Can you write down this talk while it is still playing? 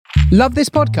Love this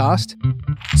podcast?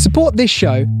 Support this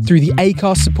show through the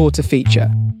Acast supporter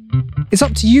feature. It's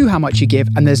up to you how much you give,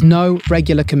 and there's no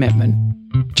regular commitment.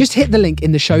 Just hit the link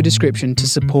in the show description to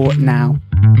support now.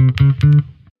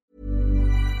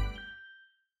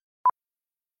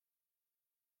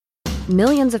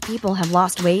 Millions of people have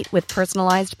lost weight with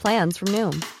personalized plans from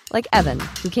Noom. Like Evan,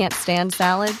 who can't stand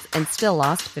salads and still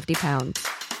lost 50 pounds.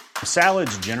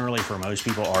 Salads generally for most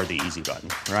people are the easy button,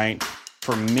 right?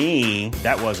 For me,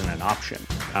 that wasn't an option.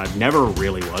 I never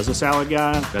really was a salad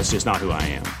guy. That's just not who I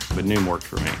am. But Noom worked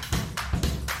for me.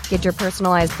 Get your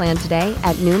personalized plan today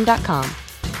at Noom.com.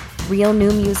 Real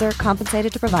Noom user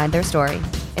compensated to provide their story.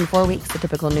 In 4 weeks, the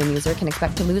typical Noom user can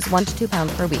expect to lose 1 to 2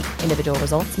 pounds per week. Individual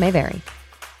results may vary.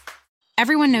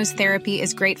 Everyone knows therapy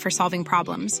is great for solving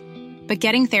problems. But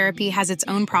getting therapy has its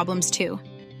own problems too.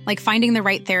 Like finding the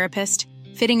right therapist,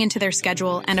 fitting into their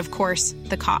schedule, and of course,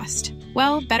 the cost.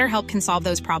 Well, BetterHelp can solve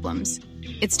those problems.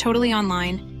 It's totally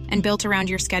online and built around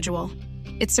your schedule.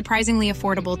 It's surprisingly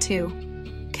affordable, too.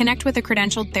 Connect with a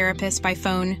credentialed therapist by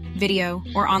phone, video,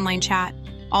 or online chat,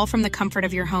 all from the comfort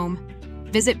of your home.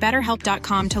 Visit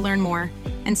BetterHelp.com to learn more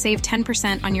and save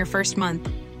 10% on your first month.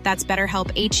 That's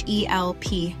BetterHelp,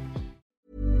 H-E-L-P.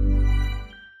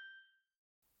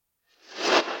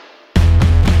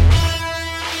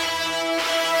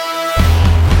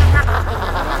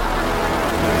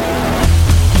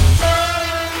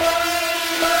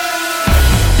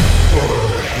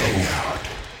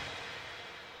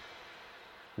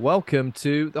 Welcome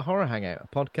to the Horror Hangout,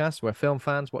 a podcast where film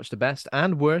fans watch the best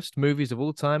and worst movies of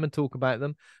all time and talk about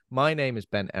them. My name is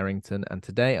Ben Errington, and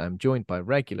today I'm joined by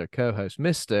regular co-host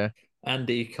Mr.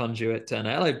 Andy Conduit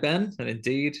Turner. Hello, Ben, and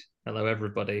indeed, hello,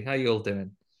 everybody. How you all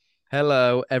doing?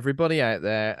 Hello, everybody out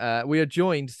there. We are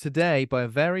joined today by a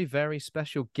very, very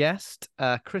special guest.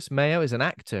 Chris Mayo is an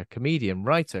actor, comedian,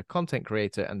 writer, content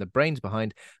creator, and the brains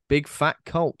behind Big Fat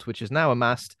Cult, which has now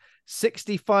amassed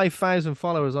 65,000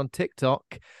 followers on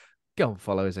TikTok. Go and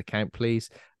follow his account, please.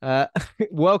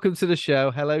 Welcome to the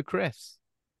show. Hello, Chris.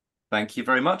 Thank you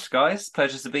very much, guys.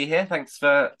 Pleasure to be here. Thanks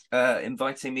for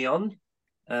inviting me on.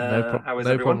 How is everyone?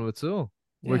 No problem at all.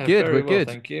 We're Yeah, good. very We're well, good.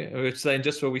 thank you. We were saying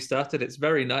just before we started, it's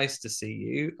very nice to see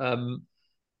you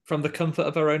from the comfort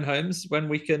of our own homes when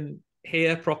we can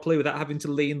hear properly without having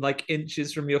to lean like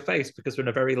inches from your face because we're in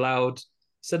a very loud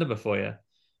cinema foyer.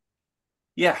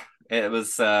 Yeah, it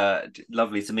was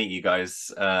lovely to meet you guys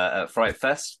at Fright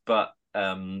Fest, but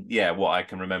yeah, what I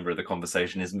can remember of the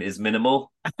conversation is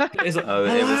minimal. It's like, Oh,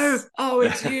 hello,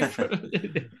 it's you.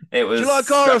 It was Do you like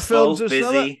horror stressful, films or busy.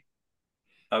 something?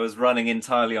 I was running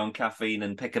entirely on caffeine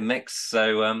and pick and mix,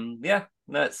 so yeah,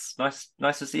 no, it's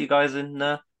nice to see you guys in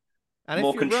And if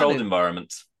more you're controlled running-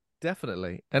 environment.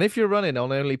 Definitely. And if you're running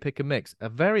on only pick and mix, a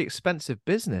very expensive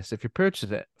business if you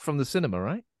purchase it from the cinema,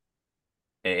 right?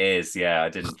 It is, yeah. I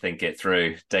didn't think it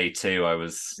through. Day 2, I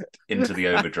was into the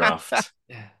overdraft.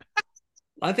 Yeah.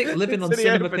 I think living on It's in the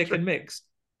cinema overdrive. pick and mix,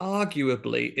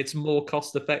 arguably, it's more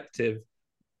cost effective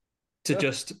to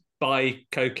just buy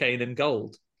cocaine and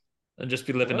gold and just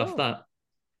be living off Oh. that.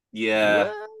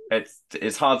 Yeah, Well,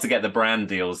 it's hard to get the brand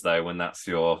deals though when that's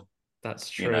your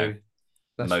That's You true. know,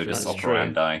 that's modus true.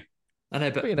 operandi. I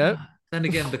know, but Well, you know. then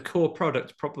again, the core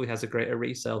product probably has a greater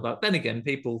resale value. Then again,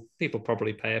 people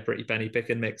probably pay a pretty penny pick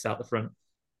and mix out the front.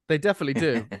 They definitely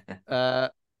do.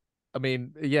 I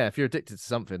mean, yeah, if you're addicted to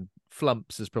something,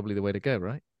 flumps is probably the way to go,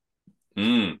 right?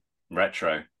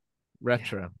 Retro.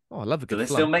 Retro. Oh, I love a Do good they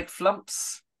flump. still make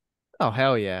flumps? Oh,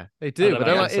 hell yeah. They I do, don't but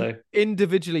know, they're I'd like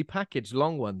individually packaged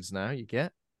long ones now you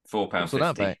get. What's that £4.50.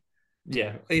 about?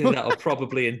 Yeah, either that or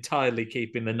probably entirely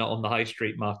keeping the not on the high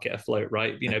street market afloat,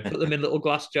 right? You know, put them in little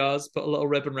glass jars, put a little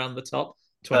ribbon around the top.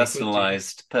 20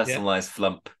 quid, Personalized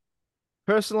flump.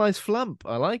 Personalized flump.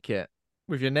 I like it.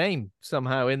 With your name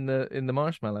somehow in the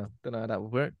marshmallow. Don't know how that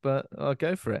would work, but I'll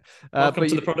go for it. Welcome but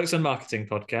to the Products and Marketing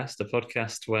Podcast, a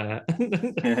podcast where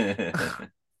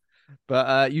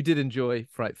But you did enjoy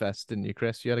Fright Fest, didn't you,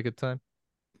 Chris? You had a good time?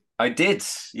 I did,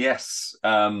 yes.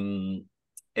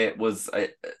 It was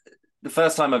the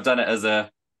first time I've done it as a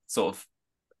sort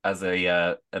of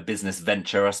a business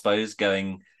venture, I suppose,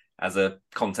 going as a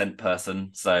content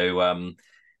person. So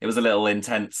it was a little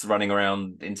intense running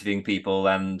around interviewing people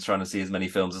and trying to see as many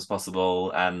films as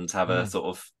possible and have a sort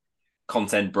of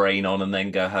content brain on and then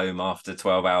go home after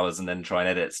 12 hours and then try and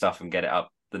edit stuff and get it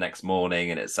up the next morning.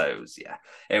 And it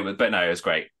was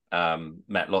great.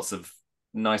 Met lots of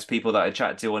nice people that I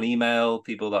chatted to on email,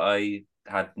 people that I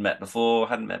hadn't met before.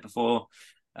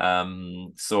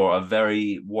 Saw a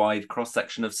very wide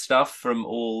cross-section of stuff from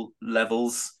all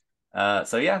levels.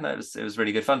 It was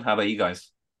really good fun. How about you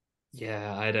guys?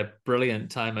 yeah, I had a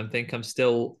brilliant time. I think I'm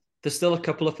still there's still a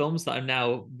couple of films that I'm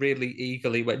now really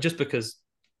eagerly just because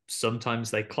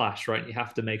sometimes they clash, right? You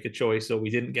have to make a choice, or we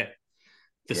didn't get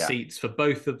the Yeah. seats for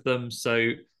both of them.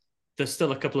 So there's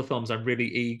still a couple of films I'm really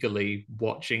eagerly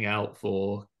watching out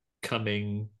for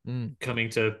coming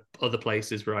to other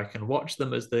places where I can watch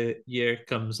them as the year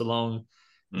comes along.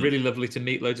 Really lovely to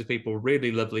meet loads of people.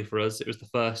 Really lovely for us. It was the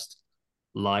first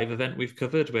live event we've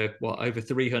covered. We're over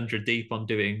 300 deep on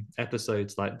doing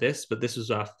episodes like this, but this was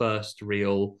our first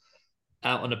real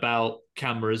out and about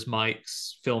cameras,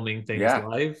 mics, filming things Yeah.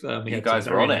 live. We You had some guys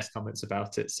were very on nice it. comments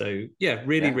about it. So yeah,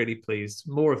 really, Yeah. really pleased.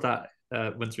 More of that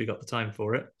once we got the time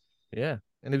for it. Yeah,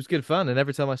 and it was good fun. And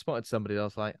every time I spotted somebody, I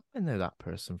was like, I know that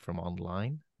person from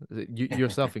online. You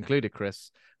yourself included,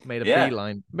 Chris, made a Yeah.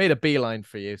 beeline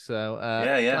for you. So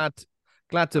Yeah.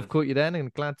 glad to have caught you then,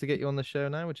 and glad to get you on the show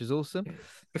now, which is awesome.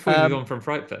 Before we move on from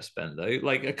Fright Fest, Ben, though,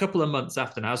 like a couple of months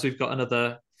after now, so we've got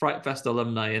another Fright Fest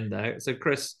alumni in there. So,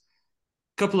 Chris,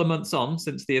 a couple of months on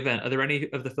since the event, are there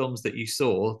any of the films that you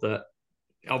saw that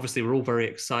obviously we're all very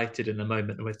excited in the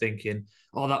moment and we're thinking,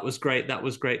 oh, that was great, that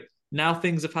was great. Now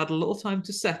things have had a little time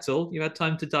to settle. You had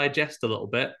time to digest a little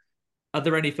bit. Are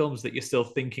there any films that you're still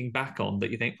thinking back on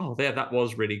that you think, oh, there, that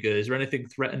was really good? Is there anything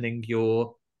threatening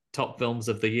your top films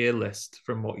of the year list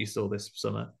from what you saw this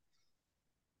summer?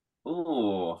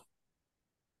 Ooh.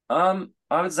 I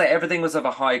would say everything was of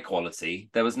a high quality.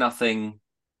 There was nothing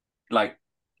like,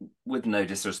 with no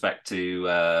disrespect to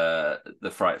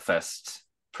the Fright Fest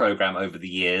program over the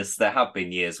years, there have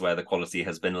been years where the quality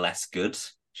has been less good,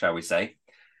 shall we say,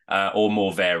 or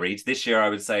more varied. This year, I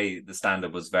would say the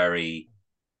standard was very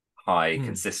high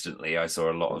consistently. I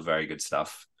saw a lot of very good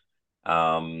stuff.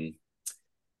 One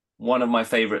of my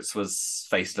favorites was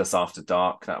Faceless After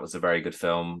Dark. That was a very good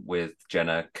film with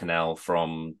Jenna Cannell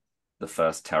from the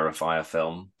first Terrifier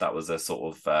film. That was a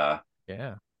sort of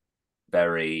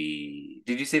very...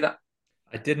 Did you see that?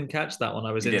 I didn't catch that one.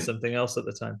 I was in something else at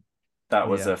the time. That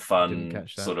was a fun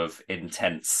sort of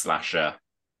intense slasher.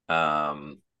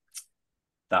 That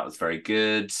was very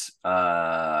good.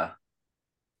 My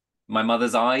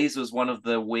Mother's Eyes was one of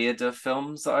the weirder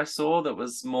films that I saw that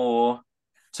was more...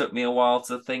 took me a while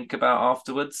to think about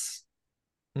afterwards.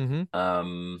 All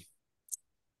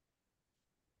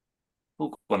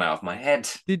gone out of my head.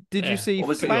 Did you see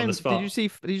did you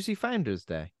see Founders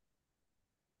Day?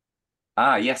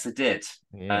 Yes, I did.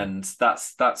 Yeah. And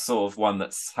that's sort of one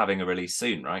that's having a release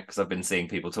soon, right? Because I've been seeing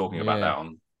people talking about that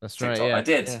on TikTok. Right, yeah. I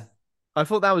did. Yeah. I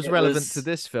thought that was relevant to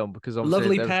this film because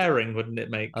obviously lovely pairing, wouldn't it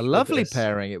make? A lovely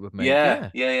pairing it would make.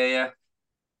 Yeah.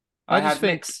 I had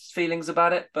mixed feelings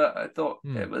about it, but I thought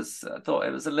it was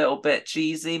a little bit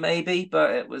cheesy, maybe,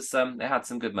 but it was it had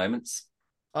some good moments.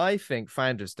 I think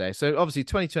Founders Day. So obviously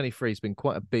 2023 has been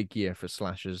quite a big year for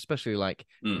slashers, especially like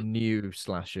new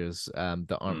slashers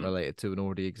that aren't related to an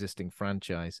already existing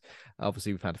franchise.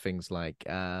 Obviously, we've had things like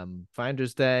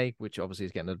Founders Day, which obviously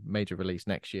is getting a major release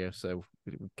next year. So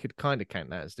we could kind of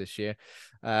count that as this year.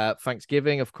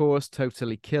 Thanksgiving, of course,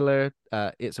 Totally Killer,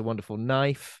 It's a Wonderful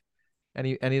Knife.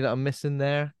 Any that I'm missing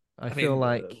there? I feel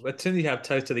like until you have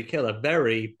Totally Killer,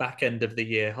 very back end of the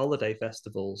year holiday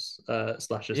festivals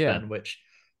slashers, Ben, which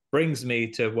brings me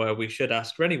to where we should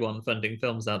ask for anyone funding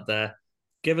films out there,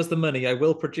 give us the money, I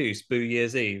will produce Boo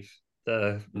Year's Eve,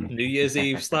 the New Year's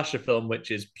Eve slasher film,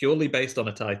 which is purely based on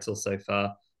a title so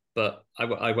far, but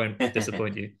I won't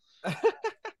disappoint you.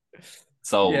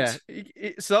 Sold. Yeah,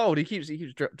 sold. He keeps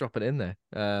dropping it in there.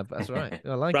 But that's right.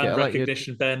 I like Brand it.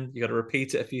 recognition, Ben. You got to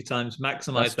repeat it a few times,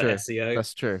 maximize the SEO.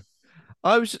 That's true.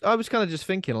 I was kind of just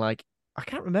thinking, like, I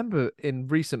can't remember in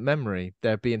recent memory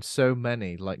there being so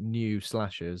many like new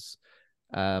slashers.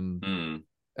 I mean,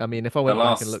 if I went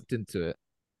back and looked into it,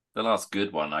 the last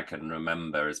good one I can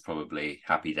remember is probably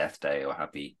Happy Death Day or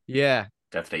Happy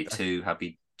Death Day 2,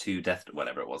 Happy 2 Death,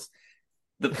 whatever it was.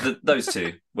 Those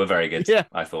two were very good.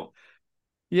 I thought.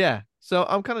 Yeah, so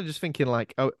I'm kind of just thinking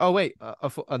like, oh wait, I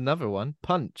thought another one,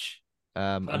 Punch.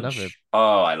 Another.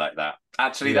 Oh, I like that.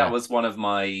 Actually, that was one of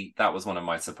my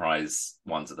surprise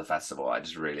ones at the festival. I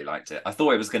just really liked it. I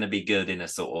thought it was going to be good in a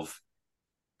sort of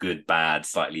good, bad,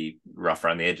 slightly rough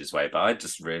around the edges way, but I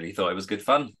just really thought it was good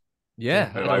fun.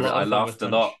 Yeah, I laughed a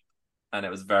lot, and it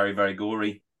was very, very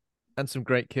gory, and some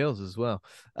great kills as well.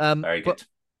 Very good. But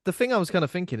the thing I was kind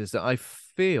of thinking is that I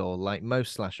feel like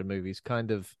most slasher movies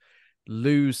kind of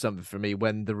lose something for me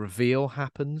when the reveal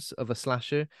happens of a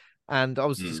slasher. And I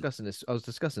was discussing this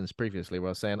previously, where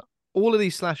I was saying all of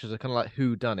these slashers are kind of like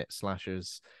whodunit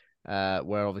slashers,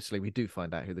 where obviously we do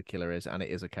find out who the killer is, and it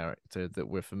is a character that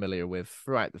we're familiar with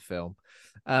throughout the film.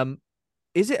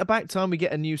 Is it about time we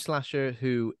get a new slasher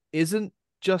who isn't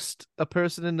just a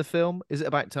person in the film? Is it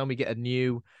about time we get a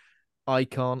new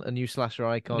icon, a new slasher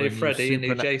icon, New Freddy, a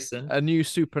new Jason, a new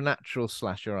supernatural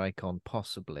slasher icon,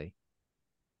 possibly.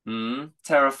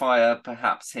 Terrifier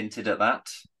perhaps hinted at that.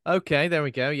 Okay, there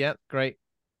we go. Yeah, great.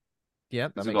 Yeah,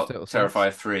 that We've makes got total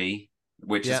Terrifier sense. 3,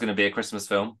 which is going to be a Christmas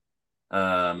film.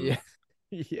 Yeah,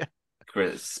 yeah,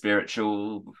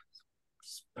 Spiritual,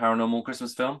 paranormal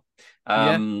Christmas film.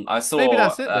 yeah. I saw Maybe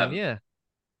that's it then. Yeah.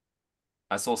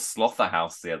 I saw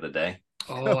Slaughterhouse the other day.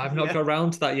 Oh, I've not got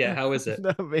around to that yet. How is it?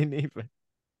 No, me neither.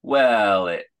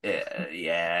 Well,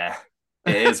 yeah,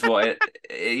 it is what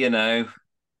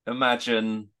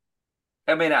imagine.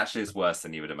 I mean, actually, it's worse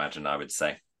than you would imagine, I would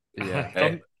say.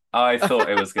 Yeah. I thought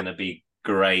it was going to be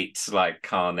great, like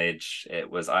carnage.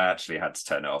 I actually had to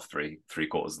turn it off three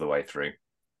quarters of the way through.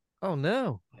 Oh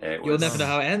no! You'll never know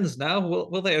how it ends now.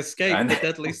 Will they escape the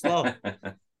deadly sloth?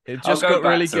 It just got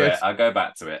really good. I'll go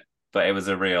back to it, but it was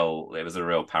a real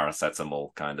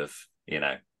paracetamol kind of,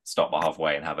 stop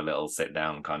halfway and have a little sit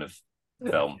down kind of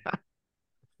film.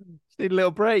 Just need a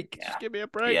little break. Yeah. Just give me a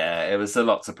break. Yeah, it was a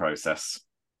lot to process.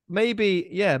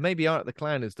 Maybe Art the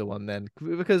Clown is the one then,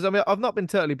 because I mean I've not been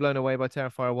totally blown away by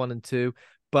Terrifier 1 and 2,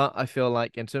 but I feel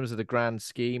like in terms of the grand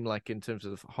scheme, like in terms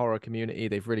of the horror community,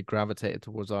 they've really gravitated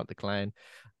towards Art the Clown,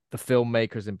 the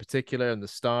filmmakers in particular, and the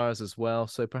stars as well.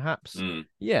 So perhaps,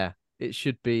 it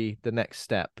should be the next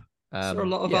step. Is there a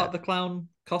lot of Art the Clown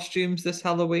costumes this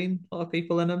Halloween? A lot of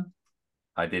people in them.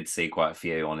 I did see quite a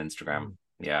few on Instagram.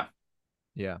 Yeah.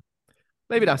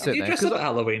 Maybe that's it. You dressed up at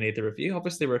Halloween, either of you?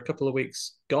 Obviously, we're a couple of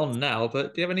weeks gone now,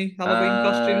 but do you have any Halloween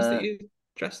costumes that you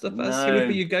dressed up as? Who would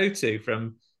be your go-to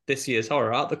from this year's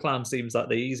horror? Art the Clown seems like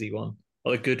the easy one,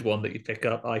 or the good one that you pick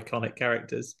up, iconic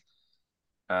characters.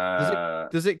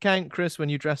 Does it count, Chris, when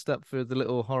you dressed up for the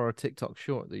little horror TikTok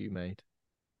short that you made?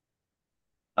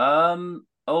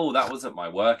 Oh, that was at my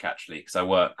work, actually, because I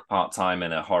work part-time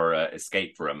in a horror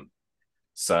escape room.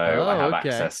 So I have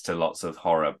access to lots of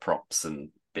horror props and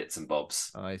bits and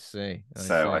bobs. I see.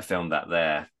 I filmed that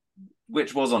there,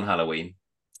 which was on Halloween.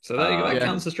 So that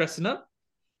counts as dressing up?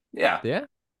 Yeah.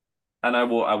 And I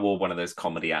wore one of those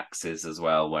comedy axes as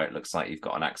well, where it looks like you've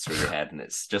got an axe through your head and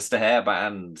it's just a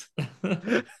hairband.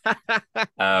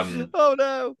 Oh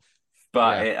no.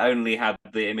 But it only had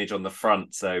the image on the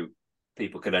front, so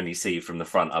people could only see from the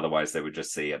front. Otherwise, they would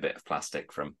just see a bit of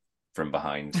plastic from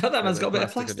behind. Oh, that man's got a bit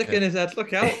of plastic in his head.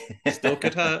 Look out. Still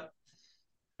could hurt.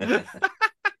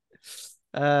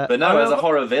 But no, as a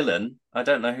horror villain, I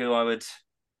don't know who I would.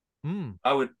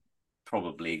 I would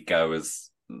probably go as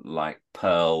like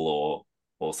Pearl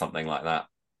or something like that.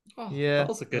 Oh, yeah,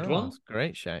 Pearl's a good one. That's a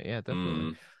great shout. Yeah,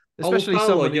 definitely. Especially Old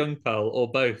Pearl or young Pearl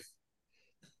or both.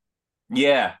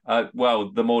 Yeah,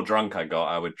 well, the more drunk I got,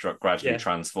 I would gradually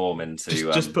transform into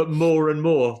just put more and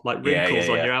more like wrinkles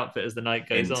on your outfit as the night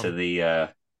goes on.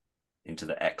 Into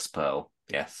the X Pearl.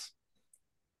 Yes.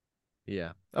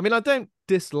 Yeah, I mean, I don't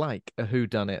dislike a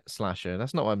whodunit slasher.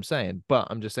 That's not what I'm saying, but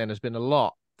I'm just saying there's been a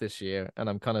lot this year, and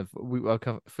I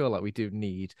feel like we do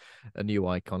need a new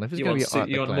icon. If it's going to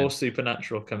be you want more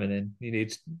supernatural coming in, you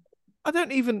need. I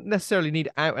don't even necessarily need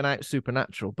out and out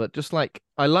supernatural, but just like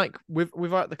I like with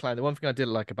Art the Clown, the one thing I did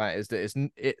like about it is that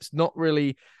it's not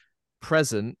really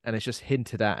present and it's just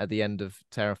hinted at the end of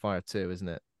Terrifier 2, isn't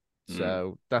it?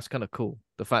 So that's kind of cool.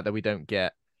 The fact that we don't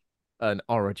get an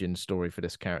origin story for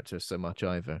this character so much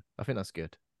either. I think that's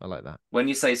good. I like that. When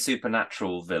you say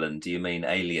supernatural villain, do you mean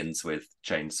aliens with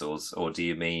chainsaws, or do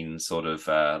you mean sort of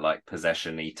like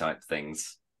possession-y type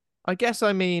things? I guess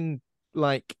I mean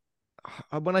like.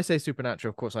 When I say supernatural,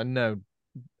 of course, I know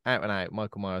out and out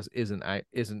Michael Myers isn't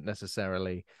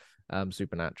necessarily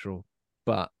supernatural,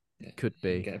 but could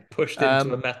be. Get pushed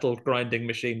into a metal grinding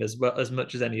machine as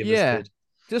much as any of us could.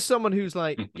 Just someone who's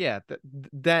like,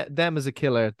 them as a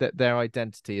killer, that their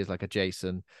identity is like a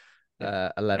Jason,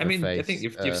 a Leatherface. I think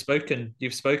you've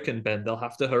spoken, Ben. They'll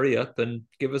have to hurry up and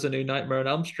give us a new Nightmare on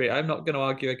Elm Street. I'm not going to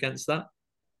argue against that.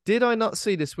 Did I not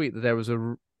see this week that there was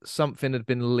something had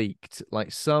been leaked,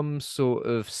 like some sort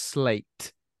of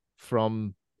slate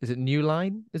from, is it New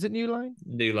Line? New Line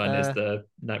is the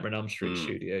Nightmare on Elm Street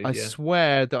studio. I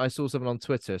swear that I saw something on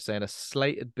Twitter saying a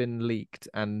slate had been leaked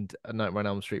and a Nightmare on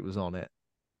Elm Street was on it.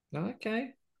 Okay.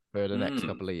 For the next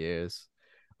couple of years.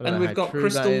 And we've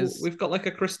got like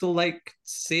a Crystal Lake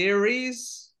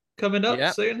series coming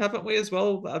up soon, haven't we, as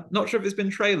well? I'm not sure if it's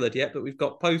been trailered yet, but we've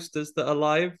got posters that are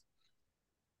live.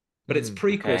 But it's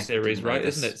prequel series, right?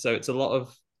 Isn't it? So it's a lot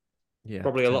of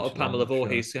probably a lot of Pamela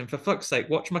Voorhees saying, "For fuck's sake,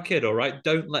 watch my kid, all right?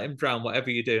 Don't let him drown, whatever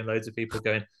you do." And loads of people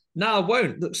going, "No, I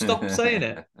won't. Look, stop saying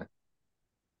it."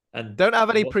 And don't have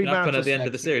any premarital at the end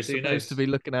of the series. Who knows? To be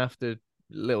looking after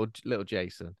little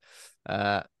Jason.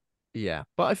 Yeah,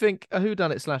 but I think a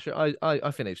whodunit slasher,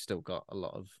 I think they've still got a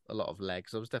lot of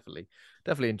legs. I was definitely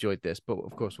enjoyed this, but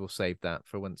of course we'll save that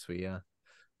for once we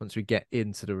get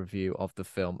into the review of the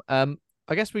film.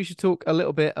 I guess we should talk a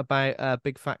little bit about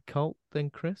Big Fat Cult then,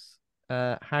 Chris.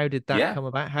 How did that Yeah. come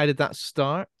about? How did that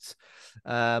start?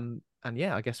 And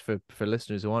yeah, I guess for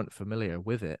listeners who aren't familiar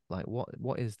with it, like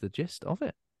what is the gist of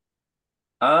it?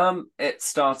 It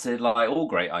started like all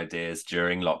great ideas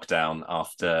during lockdown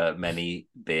after many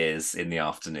beers in the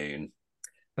afternoon.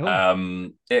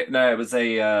 Oh, It was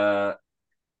I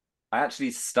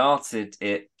actually started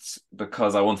it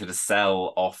because I wanted to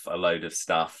sell off a load of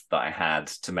stuff that I had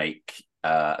to make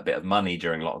a bit of money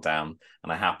during lockdown,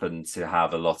 and I happened to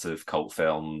have a lot of cult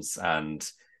films and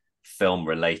film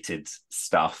related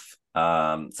stuff.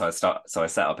 So I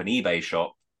set up an eBay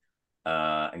shop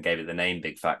and gave it the name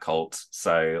Big Fat Cult,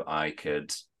 so I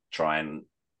could try and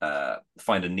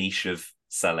find a niche of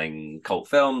selling cult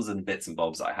films and bits and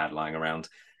bobs that I had lying around.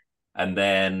 And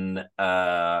then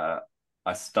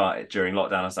I started during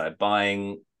lockdown. I started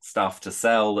buying stuff to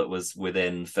sell that was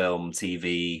within film,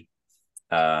 TV,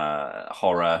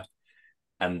 horror,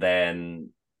 and then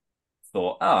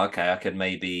thought, oh, okay, I could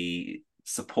maybe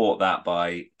support that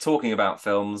by talking about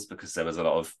films, because there was a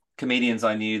lot of comedians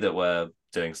I knew that were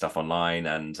doing stuff online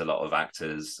and a lot of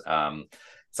actors.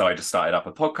 So I just started up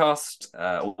a podcast,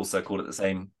 also called it the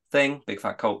same thing, Big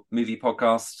Fat Cult Movie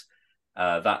Podcast.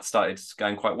 That started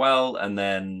going quite well, and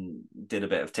then did a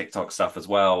bit of TikTok stuff as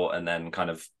well, and then kind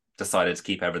of decided to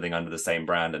keep everything under the same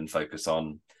brand and focus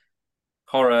on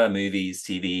horror, movies,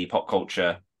 TV, pop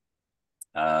culture.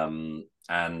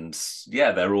 And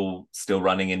yeah, they're all still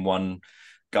running in one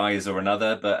guise or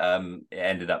another, but it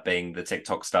ended up being the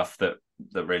TikTok stuff that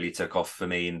really took off for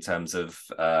me in terms of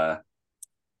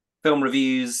film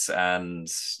reviews and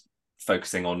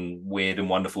focusing on weird and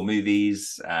wonderful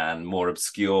movies and more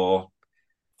obscure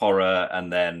horror.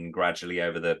 And then gradually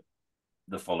over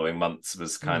the following months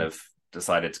was kind of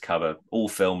decided to cover all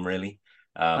film really.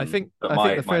 I think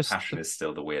my passion is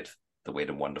still the weird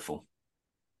and wonderful.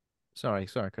 Sorry,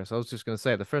 Chris. I was just going to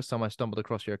say the first time I stumbled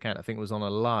across your account, I think it was on a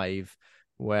live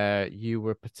where you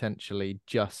were potentially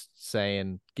just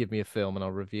saying, "Give me a film and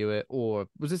I'll review it," or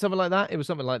was it something like that? It was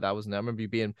something like that, wasn't it? I remember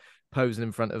you posing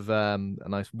in front of a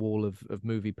nice wall of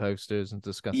movie posters and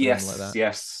discussing them like that.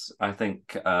 Yes. I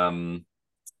think I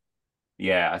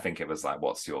think it was like,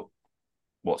 what's your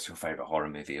favorite horror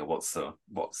movie, or what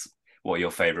are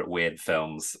your favorite weird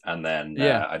films? And then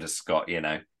I just got,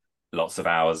 lots of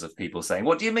hours of people saying,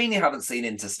 "What do you mean you haven't seen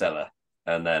Interstellar?"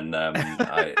 And then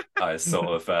I sort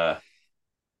of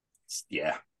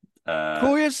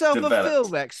call yourself developed. a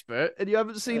film expert and you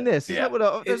haven't seen this? Is that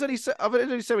what there's only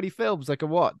so many films I can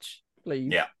watch,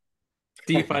 please. Yeah.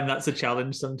 Do you find that's a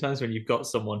challenge sometimes when you've got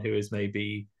someone who is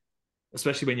maybe,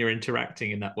 especially when you're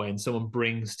interacting in that way, and someone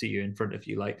brings to you in front of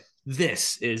you like,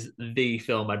 "This is the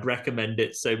film, I'd recommend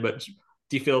it so much"?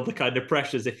 Do you feel the kind of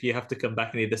pressures if you have to come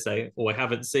back and either say, "Oh, I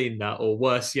haven't seen that," or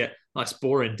worse yet, "That's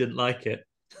boring, didn't like it"?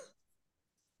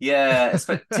 Yeah,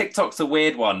 TikTok's a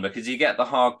weird one because you get the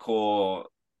hardcore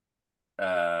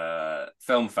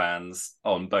film fans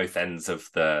on both ends of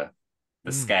the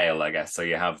scale, I guess. So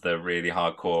you have the really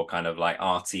hardcore kind of like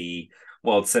arty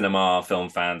world cinema film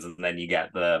fans, and then you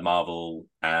get the Marvel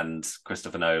and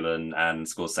Christopher Nolan and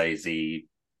Scorsese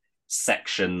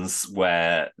sections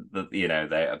where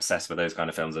they're obsessed with those kind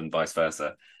of films, and vice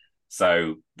versa.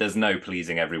 So there's no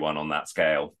pleasing everyone on that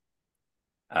scale.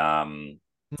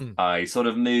 I sort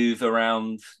of move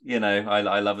around,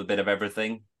 I love a bit of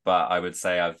everything, but I would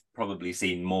say I've probably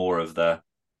seen more of the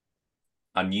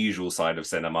unusual side of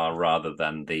cinema rather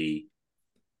than the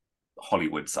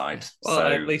Hollywood side. Well, so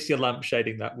at least you're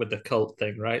lampshading that with the cult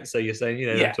thing, right? So you're saying,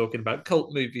 they're talking about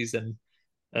cult movies and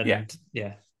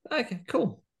yeah. Okay,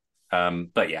 cool.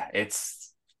 But yeah,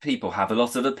 it's people have a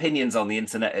lot of opinions on the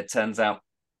internet, it turns out.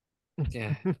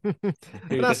 Yeah. But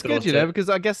that's good, because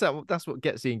I guess that's what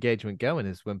gets the engagement going,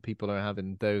 is when people are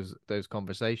having those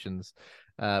conversations,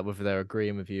 whether they're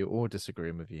agreeing with you or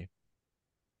disagreeing with you.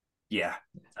 Yeah.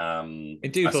 Do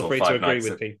feel free to agree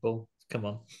with people. Come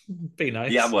on. Be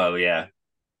nice. Yeah, well, yeah.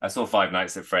 I saw Five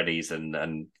Nights at Freddy's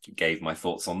and gave my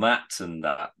thoughts on that, and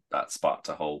that sparked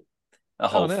a whole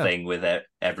thing with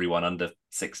everyone under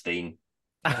 16.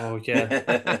 Oh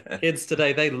yeah. Kids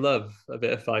today, they love a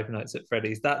bit of Five Nights at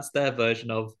Freddy's. That's their version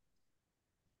of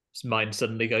mine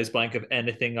suddenly goes blank of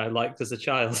anything I liked as a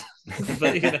child.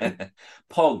 But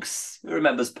Pogs. Who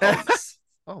remembers Pogs?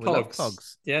 Oh, we love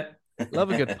Pogs. Yeah. Love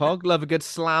a good Pog, love a good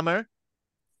slammer.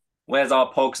 Where's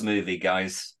our Pogs movie,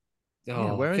 guys? Oh,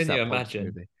 yeah, where is can that you Pogs imagine?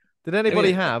 movie? Did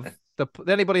anybody have the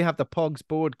Pogs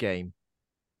board game?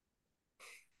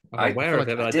 I'm aware of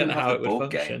it, but I don't didn't know have how the it would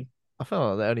board function. game. I felt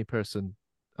like the only person.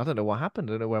 I don't know what happened.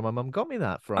 I don't know where my mum got me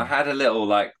that from. I had a little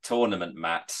like tournament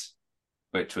mat,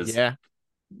 which was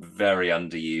very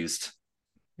underused.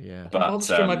 Yeah. But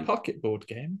Monster in My Pocket board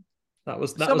game. That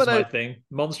was my thing.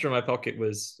 Monster in My Pocket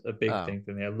was a big thing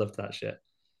for me. I loved that shit.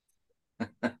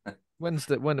 When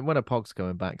are Pogs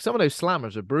coming back? Some of those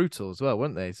slammers are brutal as well,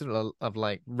 weren't they? Sort of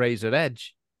like razor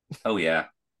edge. Oh yeah.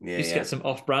 You used to get some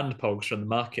off-brand Pogs from the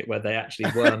market where they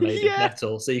actually were made of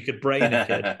metal, so you could brain a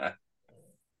kid.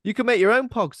 You could make your own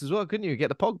Pogs as well, couldn't you? Get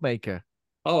the Pog maker.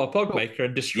 Oh, a Pog maker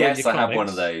and destroy your comics. Yes, I have one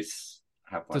of those.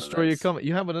 Destroy your comic.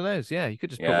 You have one of those, yeah. You could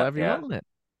just put whatever you want on it.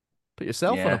 Put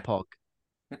yourself on a Pog.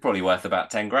 It's probably worth about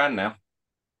 10 grand now.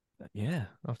 Yeah,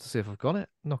 I'll have to see if I've got it.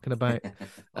 Knocking about.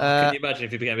 Can you imagine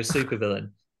if you became a supervillain?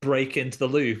 Break into the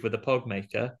Louvre with a Pog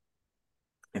maker.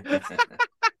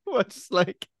 What's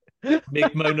like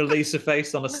big Mona Lisa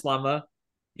face on a slammer?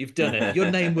 You've done it.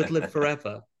 Your name would live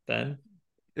forever, Ben.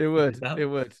 It would. It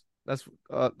would. That's.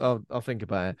 I'll think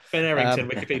about it. Ben Errington,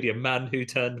 Wikipedia, man who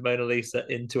turned Mona Lisa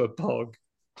into a Pog.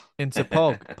 Into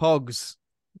Pogs.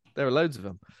 There are loads of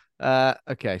them.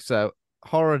 Okay, so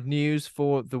horror news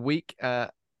for the week.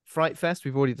 Fright Fest,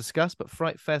 we've already discussed, but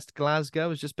Fright Fest Glasgow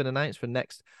has just been announced for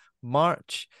next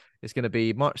March. It's going to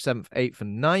be March 7th, 8th,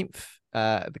 and 9th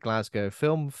at the Glasgow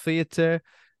Film Theatre.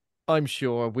 I'm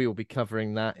sure we will be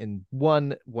covering that in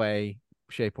one way,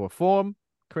 shape, or form.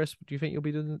 Chris, do you think you'll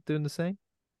be doing the same?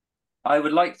 I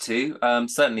would like to.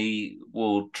 Certainly,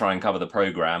 we'll try and cover the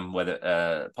program,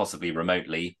 whether possibly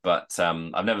remotely. But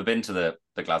I've never been to the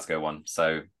Glasgow one,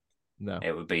 so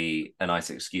it would be a nice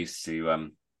excuse to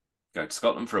go to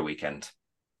Scotland for a weekend.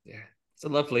 Yeah, it's a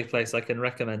lovely place. I can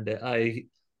recommend it. I've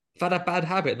had a bad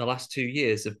habit in the last 2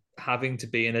 years of having to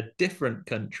be in a different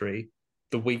country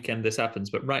the weekend this happens.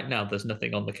 But right now, there's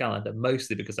nothing on the calendar,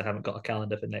 mostly because I haven't got a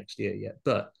calendar for next year yet.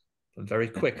 But I'm very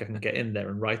quick. I can get in there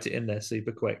and write it in there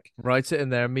super quick. Write it in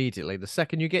there immediately. The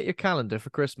second you get your calendar for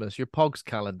Christmas, your Pogs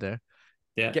calendar,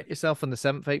 get yourself on the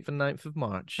 7th, 8th, and 9th of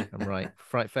March. I'm right.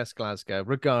 Fright Fest Glasgow,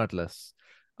 regardless.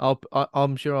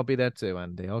 I'm sure I'll be there too,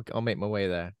 Andy. I'll make my way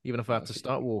there, even if I have to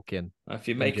start walking. If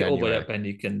you make it all the way up, then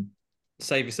you can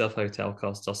save yourself hotel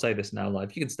costs. I'll say this now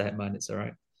live. You can stay at mine. It's all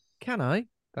right. Can I?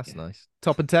 That's nice.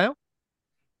 Top and tail?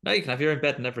 No, you can have your own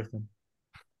bed and everything.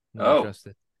 Not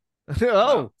interested.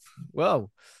 Oh, whoa.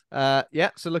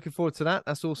 So looking forward to that.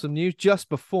 That's awesome news. Just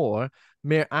before,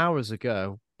 mere hours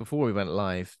ago, before we went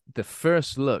live, the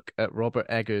first look at Robert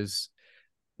Eggers'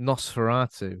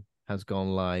 Nosferatu has gone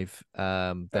live.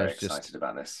 Very excited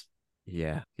about this.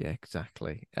 Yeah,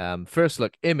 exactly. First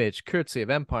look image, courtesy of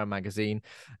Empire magazine,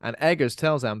 and Eggers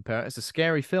tells Empire it's a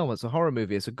scary film, it's a horror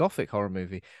movie, it's a gothic horror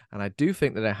movie, and I do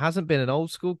think that there hasn't been an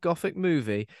old school gothic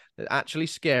movie that's actually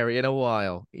scary in a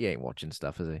while. He ain't watching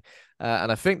stuff, is he?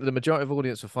 And I think that the majority of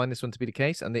audience will find this one to be the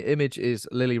case, and the image is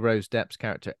Lily Rose Depp's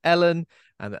character Ellen,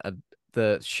 and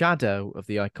the shadow of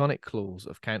the iconic claws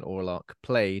of Count Orlok,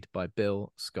 played by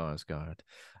Bill Skarsgård.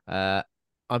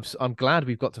 I'm glad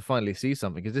we've got to finally see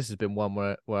something, because this has been one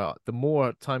where the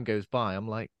more time goes by, I'm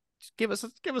like, just give us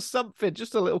something,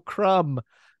 just a little crumb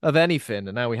of anything,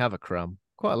 and now we have a crumb,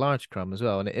 quite a large crumb as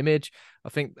well. And the image, I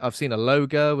think I've seen a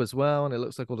logo as well, and it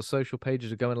looks like all the social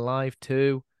pages are going live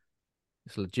too.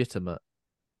 It's legitimate.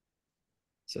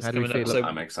 So it's coming up. So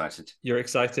I'm excited. You're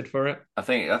excited for it? I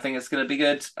think it's going to be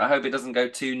good. I hope it doesn't go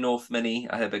too Northman-y.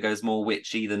 I hope it goes more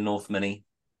witchy than Northman-y.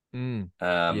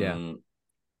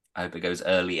 I hope it goes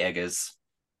early Eggers.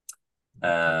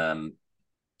 But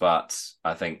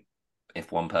I think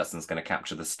if one person's going to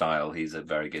capture the style, he's a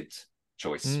very good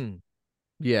choice.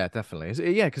 Yeah,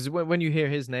 definitely. Yeah, because when you hear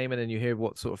his name and then you hear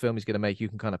what sort of film he's going to make, you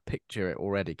can kind of picture it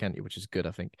already, can't you? Which is good,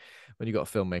 I think, when you got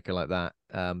a filmmaker like that,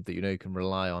 that you can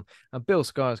rely on. And Bill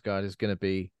Skarsgård is going to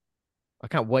be, I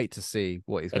can't wait to see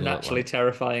what he's going to look like. A naturally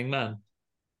terrifying man.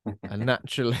 A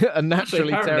naturally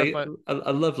terrifying,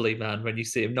 a lovely man when you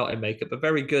see him not in makeup, but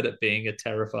very good at being a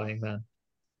terrifying man.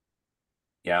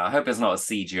 Yeah, I hope it's not a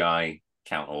CGI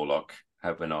Count Orlok. I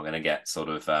hope we're not going to get sort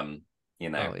of Oh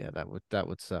yeah, that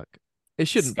would suck. It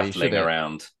shouldn't be, should it?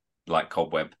 Around like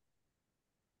Cobweb.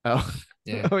 Oh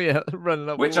yeah, oh yeah, running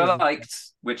up. Which I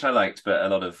liked, but a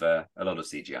lot of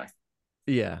CGI.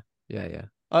 Yeah.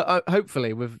 I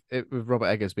hopefully with Robert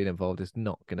Eggers being involved, it's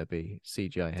not going to be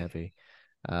CGI heavy.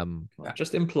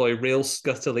 Just employ real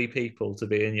scuttly people to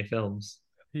be in your films.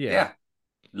 Yeah.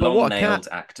 Long-nailed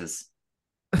actors.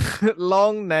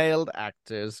 Long-nailed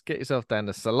actors. Get yourself down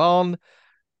to salon.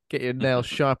 Get your nails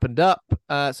sharpened up.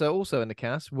 So also in the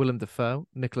cast, Willem Dafoe,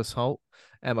 Nicholas Hoult,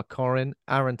 Emma Corrin,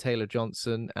 Aaron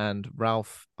Taylor-Johnson, and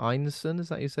Ralph Ineson. Is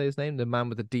that how you say his name? The man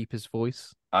with the deepest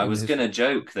voice. I was going to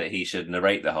joke that he should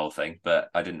narrate the whole thing, but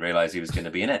I didn't realize he was going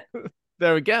to be in it.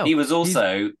 There we go. He was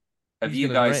also. Have he's you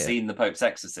gonna guys narrate it. seen The Pope's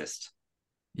Exorcist?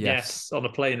 Yes, on a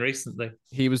plane recently.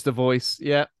 He was the voice.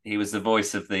 Yeah. He was the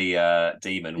voice of the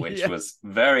demon, which was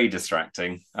very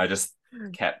distracting. I just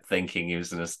kept thinking he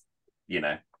was going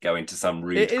to, go into some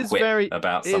rude quip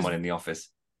about someone in the office.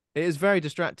 It is very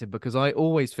distracting because I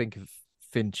always think of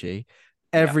Finchy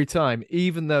every time,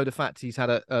 even though the fact he's had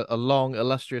a long,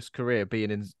 illustrious career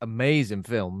being in amazing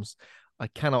films, I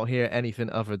cannot hear anything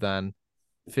other than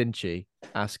Finchy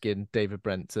asking David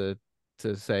Brent to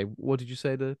say, what did you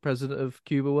say the president of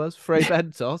Cuba was? Fray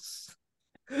Bentos.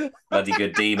 Bloody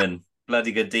good demon.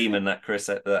 Bloody good demon, that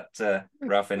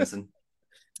Ralph Ineson.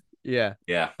 Yeah.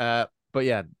 Yeah. But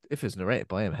yeah, if it's narrated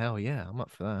by him, hell yeah, I'm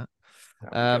up for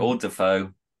that. Or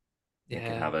Defoe. Yeah. You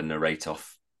can have a narrate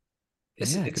off.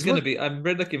 It's going to be. I'm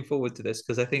really looking forward to this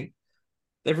because I think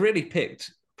they've really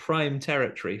picked prime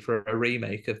territory for a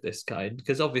remake of this kind.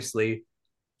 Because obviously,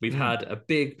 we've had a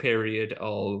big period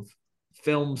of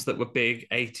films that were big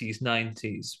 80s,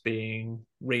 90s being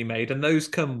remade, and those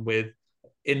come with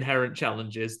inherent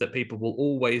challenges that people will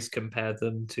always compare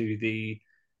them to the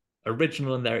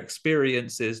original and their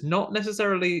experiences, not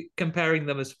necessarily comparing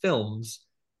them as films,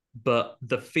 but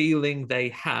the feeling they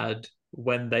had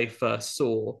when they first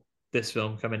saw this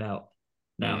film coming out.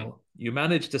 Now, you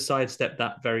manage to sidestep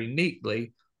that very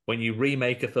neatly when you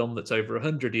remake a film that's over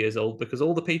 100 years old, because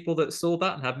all the people that saw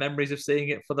that and have memories of seeing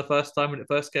it for the first time when it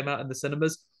first came out in the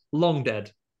cinemas, long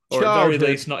dead. Or at the very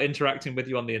least, not interacting with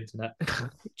you on the internet.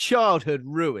 Childhood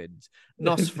ruined.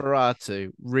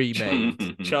 Nosferatu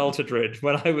remade. Childhood ruined.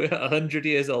 When I was 100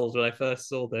 years old, when I first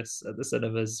saw this at the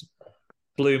cinemas,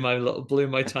 blew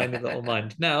my tiny little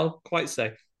mind. Now, quite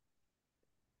safe.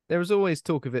 There was always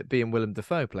talk of it being Willem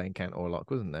Dafoe playing Count Orlok,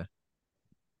 wasn't there?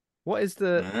 What is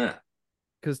the?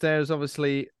 Because there's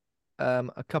obviously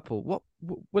a couple. What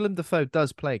Willem Dafoe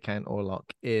does play Count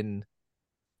Orlok in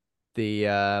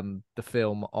the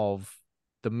film of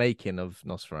the making of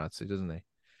Nosferatu, doesn't he?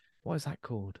 What is that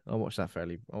called? I watched that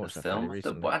fairly recently.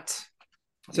 The what?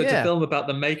 So it's a film about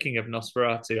the making of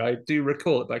Nosferatu. I do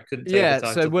recall it, but I couldn't tell the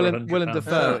title. So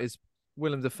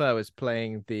Willem Dafoe is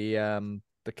playing the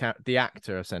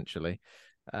actor essentially.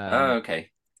 Okay.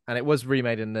 And it was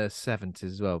remade in the 70s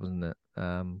as well, wasn't it?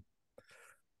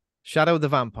 Shadow of the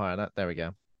Vampire. There we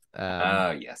go.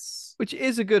 Yes. Which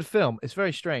is a good film. It's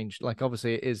very strange. Like,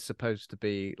 obviously, it is supposed to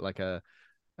be like a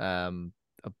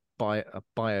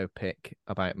biopic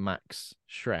about Max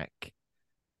Schreck,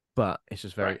 but it's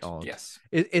just very odd. Yes.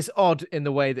 It's odd in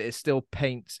the way that it still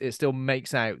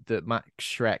makes out that Max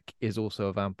Schreck is also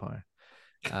a vampire.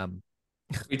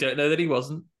 We don't know that he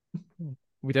wasn't.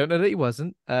 We don't know that he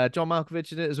wasn't. John Malkovich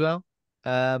did it as well.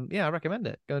 I recommend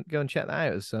it. Go and check that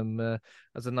out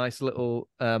as a nice little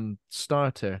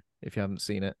starter if you haven't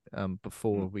seen it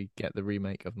before we get the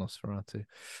remake of Nosferatu.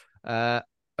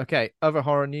 Okay, other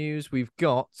horror news. We've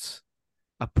got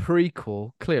a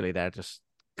prequel. Clearly, they're just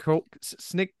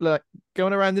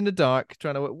going around in the dark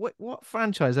trying to what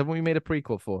franchise haven't we made a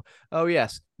prequel for? Oh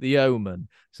yes, The Omen.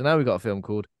 So now we've got a film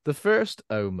called The First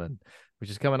Omen,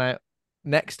 which is coming out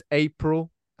next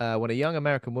April. When a young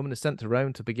American woman is sent to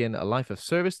Rome to begin a life of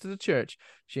service to the church,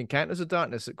 she encounters a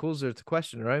darkness that causes her to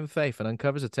question her own faith and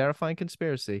uncovers a terrifying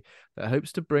conspiracy that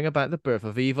hopes to bring about the birth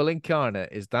of evil incarnate.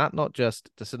 Is that not just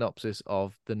the synopsis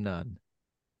of The Nun?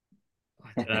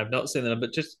 I've not seen them,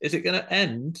 but just is it going to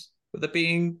end with it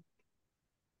being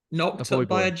knocked up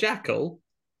by a jackal?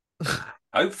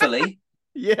 Hopefully.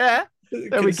 Yeah.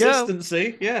 There Consistency,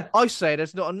 we go. Yeah. I say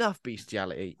there's not enough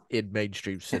bestiality in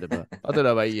mainstream cinema. I don't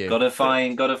know about you. Gotta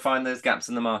find those gaps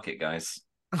in the market, guys.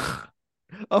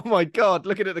 Oh my god,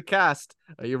 looking at the cast.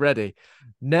 Are you ready?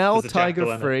 Nell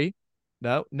Tiger Free.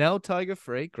 No, Nell Tiger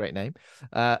Free, great name.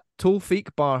 Tawfiq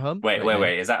Barham.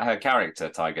 Wait. Is that her character,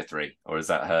 Tiger 3? Or is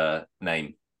that her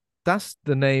name? That's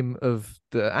the name of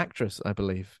the actress, I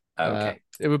believe. Okay.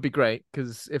 It would be great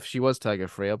because if she was Tiger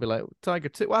Free, I'll be like, Tiger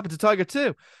 2. What happened to Tiger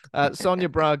 2? Sonia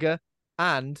Braga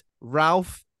and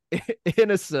Ralph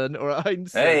Ineson or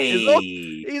Ineson. Hey,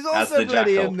 he's also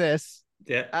bloody in this.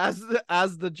 Yeah.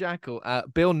 As the jackal.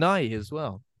 Bill Nye as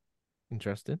well.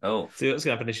 Interesting. Oh. See what's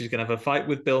going to happen is she's going to have a fight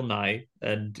with Bill Nye,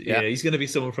 and he's going to be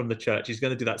someone from the church. He's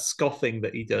going to do that scoffing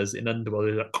that he does in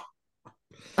Underworld, like,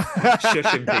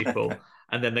 shushing people.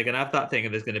 And then they're going to have that thing,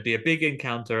 and there's going to be a big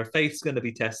encounter. Her faith's going to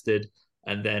be tested,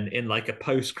 and then in like a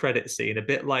post-credit scene, a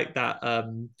bit like that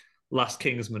Last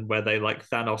Kingsman where they like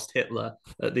Thanos Hitler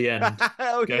at the end,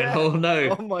 Oh going, yeah. "Oh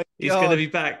no, Oh my he's going to god. be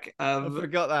back." I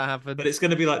forgot that happened. But it's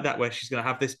going to be like that where she's going to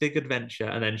have this big adventure,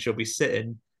 and then she'll be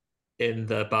sitting in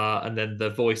the bar, and then the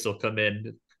voice will come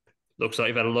in. Looks like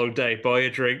you've had a long day. Buy a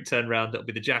drink. Turn around. It'll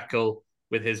be the Jackal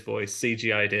with his voice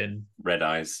CGI'd in. Red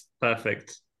eyes.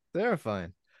 Perfect.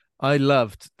 Terrifying. I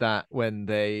loved that when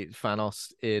they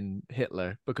Thanos in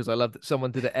Hitler, because I loved that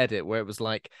someone did an edit where it was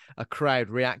like a crowd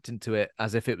reacting to it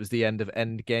as if it was the end of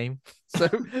Endgame. So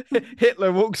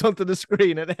Hitler walks onto the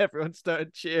screen and everyone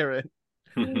started cheering.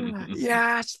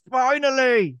 Yes,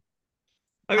 finally.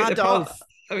 Adolf.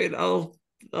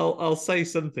 I'll say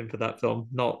something for that film,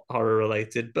 not horror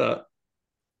related, but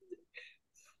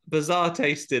bizarre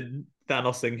tasting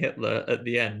Thanos and Hitler at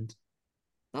the end.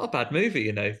 Not a bad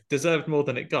movie, Deserved more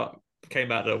than it got.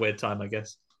 Came out at a weird time, I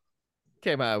guess.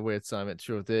 Came out at a weird time, it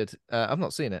sure did. I've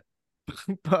not seen it,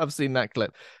 but I've seen that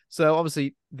clip. So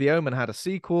obviously, The Omen had a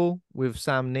sequel with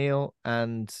Sam Neill,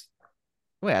 and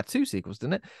it had 2 sequels,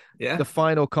 didn't it? Yeah. The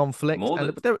Final Conflict, More and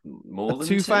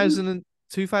than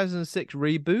 2006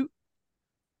 reboot.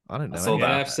 I don't know. I saw that.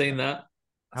 I've seen that.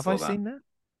 Have I seen that?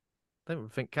 I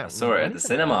don't think I saw it at the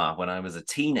cinema when I was a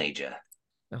teenager.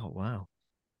 Oh wow!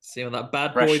 See on that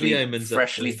bad boy The Omen's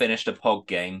freshly finished a POG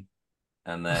game,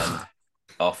 and then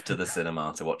off to the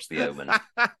cinema to watch The Omen.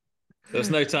 There's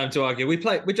no time to argue.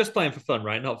 We're just playing for fun,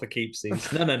 right? Not for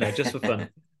keepsies. No, just for fun.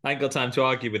 I ain't got time to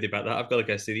argue with you about that. I've got to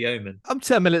go see The Omen. I'm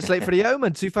 10 minutes late for The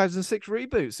Omen, 2006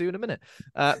 reboot. See you in a minute.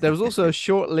 There was also a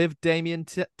short-lived Damien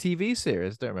TV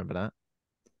series. Don't remember that.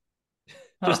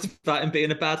 Just about him being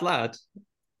a bad lad.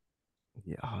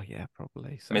 Yeah. Oh, yeah,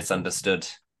 probably. Misunderstood.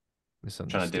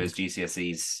 Trying to do his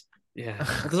GCSEs. Yeah.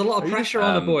 There's a lot of pressure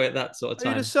on a boy at that sort of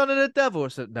time. Are you the son of the devil? Or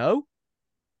something? No.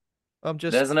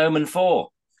 There's an Omen 4.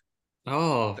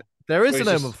 Oh. There is an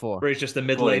Omen 4. Where he's just a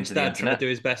middle-aged dad trying to do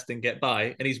his best and get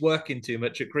by, and he's working too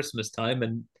much at Christmas time,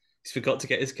 and he's forgot to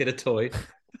get his kid a toy.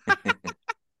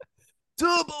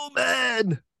 Double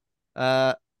man!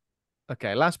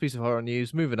 Okay, last piece of horror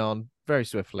news. Moving on very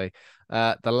swiftly.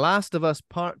 The Last of Us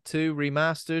Part 2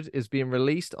 Remastered is being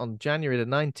released on January the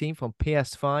 19th on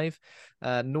PS5.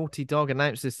 Naughty Dog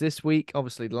announced this week.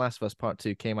 Obviously, The Last of Us Part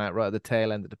 2 came out right at the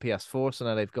tail end of the PS4, so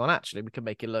now they've gone, actually, we can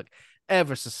make it look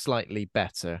ever so slightly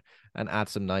better and add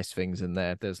some nice things in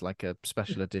there. There's like a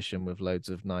special edition with loads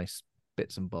of nice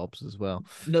bits and bobs as well.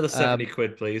 Another 70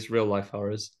 quid, please. Real life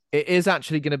horrors. It is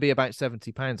actually going to be about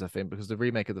 £70, I think, because the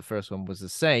remake of the first one was the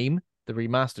same, the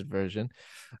remastered version.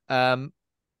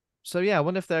 So yeah, I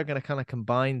wonder if they're going to kind of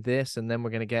combine this, and then we're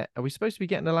going to get. Are we supposed to be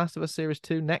getting The Last of Us Series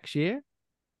 2 next year?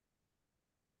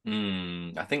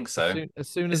 I think so. As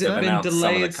soon as it's been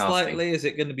delayed slightly? Is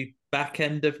it going to be back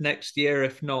end of next year,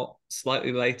 if not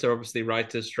slightly later? Obviously,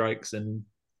 writers' strikes and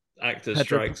actors'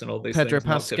 strikes and all these Pedro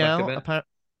things.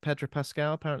 Pedro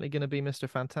Pascal apparently going to be Mr.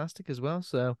 Fantastic as well.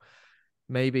 So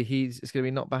maybe it's going to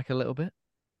be knocked back a little bit.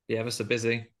 Yeah, ever so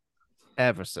busy.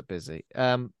 Ever so busy.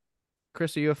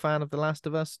 Chris, are you a fan of The Last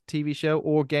of Us TV show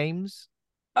or games?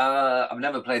 I've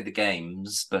never played the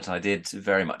games, but I did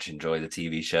very much enjoy the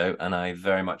TV show, and I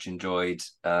very much enjoyed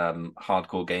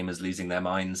hardcore gamers losing their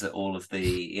minds at all of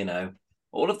the,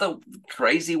 all of the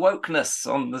crazy wokeness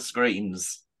on the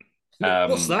screens.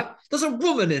 What's that? There's a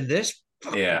woman in this.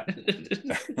 Yeah.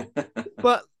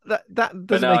 But that doesn't.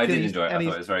 But no, make I did enjoy it. I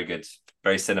thought it was very good,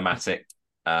 very cinematic,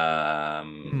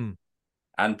 and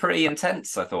pretty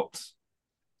intense, I thought.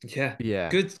 Yeah.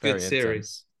 Good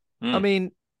series. I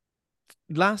mean,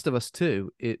 Last of Us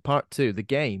 2, Part 2, the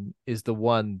game is the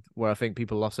one where I think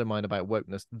people lost their mind about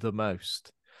wokeness the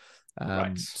most.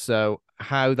 Right. So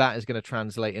how that is going to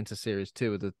translate into Series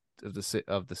 2 Series 2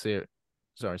 of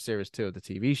the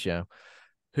TV show,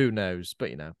 who knows?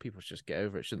 But people should just get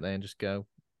over it, shouldn't they? And just go,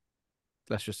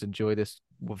 let's just enjoy this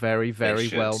very, very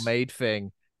well-made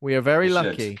thing. We are very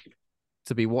lucky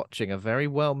to be watching a very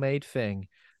well-made thing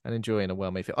and enjoying a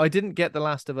well-made thing. I didn't get The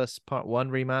Last of Us Part 1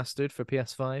 remastered for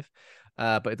PS5,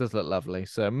 but it does look lovely.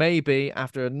 So maybe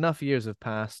after enough years have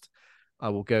passed, I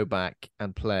will go back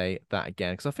and play that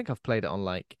again, because I think I've played it on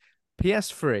like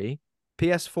PS3,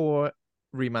 PS4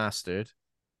 remastered,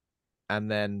 and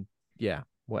then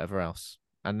whatever else.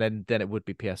 And then it would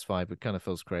be PS5. It kind of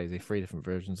feels crazy. 3 different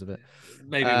versions of it.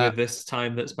 Maybe with this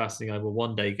time that's passing, I will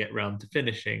one day get round to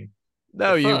finishing.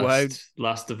 No, you won't.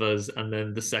 Last of Us, and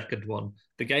then the second one,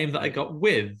 the game that I got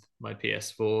with my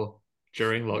PS4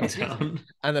 during lockdown.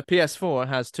 And the PS4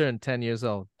 has turned 10 years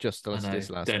old just this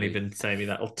last Don't week. even say me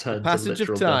that'll turn passage to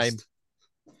literal of time. dust.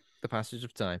 The passage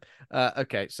of time.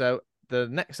 Okay, so the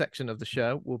next section of the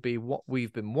show will be what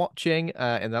we've been watching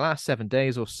in the last 7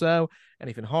 days or so.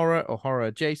 Anything horror or horror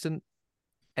adjacent.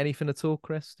 anything at all,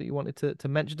 Chris, that you wanted to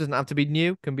mention? Doesn't have to be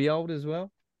new, can be old as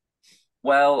well.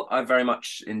 Well, I very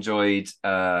much enjoyed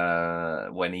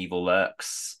When Evil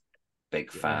Lurks.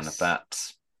 Big fan of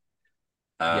that.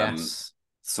 Yes.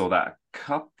 Saw that a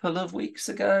couple of weeks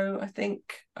ago, I think.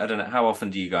 I don't know. How often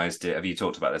do you guys do? Have you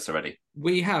talked about this already?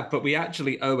 We have, but we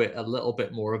actually owe it a little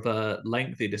bit more of a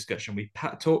lengthy discussion. We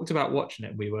talked about watching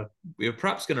it. And we were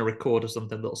perhaps going to record or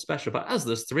something a little special, but as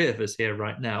there's three of us here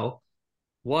right now,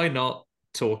 why not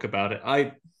talk about it?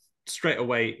 I straight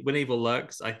away, When Evil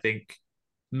Lurks, I think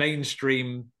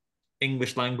mainstream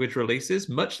English language releases,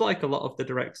 much like a lot of the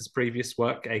director's previous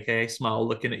work, aka Smile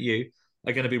Looking at You,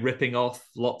 are going to be ripping off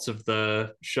lots of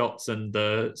the shots and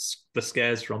the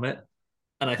scares from it.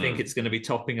 And I think it's going to be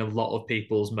topping a lot of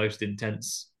people's most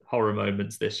intense horror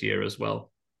moments this year as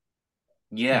well.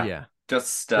 Yeah.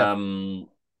 Just and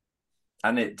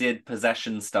it did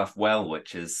possession stuff well,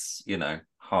 which is,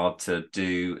 hard to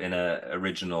do in a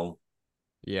original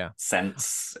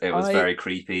sense. It was very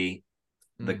creepy.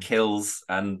 The kills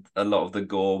and a lot of the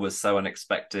gore was so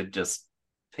unexpected, just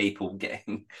people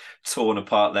getting torn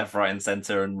apart left, right, and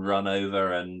center and run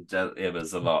over, and it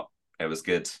was a lot. It was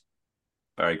good.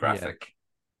 Very graphic.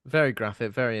 Very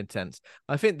graphic, very intense.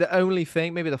 I think the only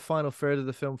thing, maybe the final third of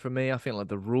the film for me, I think like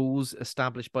the rules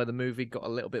established by the movie got a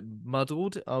little bit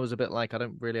muddled. I was a bit like, I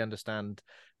don't really understand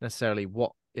necessarily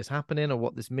what is happening or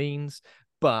what this means.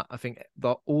 But I think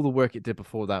all the work it did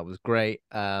before that was great.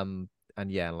 And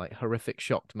yeah, like horrific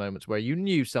shocked moments where you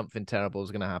knew something terrible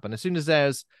was going to happen. As soon as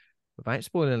there's, without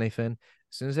spoiling anything,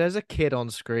 as soon as there's a kid on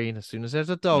screen, as soon as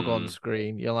there's a dog on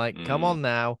screen, you're like, come on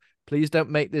now, please don't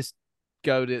make this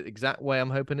go the exact way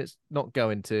I'm hoping it's not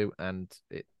going to, and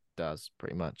it does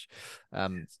pretty much.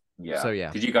 So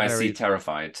yeah. Did you guys see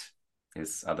Terrified,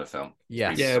 his other film?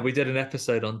 Yeah, we did an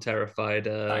episode on Terrified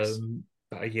nice.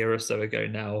 About a year or so ago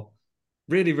now.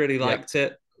 Really, really liked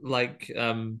it.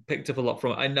 Picked up a lot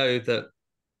from it. I know that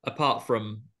apart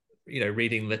from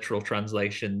reading literal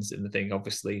translations in the thing,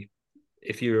 obviously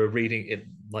if you were reading it,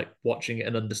 like watching it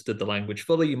and understood the language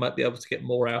fully, you might be able to get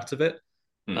more out of it.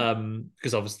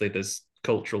 Because obviously there's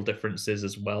cultural differences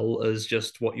as well as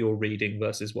just what you're reading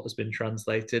versus what has been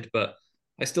translated. But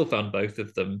I still found both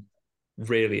of them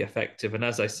really effective. And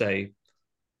as I say,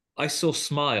 I saw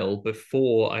Smile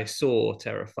before I saw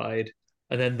Terrified,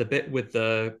 and then the bit with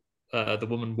the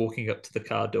woman walking up to the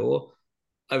car door,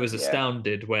 I was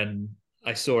astounded when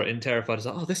I saw it in Terrified. I was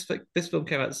like, oh,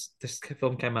 this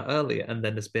film came out earlier, and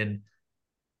then there's been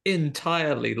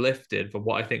entirely lifted for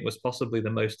what I think was possibly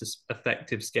the most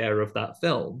effective scare of that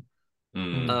film.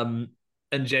 And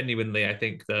genuinely, I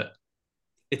think that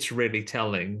it's really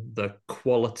telling the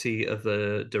quality of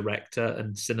the director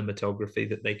and cinematography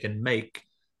that they can make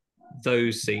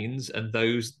those scenes and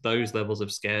those levels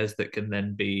of scares that can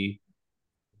then be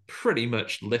pretty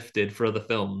much lifted for other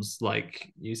films,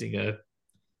 like using it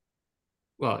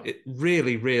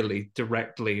really, really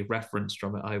directly referenced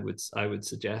from it. I would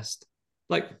suggest.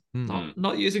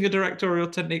 Not using a directorial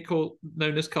technique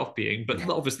known as copying, but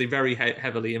obviously very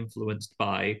heavily influenced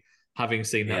by having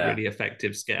seen that really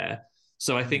effective scare.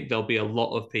 So I think there'll be a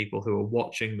lot of people who are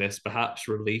watching this, perhaps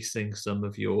releasing some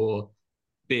of your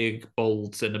big,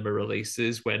 bold cinema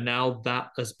releases, where now that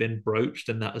has been broached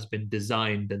and that has been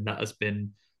designed and that has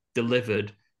been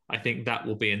delivered. I think that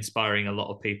will be inspiring a lot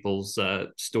of people's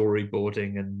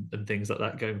storyboarding and things like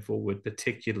that going forward,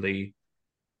 particularly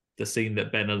the scene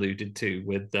that Ben alluded to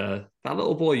with that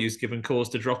little boy who's given cause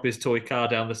to drop his toy car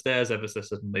down the stairs ever so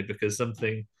suddenly because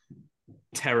something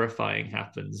terrifying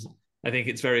happens. I think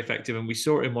it's very effective. And we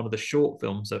saw it in one of the short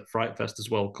films at Fright Fest as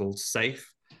well called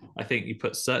Safe. I think you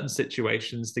put certain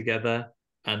situations together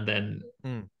and then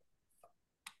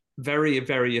very,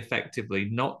 very effectively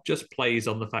not just plays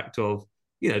on the fact of,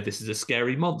 this is a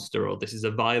scary monster or this is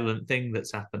a violent thing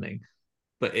that's happening,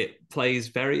 but it plays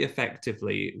very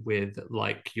effectively with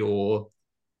like your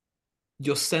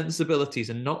sensibilities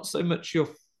and not so much your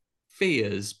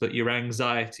fears, but your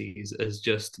anxieties as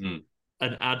just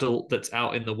an adult that's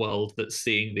out in the world that's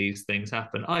seeing these things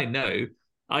happen. I know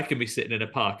I can be sitting in a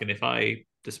park, and if I,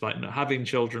 despite not having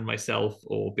children myself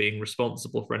or being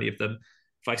responsible for any of them,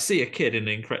 if I see a kid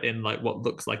in like what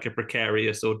looks like a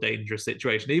precarious or dangerous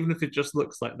situation, even if it just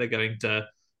looks like they're going to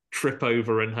trip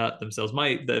over and hurt themselves,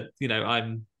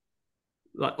 I'm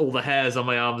like all the hairs on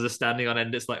my arms are standing on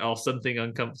end. It's like, oh, something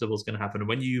uncomfortable is going to happen. And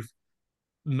when you've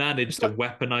managed to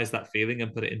weaponize that feeling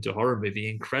and put it into a horror movie,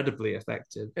 incredibly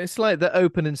effective. It's like the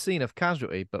opening scene of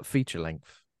Casualty, but feature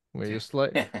length. We're just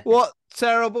like, what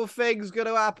terrible thing's going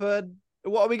to happen?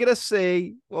 What are we going to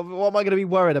see? What am I going to be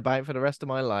worried about for the rest of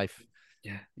my life?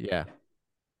 Yeah.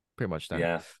 Pretty much that.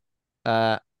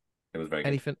 Yeah. It was very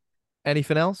anything good.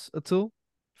 Anything else at all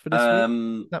for this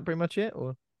week? Is that pretty much it,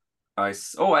 or?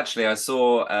 Actually, I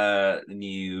saw the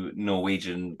new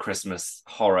Norwegian Christmas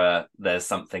horror. There's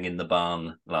Something in the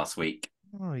Barn last week.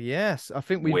 Oh yes, I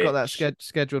think we've got that Which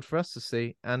scheduled for us to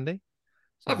see, Andy.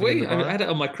 Have Something in the we? I barn. had it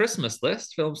on my Christmas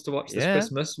list, films to watch this Yeah,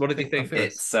 Christmas. What did you think,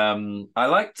 Chris? it's I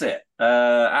liked it.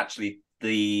 Actually,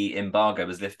 the embargo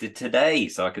was lifted today,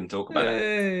 so I can talk about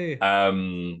Hey. it.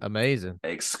 Amazing.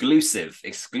 Exclusive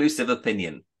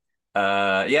opinion.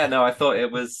 Yeah, no, I thought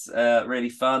it was really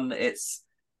fun. It's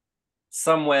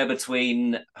somewhere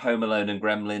between Home Alone and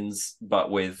Gremlins,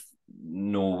 but with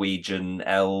Norwegian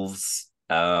elves.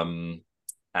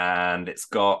 And it's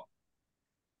got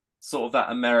sort of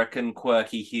that American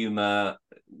quirky humor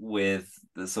with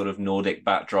the sort of Nordic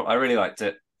backdrop. I really liked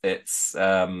it. It's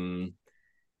probably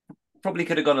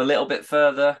could have gone a little bit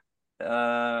further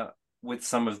with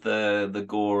some of the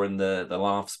gore and the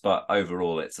laughs, but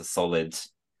overall it's a solid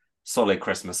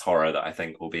Christmas horror that I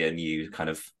think will be a new kind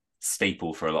of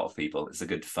staple for a lot of people. It's a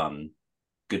good fun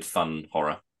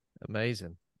horror.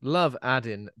 Amazing. Love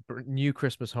adding new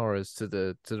Christmas horrors to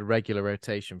the regular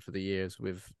rotation for the years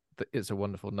with It's a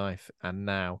Wonderful Knife, and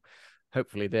now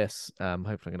hopefully this. Hopefully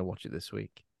I'm going to watch it this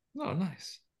week. Oh,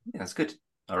 nice. Yeah, it's good.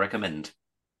 I recommend.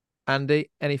 Andy,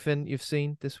 anything you've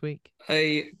seen this week?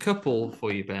 A couple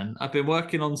for you, Ben. I've been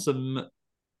working on some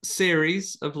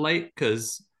series of late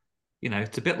because,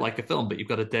 it's a bit like a film, but you've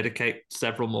got to dedicate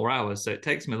several more hours. So it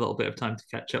takes me a little bit of time to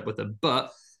catch up with them.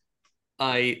 But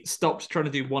I stopped trying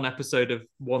to do one episode of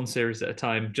one series at a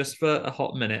time just for a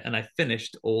hot minute, and I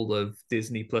finished all of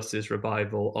Disney Plus's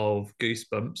revival of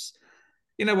Goosebumps.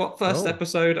 You know what? First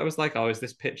episode, I was like, is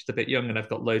this pitched a bit young and I've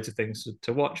got loads of things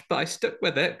to watch? But I stuck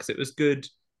with it because it was good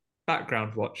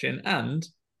background watching, and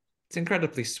it's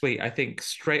incredibly sweet. I think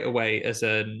straight away as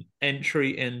an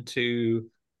entry into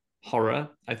horror,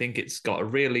 I think it's got a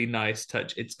really nice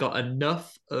touch. It's got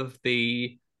enough of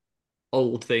the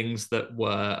old things that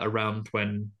were around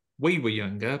when we were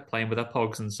younger, playing with our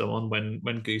pogs and so on, when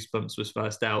Goosebumps was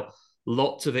first out.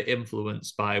 Lots of it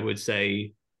influenced by, I would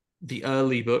say, the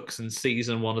early books and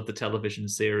season one of the television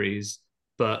series,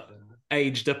 but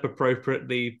aged up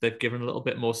appropriately. They've given a little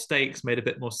bit more stakes, made a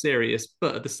bit more serious,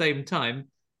 but at the same time,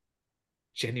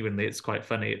 genuinely, it's quite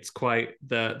funny. It's quite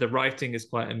the writing is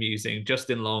quite amusing.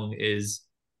 Justin Long is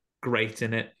great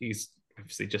in it. He's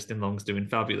obviously Justin Long's doing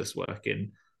fabulous work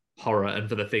in horror, and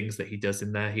for the things that he does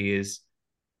in there, he is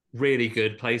really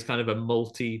good. Plays kind of a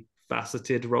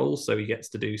multi-faceted role, so he gets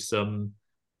to do some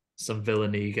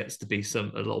villainy, he gets to be a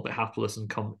little bit hapless and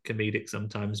comedic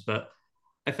sometimes. But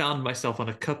I found myself on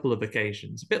a couple of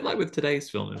occasions, a bit like with today's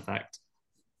film, in fact,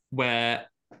 where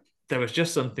there was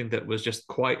just something that was just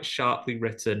quite sharply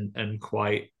written and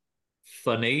quite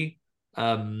funny.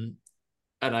 And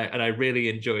I really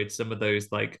enjoyed some of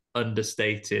those like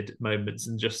understated moments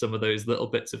and just some of those little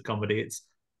bits of comedy. It's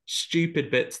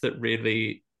stupid bits that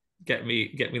really get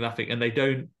me laughing, and they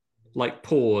don't like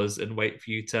pause and wait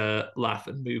for you to laugh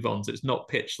and move on. So it's not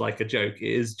pitched like a joke.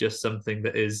 It is just something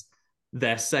that is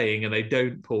they're saying, and they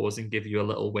don't pause and give you a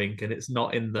little wink. And it's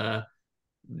not in the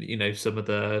some of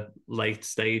the late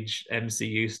stage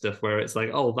MCU stuff where it's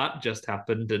like, oh, that just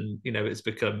happened, and it's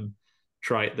become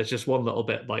trite. There's just one little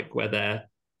bit like where they're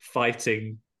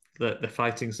fighting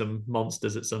some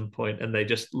monsters at some point, and they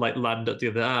just like land up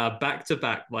together, back to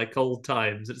back like old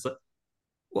times. It's like,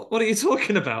 what are you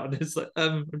talking about? And it's like,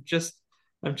 I'm just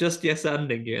yes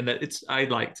anding you. And I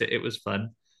liked it. It was fun.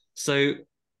 So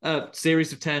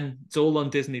series of 10, it's all on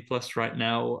Disney Plus right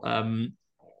now.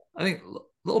 I think a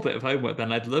little bit of homework,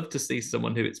 Ben. I'd love to see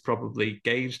someone who it's probably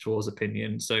gauged towards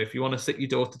opinion. So if you want to sit your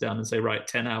daughter down and say, right,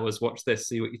 10 hours, watch this,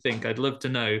 see what you think, I'd love to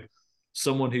know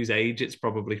someone whose age it's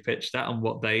probably pitched at and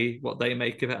what they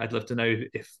make of it. I'd love to know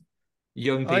if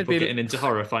young people getting into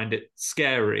horror find it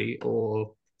scary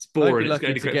or it's boring. It's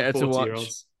going to get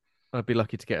 40-year-olds. I'd be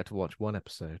lucky to get her to watch one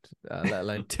episode, let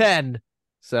alone 10.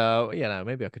 So,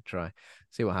 maybe I could try,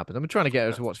 see what happens. I'm trying to get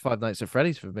her to watch Five Nights at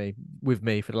Freddy's with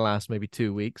me for the last maybe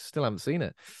 2 weeks. Still haven't seen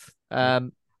it.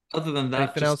 Other than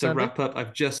that, just to wrap up,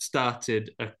 I've just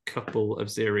started a couple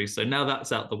of series. So now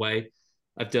that's out the way.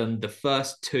 I've done the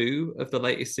first 2 of the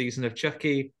latest season of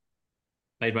Chucky.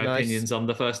 Made my opinions on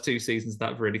the first 2 seasons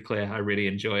that really clear. I really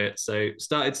enjoy it. So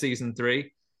started season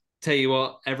 3. Tell you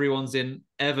what, everyone's in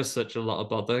ever such a lot of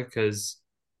bother because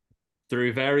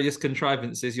through various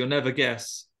contrivances, you'll never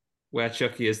guess where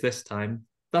Chucky is this time.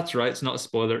 That's right, it's not a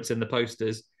spoiler, it's in the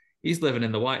posters. He's living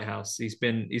in the White House. He's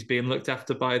being looked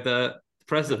after by the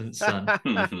president's son.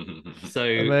 So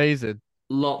amazing.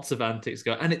 Lots of antics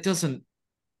go, and it doesn't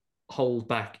hold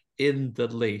back in the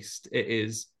least. It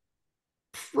is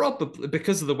probably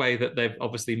because of the way that they've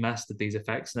obviously mastered these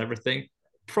effects and everything,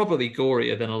 probably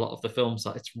gorier than a lot of the films.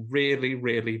 It's really,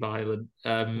 really violent.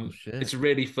 Oh shit. It's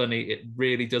really funny. It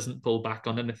really doesn't pull back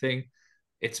on anything.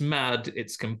 It's mad.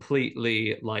 It's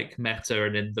completely like meta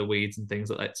and in the weeds and things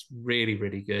like that. It's really,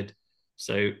 really good.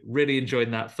 So really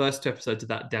enjoying that. First 2 episodes of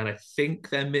that down. I think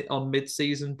they're on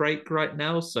mid-season break right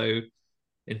now. So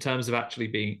in terms of actually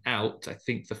being out, I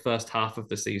think the first half of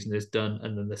the season is done,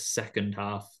 and then the second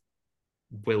half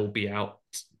will be out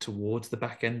towards the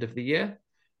back end of the year.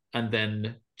 And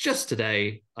then just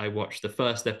today, I watched the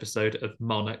first episode of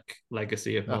Monarch: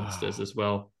 Legacy of Monsters as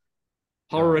well.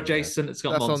 Horror adjacent. It's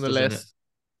got That's monsters on the list. in it.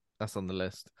 That's on the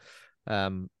list.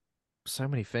 So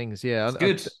many things. Yeah, it's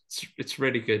good. It's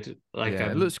really good. Like,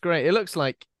 yeah, it looks great. It looks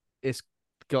like it's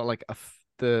got like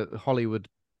the Hollywood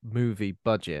movie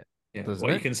budget. Yeah.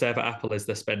 What you can say about Apple is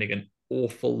they're spending an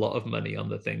awful lot of money on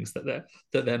the things that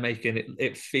they're making.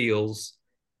 It feels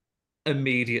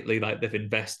immediately like they've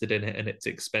invested in it, and it's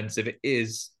expensive. It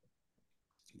is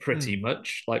pretty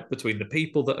much like between the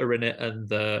people that are in it and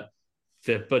the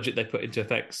budget they put into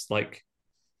effects. Like,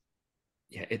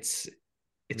 yeah, it's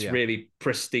really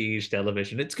prestige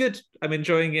television. It's good. I'm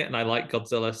enjoying it, and I like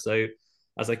Godzilla. So,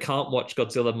 as I can't watch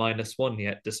Godzilla -1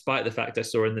 yet, despite the fact I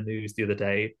saw in the news the other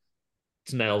day,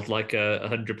 it's nailed like a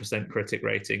 100% critic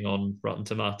rating on Rotten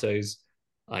Tomatoes.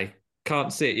 I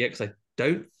can't see it yet because I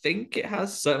don't think it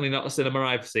has. Certainly not a cinema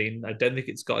I've seen. I don't think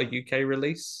it's got a UK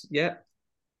release yet.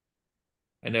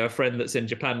 I know a friend that's in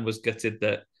Japan was gutted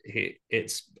that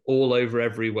it's all over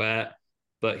everywhere,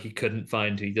 but he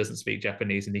doesn't speak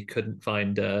Japanese, and he couldn't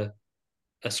find a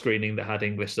screening that had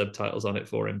English subtitles on it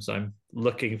for him. So I'm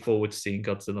looking forward to seeing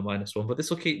Godzilla -1, but this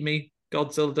will keep me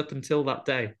Godzilla up until that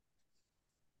day.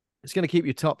 It's going to keep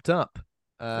you topped up.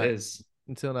 It is.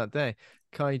 Until that day.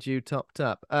 Kaiju topped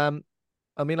up.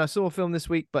 I mean, I saw a film this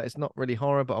week, but it's not really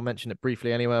horror, but I'll mention it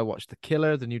briefly anyway. I watched The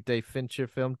Killer, the new David Fincher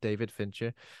film. Don't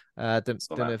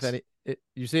know if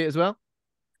you see it as well?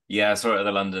 Yeah, I saw it at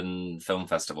the London Film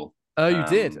Festival. Oh, you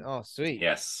did? Oh, sweet.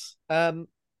 Yes.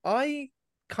 I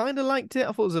kind of liked it.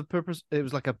 I thought it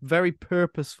was like a very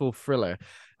purposeful thriller.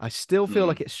 I still feel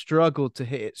like it struggled to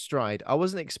hit its stride. I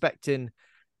wasn't expecting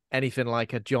anything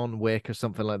like a John Wick or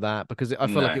something like that, because I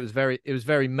felt like it was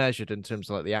very measured in terms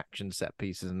of like the action set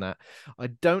pieces and that. I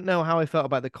don't know how I felt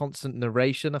about the constant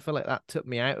narration. I feel like that took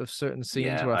me out of certain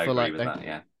scenes where I feel like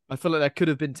I feel like there could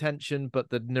have been tension, but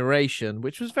the narration,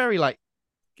 which was very like,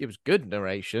 it was good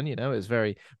narration, it was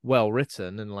very well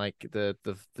written, and like the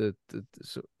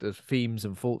themes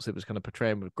and faults it was kind of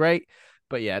portraying were great.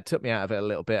 But yeah, it took me out of it a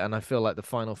little bit, and I feel like the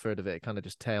final third of it kind of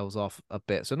just tails off a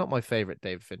bit. So not my favorite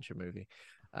David Fincher movie.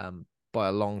 By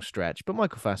a long stretch, but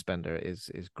Michael Fassbender is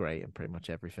great in pretty much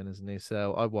everything, isn't he?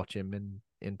 So I watch him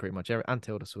in pretty much every, and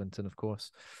Tilda Swinton, of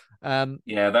course.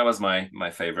 Yeah, that was my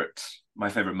favorite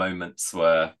moments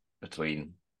were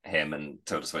between him and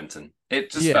Tilda Swinton.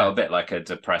 It just felt a bit like a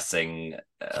depressing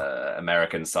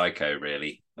American Psycho,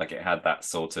 really. Like it had that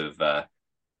sort of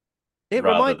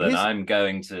I'm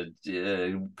going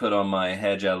to put on my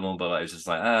hair gel and all, but I was just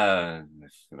like, I'm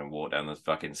gonna walk down the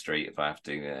fucking street if I have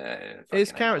to.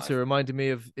 His character reminded me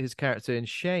of his character in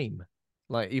Shame.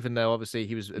 Like, even though obviously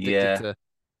he was addicted to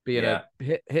being a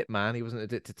hitman, he wasn't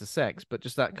addicted to sex, but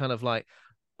just that kind of like,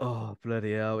 oh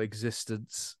bloody hell,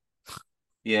 existence.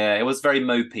 Yeah, it was very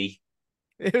mopey.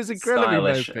 It was incredibly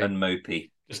stylish and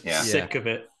mopey. Just sick of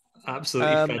it.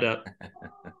 Absolutely fed up.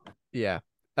 Yeah.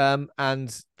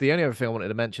 And the only other thing I wanted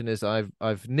to mention is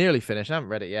I've nearly finished. I haven't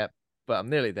read it yet, but I'm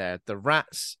nearly there. The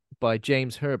Rats by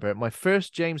James Herbert, my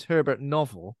first James Herbert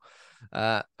novel.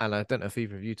 And I don't know if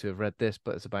either of you two have read this,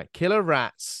 but it's about killer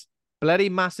rats, bloody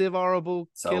massive, horrible,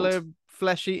 killer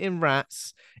flesh-eating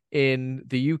rats in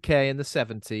the UK in the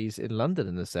 70s, in London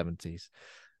in the 70s.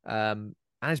 And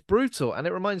it's brutal. And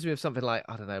it reminds me of something like,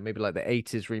 I don't know, maybe like the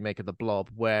 80s remake of The Blob,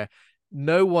 where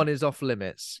no one is off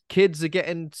limits. Kids are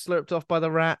getting slurped off by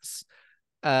the rats.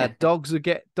 Dogs are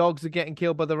getting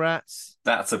killed by the rats.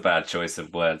 That's a bad choice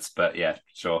of words, but yeah,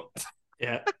 sure.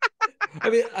 Yeah. I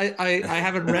mean, I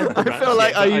haven't read the Rats I feel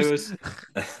like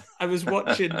yet, I was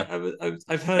watching.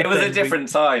 I've heard it was a different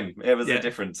time. It was a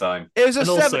different time. It was a and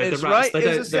 70s, also the rats, right?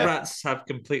 The rats have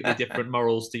completely different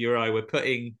morals to you or I. We're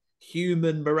putting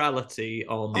human morality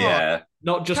on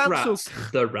not just rats,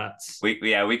 the rats.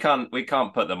 We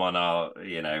can't put them on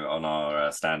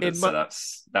our standards. So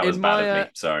that was bad of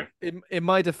me. Sorry. In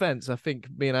my defense, I think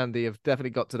me and Andy have definitely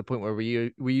got to the point where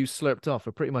we use slurped off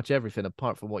for pretty much everything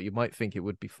apart from what you might think it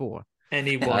would be for.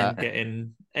 Anyone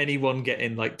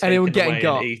getting like taken away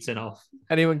and eaten off.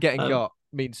 Anyone getting got.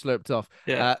 meat slurped off.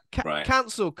 Yeah. Right.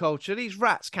 Cancel culture. These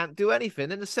rats can't do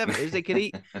anything. In the 70s, they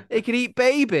could eat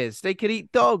babies. They could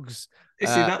eat dogs. You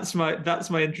see, that's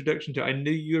my introduction to it. I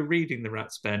knew you were reading the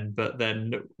Rats, Ben, but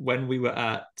then when we were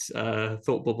at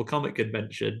Thought Bubble Comic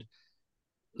Convention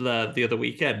the other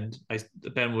weekend,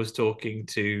 Ben was talking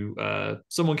to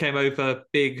someone came over,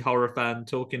 big horror fan,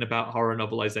 talking about horror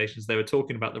novelizations. They were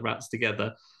talking about the Rats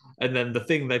together, and then the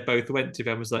thing they both went to,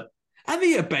 Ben was like, "And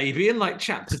he a baby in like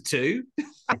chapter 2."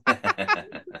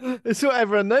 It's what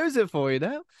everyone knows it for, you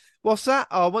know. What's that?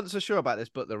 Oh, I wasn't so sure about this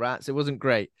book, The Rats. It wasn't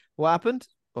great. What happened?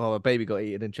 Oh, a baby got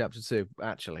eaten in chapter 2.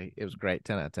 Actually, it was great.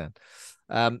 10 out of 10.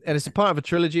 And it's a part of a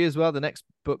trilogy as well. The next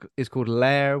book is called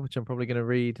Lair, which I'm probably going to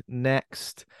read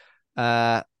next.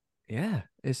 Yeah,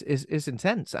 it's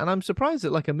intense. And I'm surprised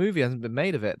that like a movie hasn't been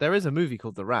made of it. There is a movie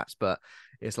called The Rats, but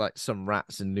it's like some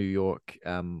rats in New York,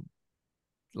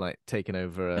 like taking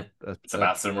over it's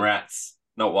about some rats.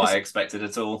 Not what I expected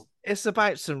at all. It's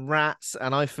about some rats,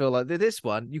 and I feel like this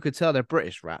one, you could tell they're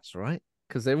British rats, right?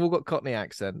 Because they've all got Cockney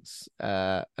accents,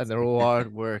 and they're all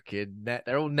hard working.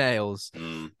 They're all nails.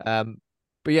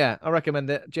 But yeah, I recommend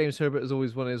it. James Herbert is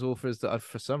always one of his authors that I've,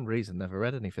 for some reason, never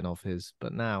read anything of his.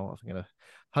 But now I'm going to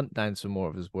hunt down some more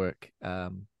of his work.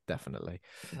 Definitely.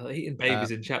 Eating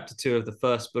babies in chapter 2 of the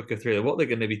first book of Thriller. What they're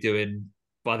going to be doing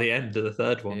by the end of the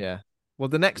third one? Yeah. Well,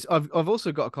 the next, I've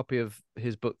also got a copy of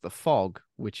his book, The Fog,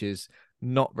 which is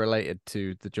not related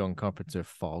to the John Carpenter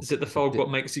Fog. Is it the fog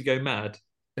what makes you go mad?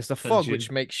 It's the fog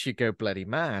which makes you go bloody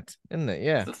mad, isn't it?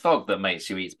 Yeah. It's the fog that makes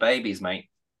you eat babies, mate.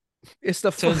 It's the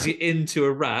turns you into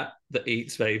a rat that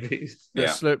eats babies. That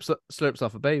slurps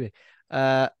off a baby.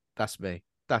 That's me.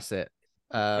 That's it.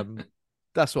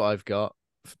 That's what I've got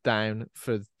down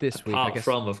for this week. Apart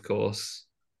from, of course,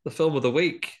 the film of the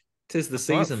week. 'Tis the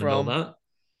season and all that.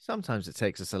 Sometimes it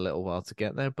takes us a little while to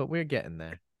get there, but we're getting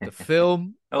there. The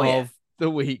film of the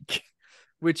week,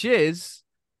 which is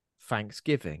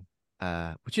Thanksgiving,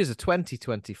 which is a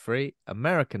 2023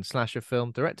 American slasher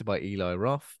film directed by Eli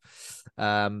Roth,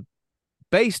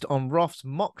 based on Roth's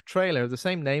mock trailer of the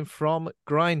same name from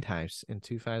Grindhouse in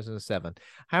 2007.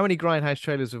 How many Grindhouse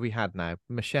trailers have we had now?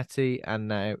 Machete and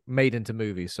now Made into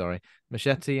Movies, sorry.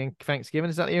 Machete and Thanksgiving,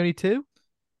 is that the only two?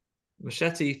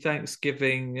 Machete,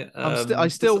 Thanksgiving. I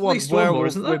still want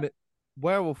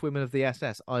Werewolf Women of the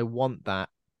SS. I want that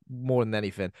more than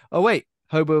anything. Oh, wait.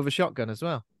 Hobo with a Shotgun as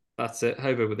well. That's it.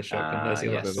 Hobo with a Shotgun. There's the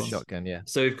Hobo with a Shotgun, yeah.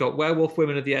 So we've got Werewolf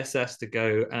Women of the SS to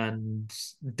go, and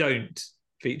Don't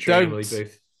featuring Emily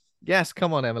Booth. Yes,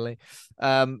 come on, Emily.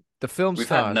 The film We've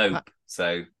stars... had Nope,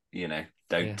 so,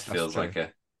 Don't feels like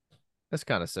a... That's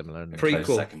kind of similar.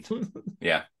 Prequel. Second.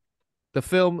 Yeah. The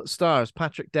film stars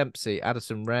Patrick Dempsey,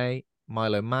 Addison Rae,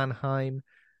 Milo Manheim,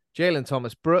 Jalen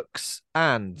Thomas Brooks,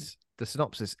 and the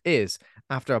synopsis is: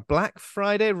 after a Black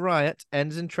Friday riot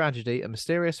ends in tragedy, a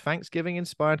mysterious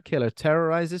Thanksgiving-inspired killer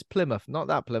terrorizes Plymouth, not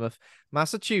that Plymouth,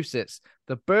 Massachusetts,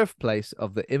 the birthplace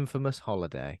of the infamous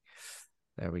holiday.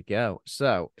 There we go.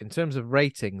 So, in terms of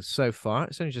ratings so far,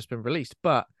 it's only just been released,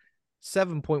 but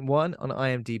 7.1 on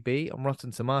IMDb, on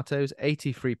Rotten Tomatoes,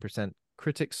 83%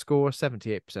 critic score,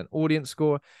 78% audience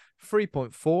score,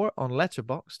 3.4 on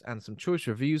Letterboxd, and some choice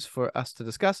reviews for us to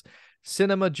discuss.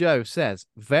 Cinema Joe says,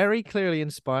 very clearly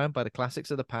inspired by the classics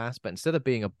of the past, but instead of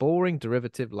being a boring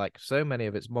derivative like so many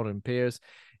of its modern peers,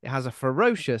 it has a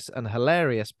ferocious and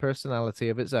hilarious personality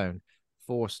of its own.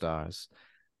 4 stars.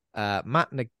 Matt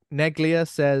Neglia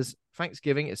says,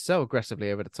 Thanksgiving is so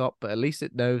aggressively over the top, but at least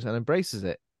it knows and embraces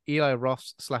it. Eli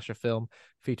Roth's slasher film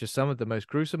features some of the most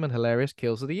gruesome and hilarious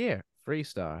kills of the year. 3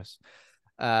 stars.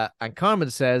 And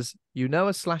Carmen says,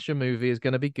 a slasher movie is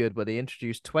going to be good when they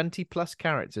introduce 20 plus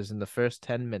characters in the first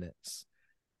 10 minutes.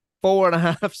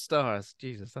 4.5 stars.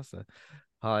 Jesus, that's a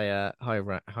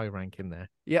high ranking there.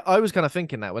 Yeah, I was kind of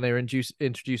thinking that when they were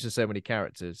introducing so many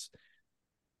characters.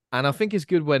 And I think it's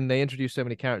good when they introduce so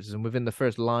many characters and within the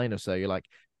first line or so, you're like,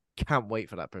 can't wait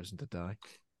for that person to die.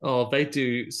 Oh, they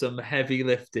do some heavy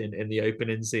lifting in the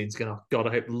opening scenes. Oh, God,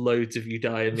 I hope loads of you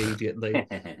die immediately.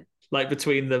 Like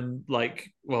between them,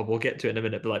 we'll get to it in a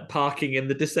minute, but like parking in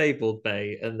the disabled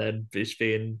bay and then just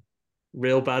being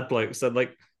real bad blokes. And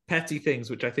like petty things,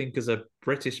 which I think as a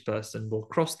British person will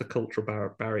cross the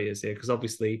cultural barriers here, because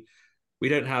obviously we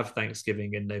don't have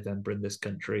Thanksgiving in November in this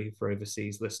country for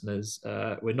overseas listeners.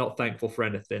 We're not thankful for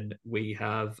anything. We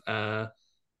have our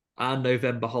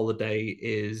November holiday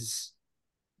is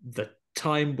the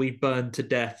time we burned to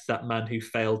death that man who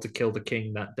failed to kill the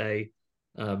king that day,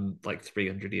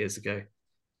 300 years ago.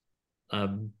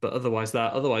 But otherwise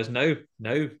no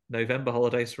November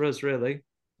holidays for us, really.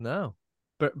 No.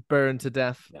 Burn to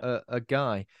death a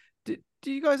guy. Do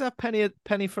you guys have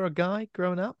penny for a guy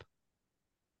growing up?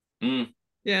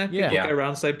 Yeah, people go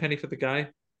around saying penny for the guy.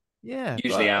 Yeah,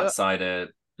 Usually outside a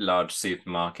large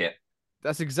supermarket.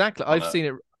 That's exactly. I've seen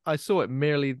it. I saw it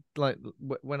merely like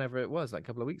whenever it was, like a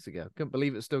couple of weeks ago. Couldn't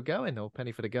believe it's still going. Or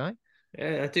penny for the guy.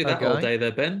 Yeah, I do that all day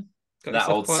there, Ben. Got that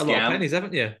yourself old quite scam. a lot of pennies,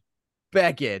 haven't you?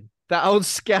 Begging. That old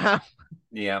scam.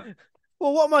 Yeah.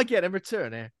 Well, what am I getting in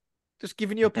return here? Just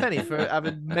giving you a penny for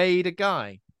having made a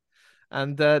guy.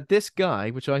 And this guy,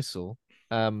 which I saw,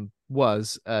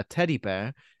 was a teddy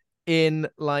bear in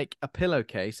like a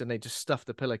pillowcase, and they just stuffed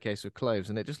the pillowcase with clothes,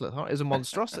 and it just looked hard. It was a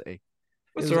monstrosity.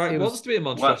 It's all right. It wants to be a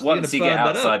monstrosity. Once you get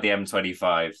outside the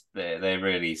M25, they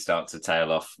really start to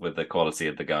tail off with the quality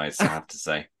of the guys, I have to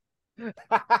say.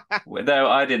 Though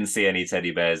I didn't see any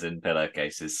teddy bears in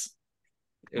pillowcases.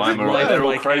 They're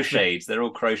all crocheted. They're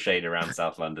all crocheted around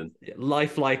South London.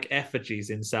 Lifelike effigies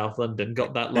in South London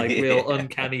got that like real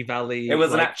uncanny valley. It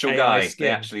was like, an actual AI guy. skin.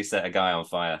 They actually set a guy on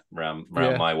fire around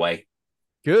my way.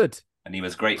 Good. And he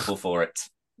was grateful for it.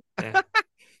 Yeah.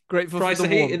 Grateful Price for the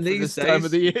of heat warmth in these this time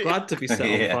of the days. year. Glad to be set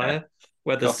on fire.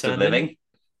 Weather's Cost of turning. living.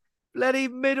 Bloody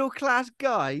middle class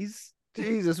guys.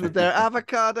 Jesus, with their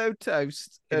avocado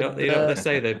toast. You know what they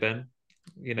say though, Ben?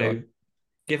 You know,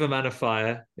 give a man a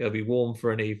fire, it'll be warm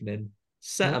for an evening.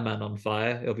 Set a man on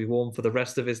fire, it'll be warm for the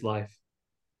rest of his life.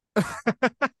 There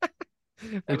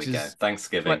we go.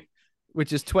 Thanksgiving.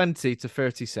 Which is 20 to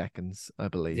 30 seconds, I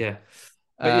believe. Yeah.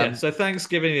 But so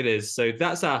Thanksgiving it is. So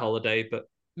that's our holiday. But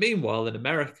meanwhile, in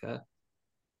America,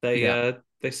 they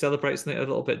celebrate something a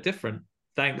little bit different.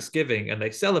 Thanksgiving, and they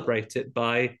celebrate it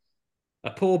by a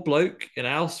poor bloke in a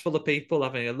house full of people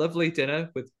having a lovely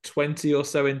dinner with 20 or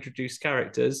so introduced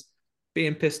characters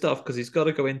being pissed off because he's got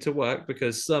to go into work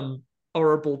because some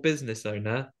horrible business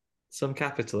owner, some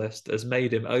capitalist, has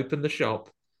made him open the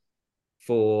shop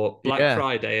for Black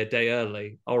Friday a day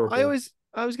early. Horrible. I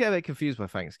always get a bit confused by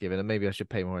Thanksgiving, and maybe I should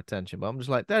pay more attention, but I'm just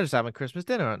like, they're just having Christmas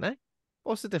dinner, aren't they?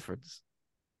 What's the difference?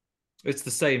 It's the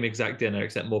same exact dinner,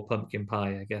 except more pumpkin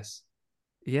pie, I guess.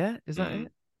 Yeah, is that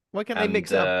it? Why can't they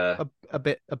mix it up a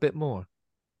bit more?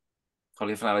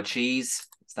 Cauliflower cheese,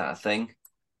 is that a thing?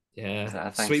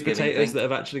 Yeah, sweet potatoes that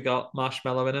have actually got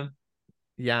marshmallow in them.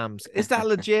 Yams. Is that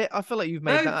legit? I feel like you've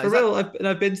made that. For real.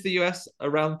 I've been to the US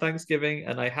around Thanksgiving,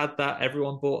 and I had that.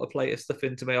 Everyone bought a plate of stuff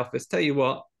into my office. Tell you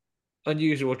what,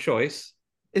 unusual choice.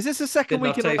 Is this the second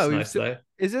week in a row?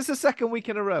 Is this the second week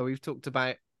in a row we've talked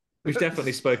about? We've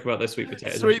definitely spoke about the sweet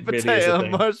potatoes. Sweet potato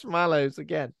and marshmallows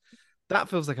again. That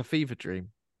feels like a fever dream.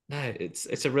 No,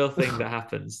 it's a real thing that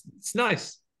happens. It's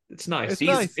nice. It's nice.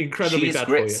 It's incredibly cheese bad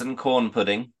grits for you. and corn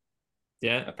pudding.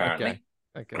 Yeah, apparently.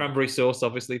 Okay. Cranberry sauce,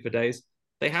 obviously, for days.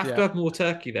 They have to have more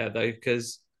turkey there though,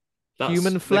 because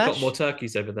human flesh. They've got more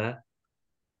turkeys over there.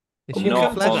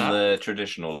 Not on the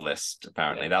traditional list.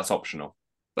 Apparently, that's optional.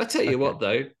 But I tell you what,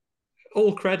 though,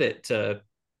 all credit to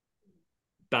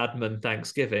Badman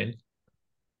Thanksgiving.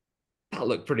 That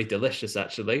looked pretty delicious,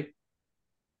 actually.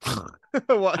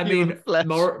 I mean,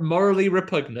 morally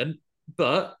repugnant,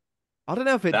 but I don't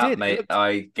know if it did.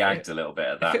 I gagged a little bit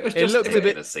at that. It looked a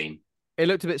bit. The scene. It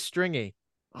looked a bit stringy.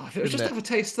 Oh, if it was just have a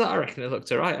taste of that, I reckon it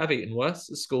looked all right. I've eaten worse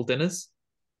at school dinners.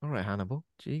 All right, Hannibal.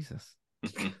 Jesus.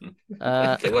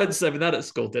 They weren't serving that at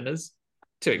school dinners.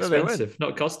 Too expensive,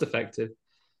 not cost effective.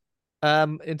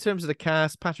 In terms of the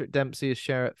cast, Patrick Dempsey is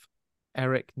Sheriff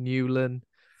Eric Newland.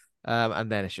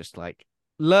 And then it's just like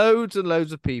loads and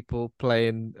loads of people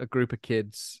playing a group of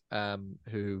kids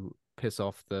who piss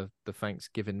off the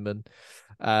Thanksgiving man,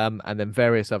 and then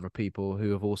various other people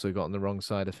who have also gotten the wrong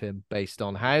side of him based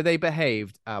on how they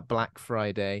behaved at Black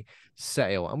Friday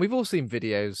sale. And we've all seen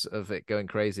videos of it going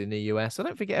crazy in the US. I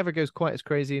don't think it ever goes quite as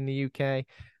crazy in the UK.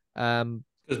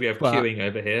 Because we have queuing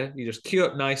over here. You just queue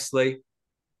up nicely,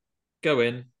 go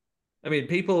in. I mean,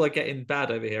 people are getting bad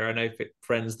over here. I know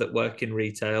friends that work in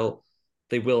retail,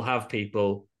 they will have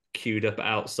people queued up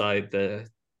outside the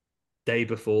day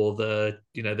before the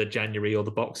January or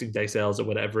the Boxing Day sales or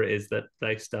whatever it is that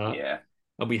they start. Yeah.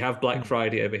 And we have Black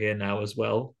Friday over here now as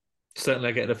well. Certainly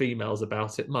I get enough emails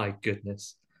about it. My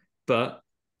goodness. But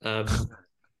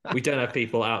we don't have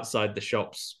people outside the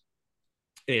shops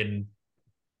in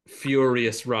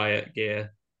furious riot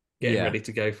gear getting ready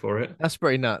to go for it. That's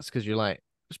pretty nuts because you're like,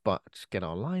 just get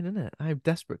online, isn't it? How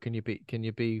desperate can you be? Can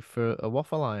you be for a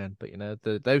waffle iron?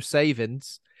 But those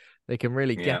savings, they can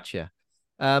really get you.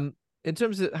 In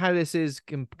terms of how this is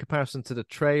in comparison to the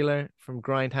trailer from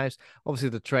Grindhouse, obviously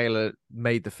the trailer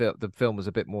made the film. The film was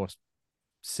a bit more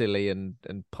silly and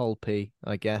pulpy,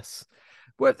 I guess.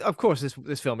 Well, of course,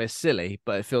 this film is silly,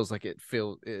 but it feels like it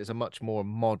is a much more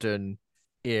modern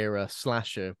era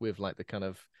slasher with like the kind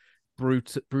of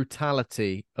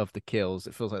brutality of the kills.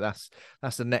 It feels like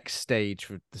that's the next stage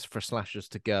for slashers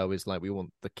to go. Is like we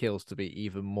want the kills to be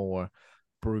even more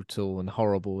brutal and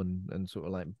horrible and sort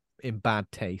of like in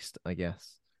bad taste, I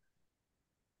guess.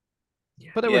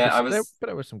 But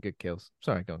there were some good kills.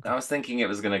 Sorry, go on. I was thinking it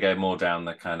was going to go more down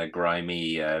the kind of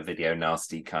grimy, video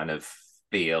nasty kind of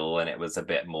feel, and it was a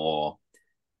bit more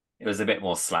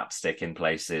slapstick in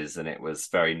places, and it was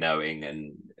very knowing,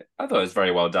 and I thought it was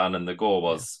very well done, and the gore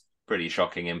was pretty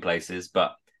shocking in places,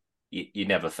 but you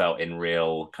never felt in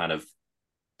real kind of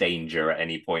danger at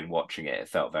any point watching it. It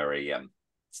felt very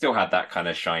still had that kind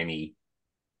of shiny,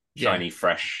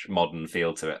 fresh, modern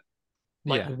feel to it.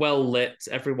 Well lit.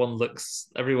 Everyone looks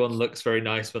very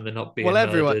nice when they're not being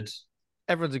murdered.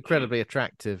 Everyone's incredibly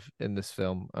attractive in this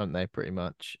film, aren't they? Pretty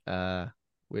much,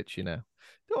 which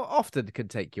often can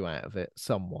take you out of it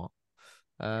somewhat.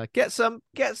 Get some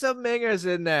mingers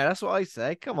in there. That's what I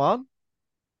say. Come on,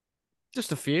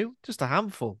 just a few, just a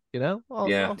handful. Just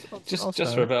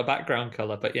for a bit of background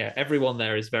color. But yeah, everyone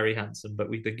there is very handsome. But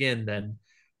we begin then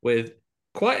with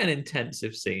quite an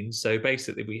intensive scene. So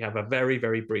basically, we have a very,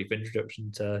 very brief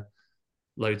introduction to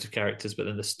loads of characters, but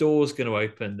then the store's going to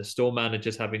open. The store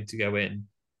manager's having to go in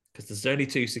because there's only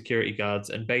 2 security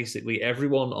guards, and basically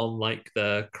everyone on like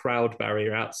the crowd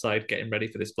barrier outside getting ready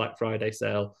for this Black Friday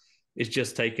sale is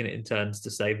just taking it in turns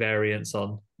to say variants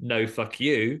on "no fuck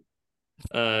you"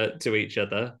 to each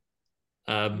other.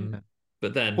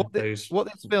 But then what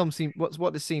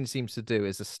this scene seems to do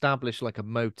is establish like a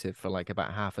motive for like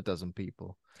about half a dozen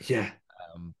people. Yeah.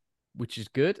 Which is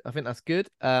good. I think that's good.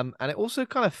 And it also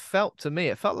kind of felt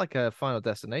like a Final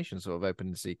Destination sort of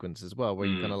opening sequence as well, where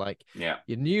you kind of like,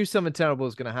 you knew something terrible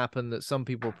was going to happen, that some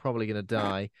people were probably going to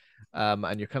die,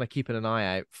 and you're kind of keeping an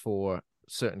eye out for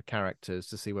certain characters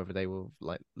to see whether they will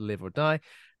like live or die.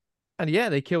 And yeah,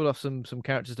 they killed off some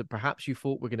characters that perhaps you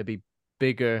thought were going to be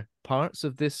bigger parts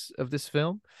of this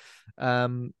film.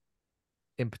 In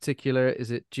particular,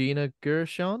 is it Gina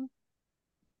Gershon?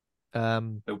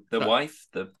 The wife,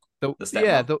 the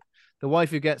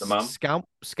wife who gets scalped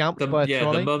by a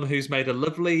trolley. The mum who's made a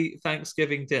lovely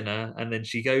Thanksgiving dinner, and then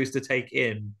she goes to take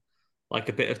in like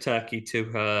a bit of turkey to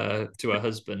her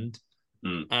husband,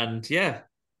 and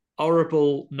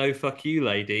horrible no fuck you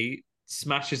lady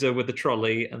smashes her with the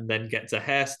trolley and then gets her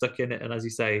hair stuck in it, and as you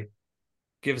say,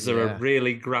 gives her a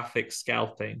really graphic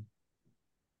scalping.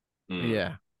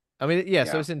 Yeah. I mean,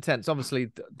 so it's intense.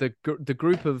 Obviously,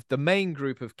 the main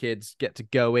group of kids get to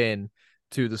go in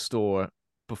to the store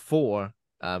before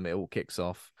it all kicks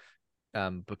off,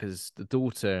 because the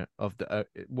daughter of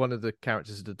one of the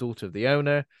characters is the daughter of the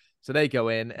owner. So they go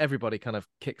in. Everybody kind of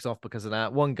kicks off because of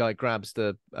that. One guy grabs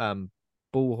the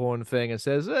bullhorn thing and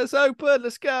says, "Let's open,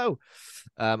 let's go."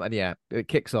 And it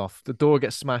kicks off. The door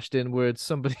gets smashed inwards.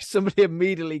 Somebody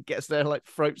immediately gets their like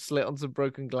throat slit on some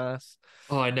broken glass.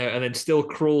 Oh, I know, and then still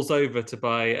crawls over to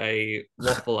buy a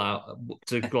waffle out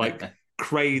to like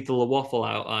cradle a waffle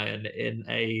out iron in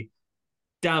a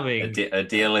damning. A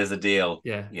deal is a deal.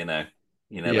 Yeah, you never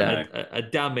know. A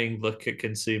damning look at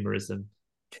consumerism.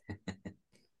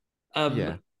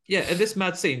 And this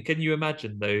mad scene. Can you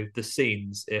imagine though the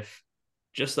scenes if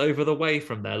just over the way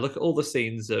from there? Look at all the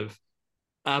scenes of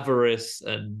avarice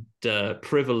and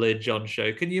privilege on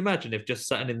show. Can you imagine if just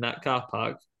sitting in that car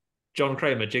park, John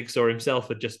Kramer, Jigsaw himself,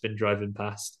 had just been driving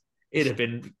past? He'd have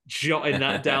been jotting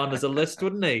that down as a list,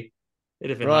 wouldn't he?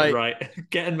 He'd have been like, right,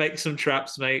 get and make some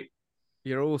traps, mate.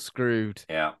 You're all screwed.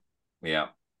 Yeah.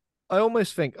 I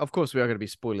almost think, of course, we are going to be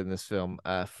spoiling this film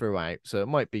throughout, so it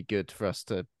might be good for us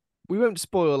to... We won't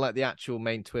spoil like the actual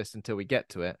main twist until we get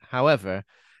to it. However,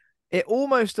 it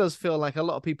almost does feel like a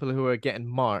lot of people who are getting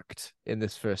marked in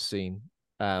this first scene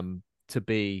to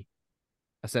be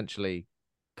essentially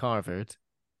carvered.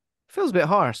 Feels a bit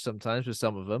harsh sometimes with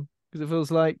some of them, because it feels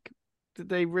like, did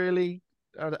they really...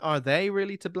 Are they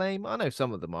really to blame? I know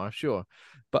some of them are, sure.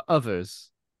 But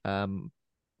others... I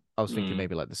was thinking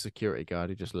maybe like the security guard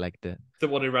who just legged it. The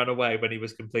one who ran away when he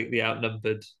was completely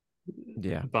outnumbered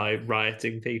by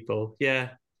rioting people.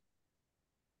 Yeah.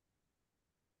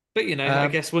 But, I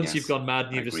guess once you've gone mad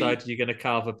and you've decided you're going to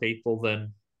carve people,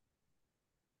 then...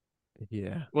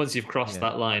 Yeah. Once you've crossed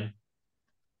that line.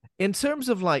 In terms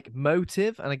of like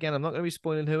motive, and again, I'm not going to be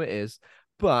spoiling who it is,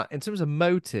 but in terms of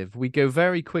motive, we go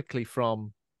very quickly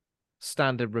from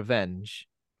standard revenge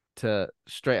to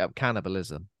straight up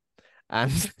cannibalism.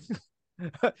 And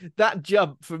that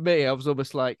jump for me, I was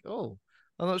almost like, oh,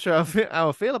 I'm not sure how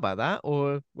I feel about that,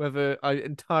 or whether I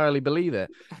entirely believe it,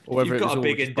 or whether it was all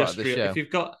just part of the show. If you've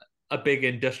got a big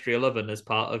industrial oven as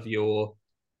part of your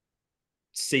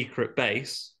secret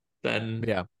base, then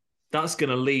that's going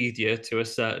to lead you to a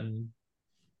certain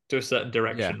to a certain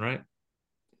direction, right?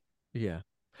 Yeah.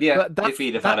 Yeah, But if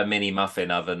he'd have had a mini muffin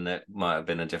oven, it might have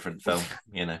been a different film,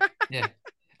 you know. Yeah.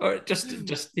 Or just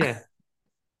yeah.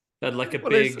 Had like Well,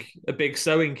 there's a big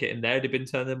sewing kit in there. They'd been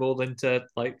turning them all into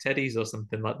like teddies or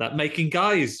something like that, making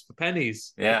guys for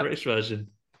pennies. The Yeah. British version.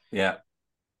 Yeah.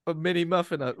 a mini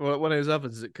muffin, one of those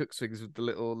ovens that cooks things with the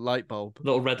little light bulb.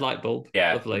 Little red light bulb.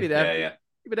 Yeah. You'd be Lovely. there. Yeah.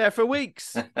 You'd be there for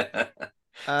weeks. It's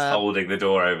holding the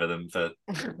door over them for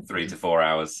 3 to 4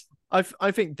 hours.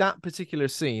 I think that particular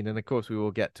scene, and of course we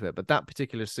will get to it, but that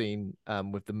particular scene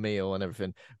with the meal and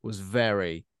everything was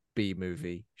very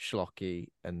B-movie, schlocky,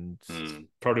 and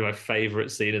Probably my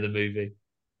favorite scene in the movie.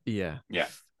 yeah. Yeah,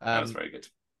 that was very good.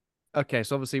 Okay,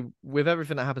 so obviously with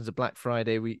everything that happens at Black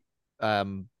Friday, we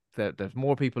there's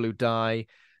more people who die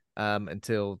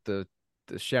until the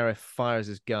sheriff fires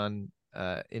his gun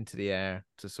into the air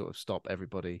to sort of stop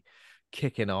everybody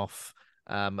kicking off.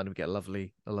 And we get a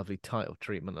lovely title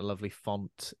treatment, a lovely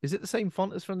font. Is it the same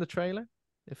font as from the trailer?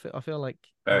 I feel like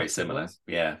Very similar.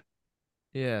 Yeah.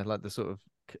 Yeah, like the sort of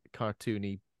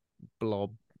cartoony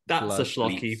blob. That's blood. a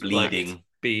schlocky bleeding like,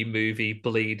 B movie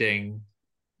bleeding.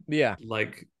 Yeah,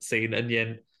 like scene, and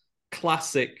then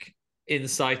classic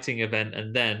inciting event,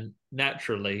 and then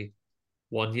naturally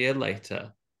 1 year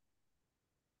later.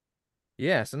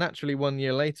 Yeah, so naturally 1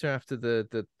 year later, after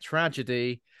the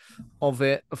tragedy of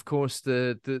it, of course,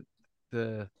 the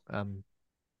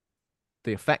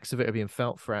effects of it are being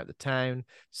felt throughout the town.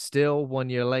 Still 1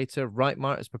 year later, Right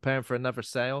Mart is preparing for another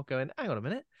sale, going, hang on a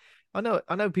minute. I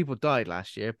know people died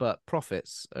last year, but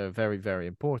profits are very, very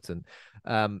important.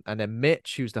 And then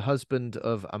Mitch, who's the husband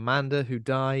of Amanda, who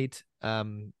died,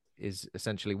 is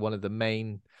essentially one of the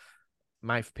main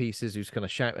mouthpieces who's kind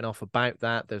of shouting off about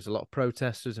that. There's a lot of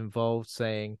protesters involved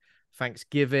saying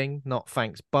Thanksgiving, not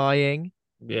thanks buying.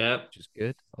 Yeah. Which is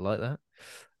good. I like that.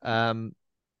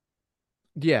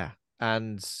 Yeah.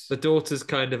 And the daughter's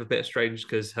kind of a bit strange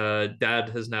because her dad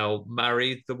has now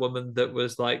married the woman that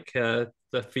was like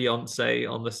the fiance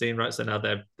on the scene, right? So now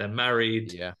they're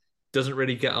married. Yeah. Doesn't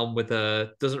really get on with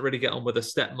a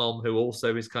stepmom who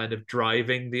also is kind of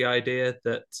driving the idea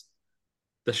that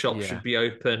the shop should be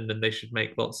open and they should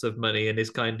make lots of money, and is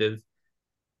kind of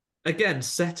again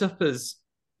set up as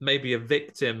maybe a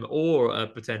victim or a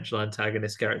potential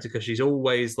antagonist character, because she's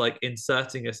always like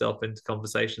inserting herself into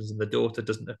conversations, and the daughter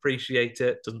doesn't appreciate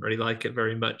it, doesn't really like it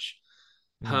very much.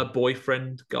 Her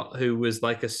boyfriend who was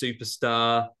like a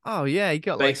superstar. Oh yeah, he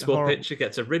got baseball like pitcher,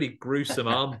 gets a really gruesome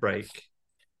arm break.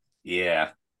 Yeah,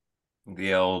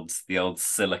 the old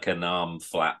silicon arm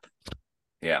flap.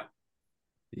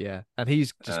 Yeah, and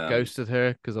he's just ghosted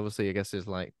her because obviously I guess his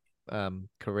like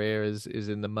career is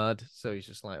in the mud, so he's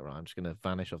just like, right, I'm just gonna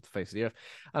vanish off the face of the earth.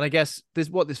 And I guess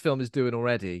what this film is doing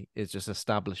already is just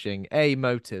establishing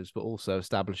motives, but also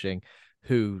establishing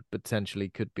who potentially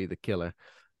could be the killer.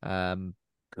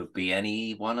 Could be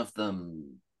any one of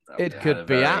them. It could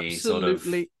be absolutely sort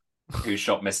of Who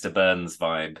Shot Mr. Burns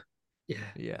vibe.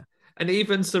 Yeah, and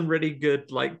even some really good,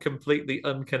 like completely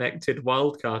unconnected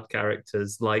wildcard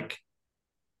characters, like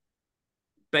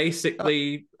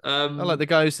basically I like the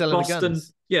guy who's selling the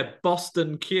guns. Yeah,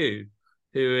 Boston Q,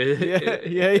 who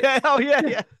is oh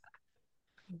yeah.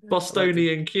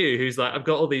 Bostonian Q, who's like, I've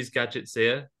got all these gadgets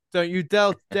here. Don't you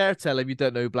dare tell him you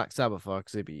don't know who Black Sabbath are,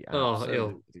 because he'd be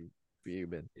absolutely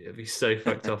fuming. It'd be so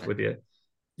fucked off with you.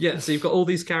 Yeah, so you've got all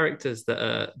these characters that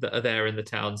are there in the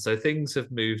town. So things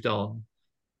have moved on,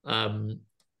 but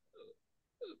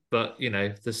you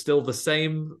know, there's still the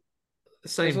same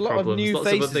problems.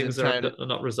 Lots of other things are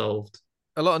not resolved.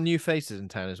 A lot of new faces in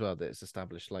town as well that it's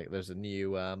established. Like there's a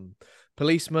new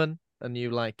policeman, a new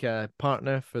like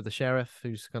partner for the sheriff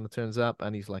who's kind of turns up,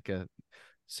 and he's like a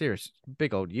serious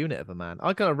big old unit of a man.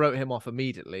 I kind of wrote him off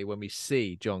immediately when we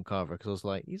see John Carver, because I was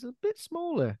like, he's a bit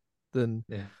smaller than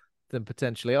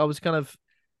potentially. I was kind of,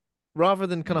 rather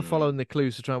than kind of following the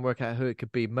clues to try and work out who it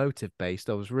could be motive based,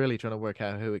 I was really trying to work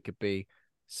out who it could be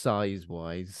size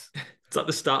wise. It's like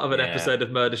the start of an episode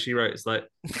of Murder, She Wrote. It's like,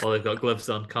 oh, they've got gloves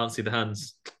on, can't see the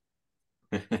hands.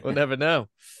 We'll never know.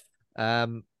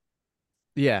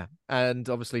 Yeah, and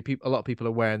obviously a lot of people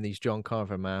are wearing these John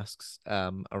Carver masks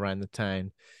around the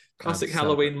town. Classic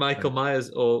Halloween Michael Myers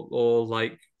or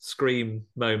like Scream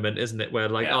moment, isn't it? Where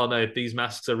like, oh no, these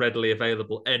masks are readily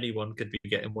available. Anyone could be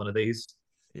getting one of these.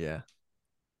 Yeah.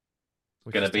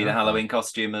 Going to be the Halloween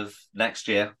costume of next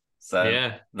year. So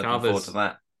yeah, looking forward to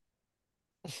that.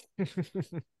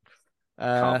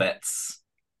 Carvettes.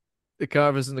 The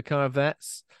Carvers and the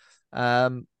Carvettes.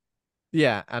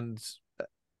 Yeah, and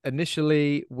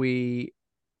initially we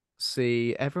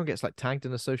see everyone gets like tagged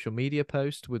in a social media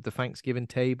post with the Thanksgiving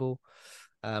table.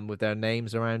 with their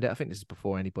names around it. I think this is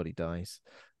before anybody dies.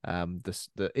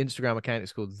 The Instagram account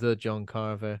is called The John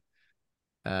Carver.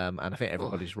 And I think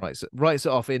everybody just writes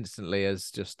it off instantly as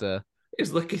just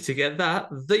He's lucky to get that.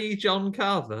 The John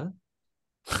Carver.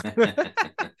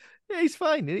 Yeah, he's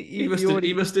fine. He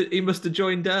must have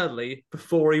joined early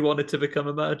before he wanted to become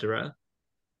a murderer.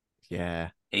 Yeah.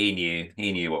 He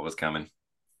knew what was coming.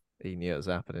 He knew it was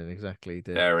happening, exactly. He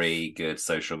did. Very good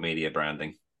social media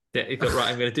branding. Yeah, he thought, right,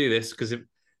 I'm going to do this because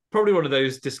probably one of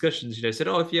those discussions, said,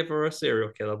 oh, if you ever were a serial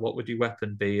killer, what would your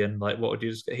weapon be? And like, what would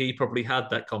you he probably had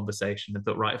that conversation and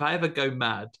thought, right, if I ever go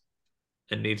mad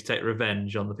and need to take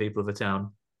revenge on the people of the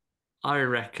town, I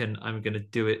reckon I'm going to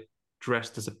do it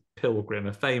dressed as a pilgrim,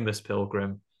 a famous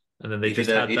pilgrim. And then he did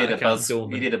a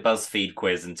BuzzFeed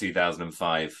quiz in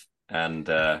 2005 and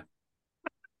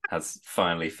has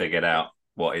finally figured out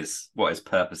what his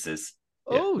purpose is.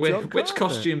 Oh, which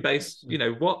costume based,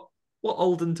 what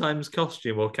olden times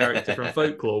costume or character from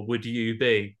folklore would you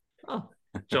be? Oh,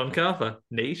 John Carver,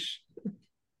 niche.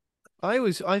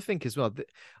 I think as well,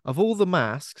 of all the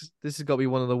masks, this has got to be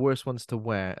one of the worst ones to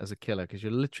wear as a killer because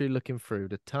you're literally looking through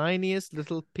the tiniest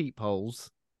little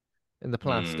peepholes in the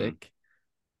plastic.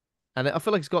 And I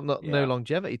feel like it's got no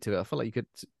longevity to it. I feel like you could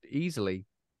easily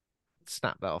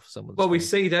snap that off someone's Well, we face.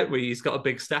 see, don't we? He's got a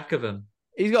big stack of them.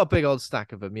 He's got a big old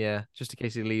stack of them, yeah, just in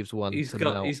case he leaves one. He's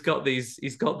got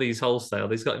these wholesale.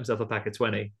 He's got himself a pack of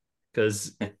 20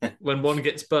 because when one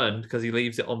gets burned, because he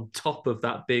leaves it on top of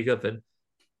that big oven.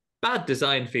 Bad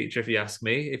design feature, if you ask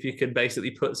me. If you can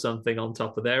basically put something on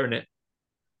top of there and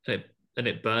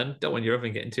it burned, don't want your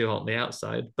oven getting too hot on the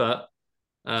outside. But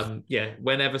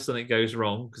whenever something goes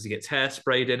wrong, because he gets hair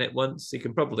sprayed in it once, he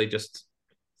can probably it's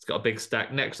got a big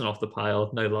stack next one off the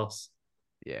pile, no loss.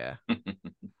 Yeah,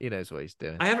 he knows what he's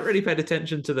doing. I haven't really paid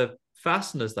attention to the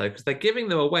fasteners though, because they're giving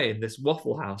them away in this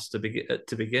Waffle House to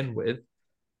begin with.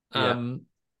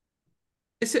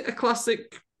 Is it a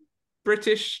classic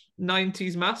British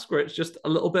 90s mask where it's just a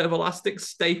little bit of elastic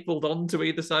stapled onto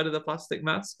either side of the plastic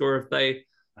mask, or if they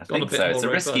I think so. It's a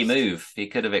risky move. He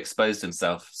could have exposed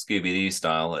himself Scooby-Doo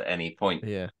style at any point.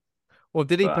 Yeah. Well,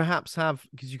 did he perhaps have,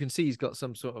 because you can see he's got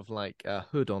some sort of like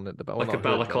hood on at the bottom, like a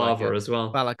balaclava as well.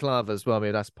 Balaclava as well.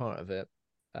 Maybe that's part of it.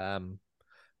 A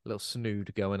little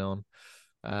snood going on.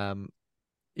 And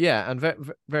very,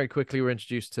 very quickly we're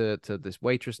introduced to this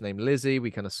waitress named Lizzie.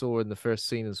 We kind of saw her in the first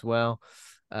scene as well.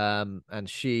 And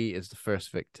she is the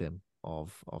first victim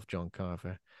of John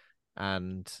Carver.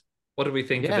 And what do we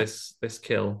think of this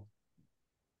kill?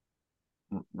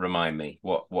 Remind me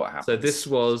what happened. So this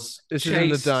is in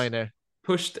the diner.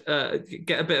 Pushed,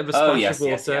 get a bit of a splash of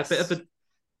water,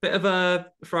 bit of a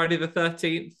Friday the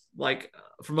 13th, like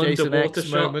from Jason underwater X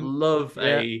shot. moment. Love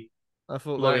I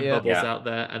thought blowing bubbles out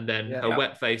there, and then her Yeah.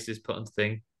 wet face is put on the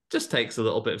thing. Just takes a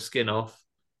little bit of skin off,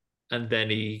 and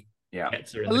then he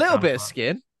gets her in a little bit of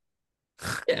skin.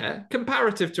 Yeah,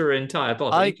 comparative to her entire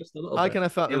body, just a little bit. I kind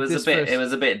of felt it was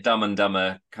a bit Dumb and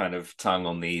Dumber kind of tongue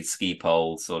on the ski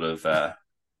pole sort of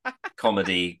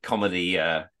comedy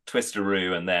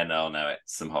twisteroo, and then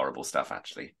some horrible stuff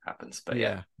actually happens.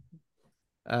 But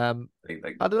I don't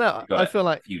know. I feel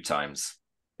like a few times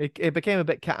it became a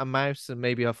bit cat and mouse, and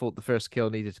maybe I thought the first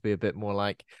kill needed to be a bit more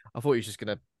like, I thought he was just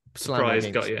gonna slam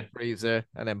against the freezer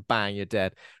and then bang, you're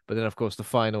dead. But then of course the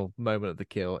final moment of the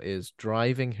kill is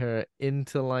driving her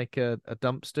into like a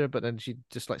dumpster, but then she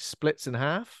just like splits in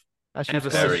half as she's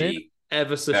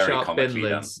ever so sharp bin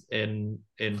lids in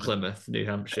Plymouth, New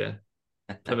Hampshire.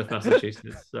 Plymouth,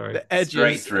 Massachusetts. Sorry, the edges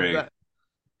straight through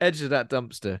edge of that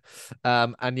dumpster.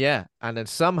 And then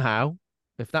somehow,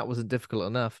 if that wasn't difficult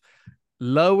enough,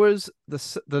 lowers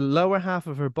the lower half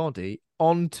of her body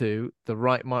onto the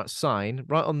right mark sign,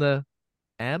 right on the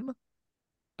M.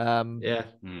 Yeah.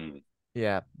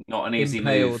 Not an easy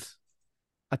move.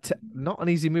 Not an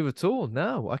easy move at all.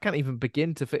 No, I can't even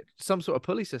begin to fit some sort of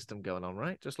pulley system going on,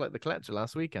 right? Just like the collector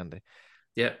last week, Andy.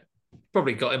 Yeah.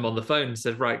 Probably got him on the phone and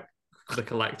said, right, the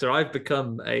collector, I've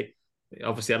become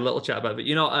obviously had a little chat about it, but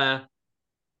you're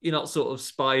not sort of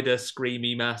spider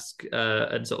screamy mask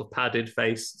and sort of padded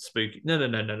face spooky. No.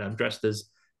 I'm dressed as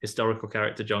historical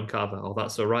character John Carver. Oh,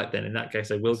 that's all right then. In that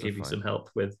case, I will give you some help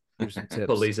with some tips.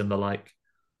 Pulleys and the like.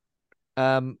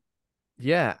 And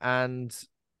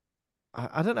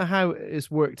I don't know how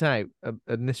it's worked out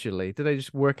initially. Did they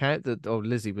just work out that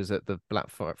Lizzie was at the Black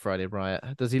Friday riot?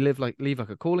 Does he leave like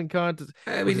a calling card?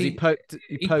 He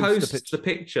posts the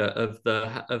picture of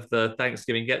the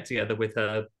Thanksgiving get together with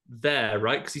her there,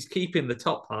 right? Because he's keeping the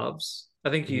top halves. I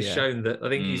think he's shown that. I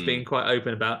think he's being quite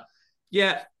open about.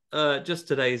 Just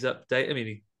today's update. I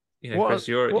mean, Chris,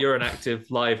 you're an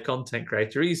active live content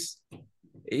creator. He's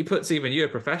he puts even you, a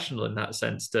professional, in that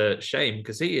sense to shame,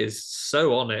 because he is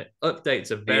so on it.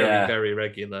 Updates are very, Yeah. very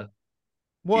regular.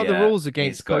 What are the rules He's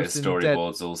against got his posting dead?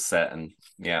 storyboards all set, and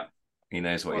he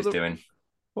knows what he's doing.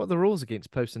 What are the rules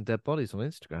against posting dead bodies on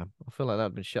Instagram? I feel like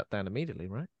that'd been shut down immediately,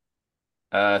 right?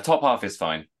 Top half is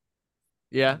fine.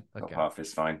 Yeah, Top okay. half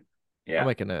is fine. Yeah, I'll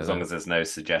make a note as of long that. as there's no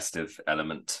suggestive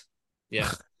element. Yeah.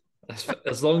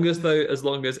 As long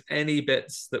as any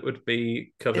bits that would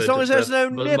be covered, As long as there's no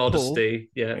for nipple. modesty,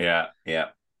 Yeah.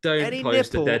 Don't Any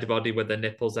post nipple. a dead body with the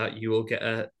nipples out. You will get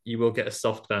a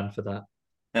soft ban for that.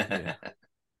 Yeah.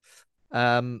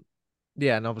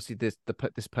 Yeah, and obviously this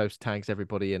post tags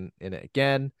everybody in it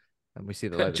again, and we see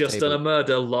the load Just of done a table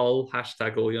murder. Lol.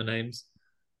 Hashtag all your names.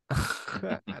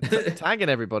 tagging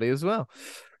everybody as well.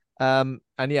 And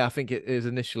yeah, I think it is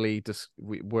initially just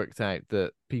we worked out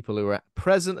that people who were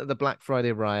present at the Black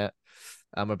Friday riot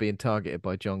are being targeted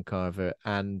by John Carver,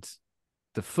 and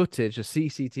the footage, the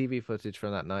CCTV footage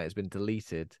from that night, has been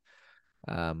deleted.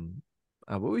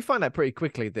 But we find out pretty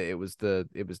quickly that it was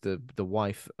the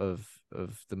wife of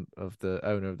the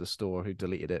owner of the store who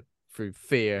deleted it through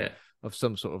fear of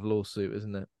some sort of lawsuit,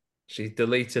 isn't it? She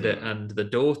deleted it, and the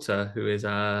daughter, who is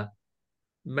our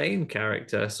main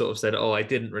character, sort of said, "Oh, I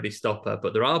didn't really stop her,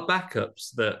 but there are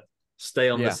backups that stay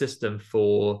on the system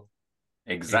for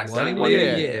exactly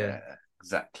a year.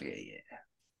 Exactly a year.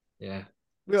 Yeah,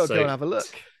 we'll go and have a look."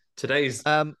 Today's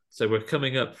so we're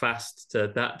coming up fast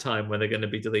to that time when they're going to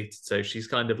be deleted. So she's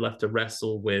kind of left to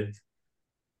wrestle with: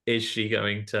 is she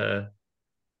going to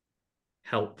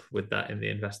help with that in the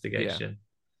investigation?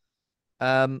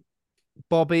 Yeah.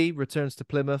 Bobby returns to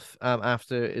Plymouth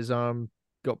after his arm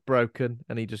got broken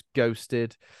and he just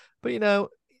ghosted, but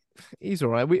he's all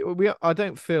right. We I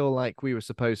don't feel like we were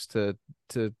supposed to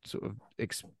sort of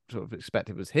expect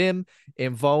it was him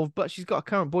involved, but she's got a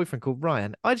current boyfriend called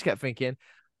Ryan. I just kept thinking,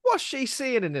 what's she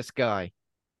seeing in this guy?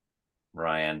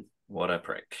 Ryan, what a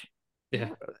prick. Yeah.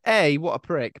 What a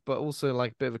prick, but also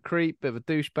like a bit of a creep, bit of a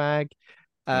douchebag.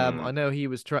 I know he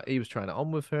was trying to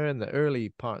on with her in the early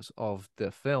parts of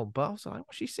the film, but I was like,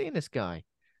 what's she seeing this guy?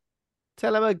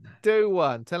 Tell him to do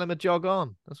one. Tell him to jog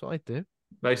on. That's what I do.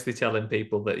 Mostly telling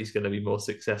people that he's going to be more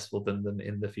successful than them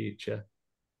in the future.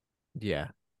 Yeah.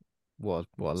 What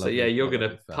a lovely, so yeah, you're going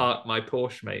to film. park my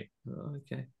Porsche, mate. Oh,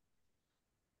 okay.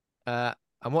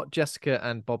 And what Jessica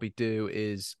and Bobby do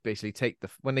is basically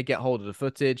when they get hold of the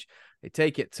footage, they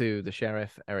take it to the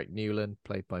sheriff, Eric Newland,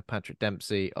 played by Patrick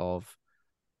Dempsey of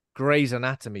Grey's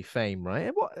Anatomy fame,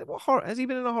 right? What horror has he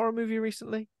been in a horror movie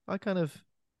recently? I kind of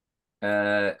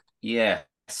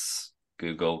yes.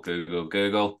 Google.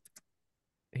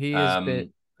 He has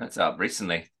been. That's up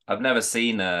recently. I've never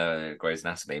seen Grey's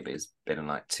Anatomy, but he's been in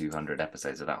like 200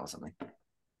 episodes of that or something.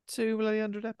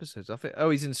 200 episodes. I think. Oh,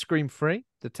 he's in Scream 3.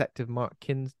 Detective Mark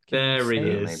Kins. There he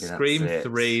is. Scream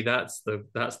 3. That's the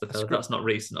fella. That's not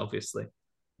recent, obviously.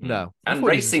 No. And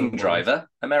Racing Driver,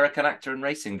 American actor and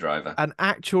racing driver. An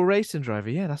actual racing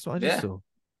driver. Yeah, that's what I just saw.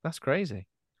 That's crazy.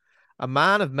 A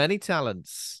man of many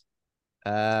talents. It's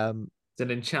an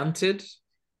Enchanted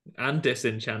and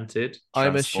Disenchanted.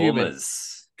 I'm assuming.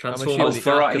 Transformers.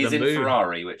 He's in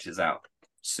Ferrari, which is out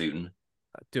soon.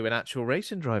 Doing actual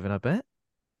racing driving, I bet.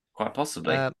 Quite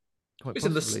possibly. He's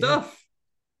in the stuff.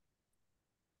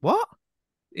 Yeah. What?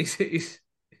 He's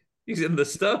in the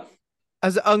stuff.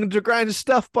 As underground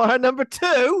stuff by number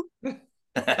 2.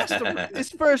 That's his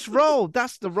first role.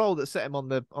 That's the role that set him on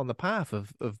the path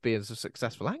of being a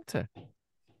successful actor.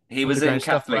 He was in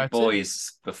Catholic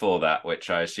Boys before that, which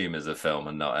I assume is a film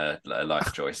and not a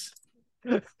life choice.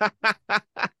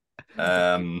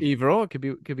 Either or, could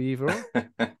be either or.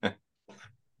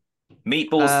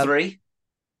 Meatballs 3.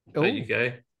 There you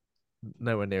go.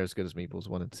 Nowhere near as good as Meatballs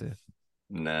 1 and 2.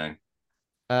 No.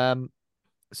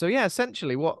 So yeah,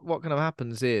 essentially what kind of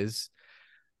happens is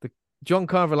John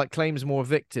Carver claims more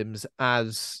victims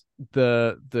as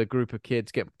the group of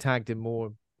kids get tagged in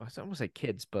more. I don't want to say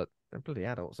kids, but they're bloody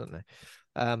adults, aren't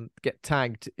they? Get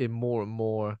tagged in more and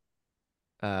more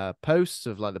posts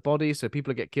of the bodies. So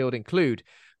people who get killed include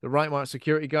the Right Mark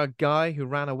security guard guy who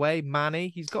ran away, Manny.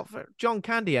 He's got John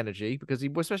Candy energy because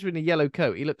especially in a yellow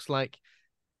coat, he looks like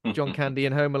John Candy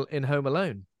in Home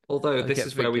Alone. Although this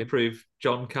is where we prove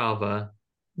John Carver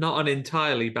not an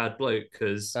entirely bad bloke,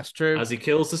 because that's true. As he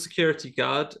kills the security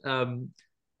guard,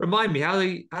 remind me how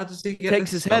does he get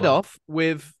takes his head off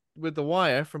with the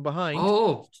wire from behind?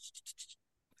 Oh,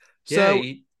 so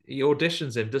yeah, he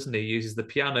auditions him, doesn't he? Uses the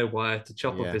piano wire to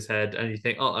chop off his head, and you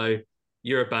think, oh,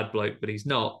 you're a bad bloke, but he's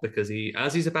not, because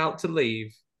as he's about to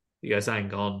leave, he goes,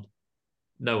 hang on,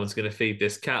 no one's going to feed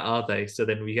this cat, are they? So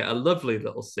then we get a lovely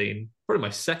little scene, probably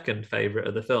my second favorite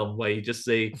of the film, where you just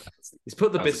see he's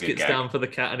put the biscuits down for the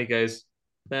cat and he goes,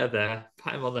 there,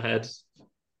 pat him on the head.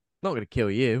 Not going to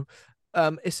kill you.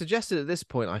 It's suggested at this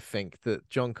point, I think, that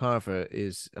John Carver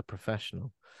is a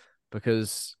professional,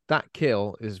 because that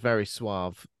kill is very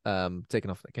suave. Taken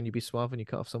off. Can you be suave when you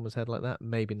cut off someone's head like that?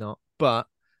 Maybe not, but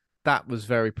that was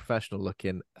very professional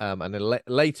looking. And then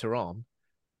later on,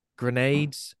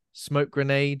 grenades, smoke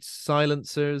grenades,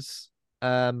 silencers.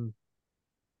 Very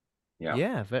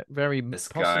this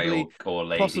possibly, guy or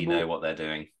lady know what they're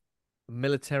doing.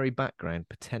 Military background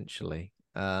potentially.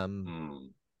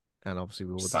 And obviously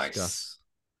we will discuss.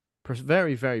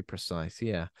 Very, very precise,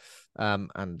 yeah.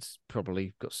 And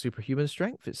probably got superhuman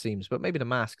strength, it seems. But maybe the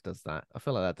mask does that. I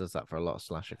feel like that does that for a lot of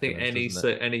slasher I think killers,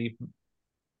 any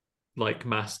like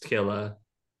masked killer,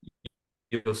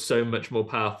 you're so much more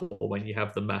powerful when you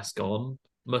have the mask on.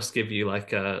 Must give you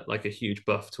like a huge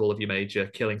buff to all of your major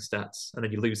killing stats, and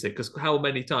then you lose it because how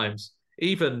many times,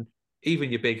 even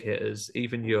your big hitters,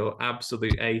 even your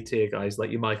absolute A tier guys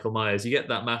like your Michael Myers, you get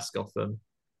that mask off them.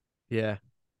 Yeah.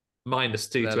 -2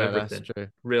 to everything. That's true.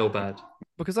 Real bad.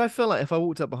 Because I feel like if I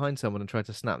walked up behind someone and tried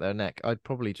to snap their neck, I'd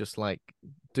probably just like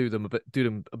do them a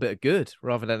bit of good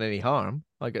rather than any harm.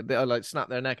 I'd like snap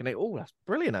their neck and they, oh, that's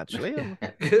brilliant actually.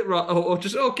 or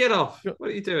just get off. What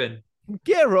are you doing?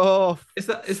 Get off. Is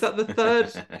that the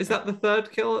third? Is that the third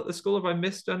kill at the school? Have I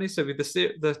missed any? So with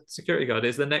the security guard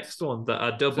is the next one that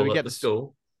are double at the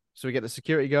school. So we get the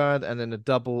security guard and then a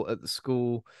double at the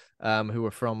school, who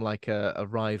are from like a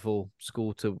rival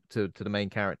school to the main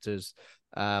characters.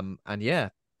 And yeah,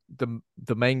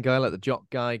 the main guy, like the jock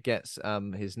guy, gets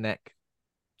his neck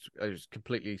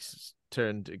completely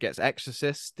turned, gets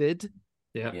exorcisted.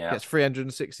 Yeah. Gets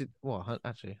 360. Well,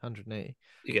 actually 180.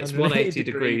 He gets 180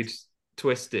 degrees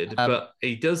twisted, but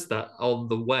he does that on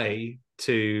the way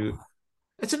to.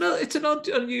 It's an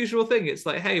unusual thing. It's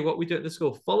like, hey, what we do at the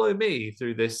school? Follow me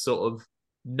through this sort of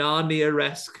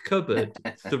Narnia-esque cupboard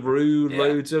through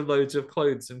loads of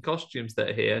clothes and costumes that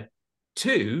are here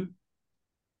to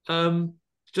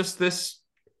just this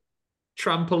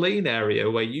trampoline area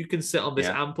where you can sit on this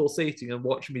ample seating and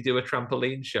watch me do a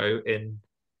trampoline show in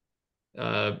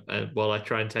and while I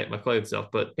try and take my clothes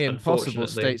off, but impossible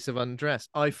states of undress.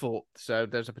 I thought so.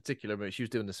 There's a particular move. She was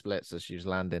doing the splits as she was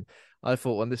landing. I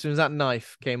thought when as soon as that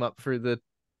knife came up through the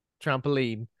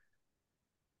trampoline,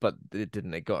 but it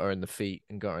didn't. It got her in the feet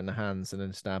and got her in the hands and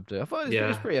then stabbed her. I thought it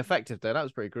was pretty effective though. That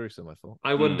was pretty gruesome. I thought.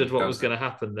 I wondered what was going to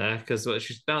happen there because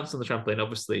she's bounced on the trampoline.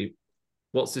 Obviously,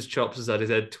 what's his chops has had his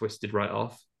head twisted right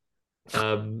off.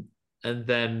 And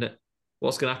then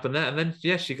what's going to happen there? And then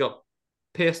she got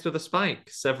pierced with a spike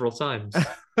several times.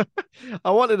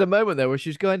 I wanted a moment there where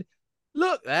she's going,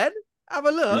 look, then, have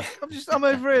a look. I'm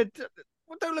over here.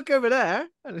 Don't look over there.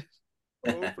 Oh,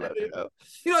 bloody hell.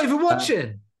 You're not even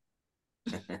watching.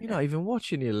 You're not even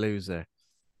watching, you loser.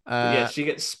 She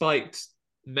gets spiked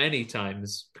many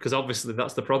times because obviously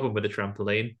that's the problem with the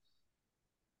trampoline.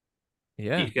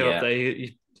 Yeah. You go up there,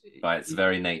 by its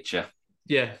very nature.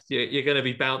 Yeah, you're going to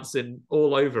be bouncing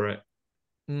all over it.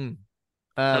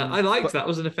 I liked that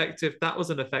was an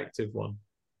effective one.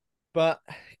 But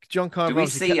John Carver. Do we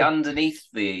see underneath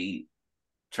the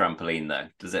trampoline though?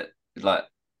 Does it like?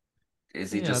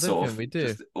 Is he just sort of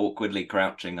just awkwardly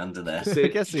crouching under there? I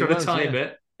guess he's trying to time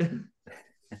it.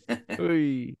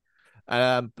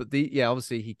 But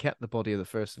obviously he kept the body of the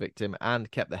first victim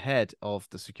and kept the head of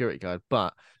the security guard,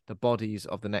 but the bodies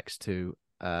of the next two,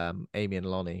 Amy and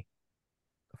Lonnie,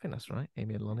 I think that's right,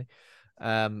 Amy and Lonnie,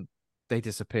 they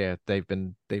disappeared. They've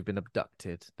been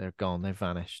abducted. They're gone. They've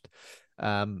vanished.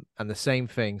 And the same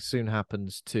thing soon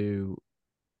happens to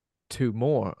two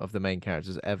more of the main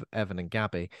characters, Evan and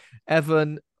Gabby.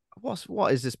 Evan,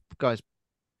 what is this guy's?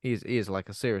 He is like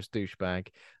a serious douchebag.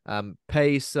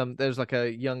 Pays some. There's like a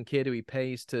young kid who he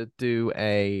pays to do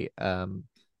a.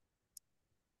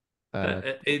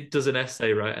 It does an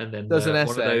essay, right? And then does an essay.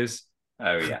 One of those.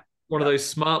 Oh yeah. One of those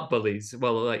smart bullies.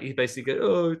 Well, like he basically goes,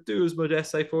 "Oh, do as much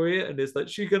essay for you," and it's like,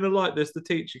 "She's gonna like this." The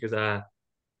teacher goes,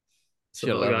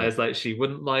 So the guy is like, she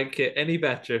wouldn't like it any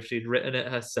better if she'd written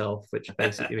it herself, which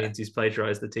basically means he's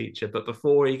plagiarized the teacher. But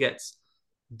before he gets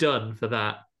done for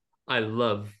that, I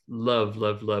love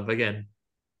again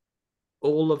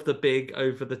all of the big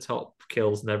over the top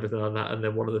kills and everything like that. And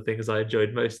then one of the things I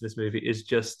enjoyed most in this movie is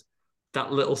just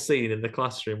that little scene in the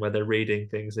classroom where they're reading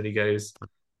things, and he goes,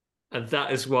 "And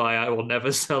that is why I will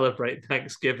never celebrate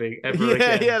Thanksgiving ever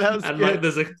again." Yeah, that was and good.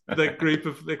 Like the group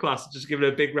of the class just giving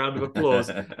a big round of applause,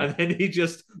 and then he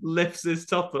just lifts his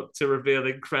top up to reveal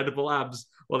incredible abs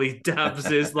while he dabs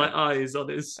his like eyes on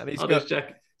his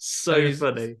jacket. So he's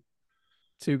funny.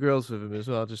 two girls with him as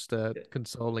well, just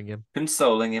consoling him.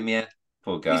 Consoling him, yeah.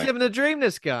 Poor guy. He's living the dream,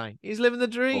 this guy. He's living the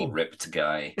Poor dream. ripped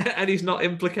guy. And he's not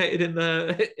implicated in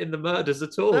the murders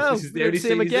at all. No, This is we the don't only see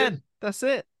him scene he's again. in. That's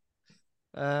it.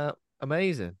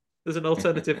 Amazing. There's an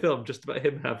alternative film just about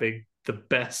him having the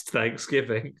best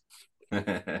Thanksgiving.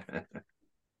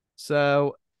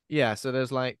 So yeah, so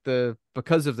there's like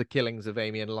because of the killings of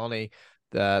Amy and Lonnie,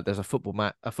 there's a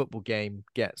football game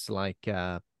gets like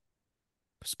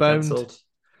postponed. Cancelled.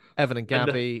 Evan and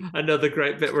Gabby. Another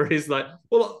great bit where he's like,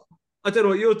 "Well, I don't know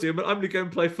what you're doing, but I'm going to go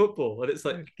and play football." And it's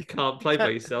like, you can't play by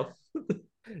yourself.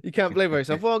 You can't play by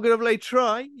yourself. Well, I'm going to play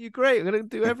try. You're great. I'm going to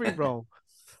do every role.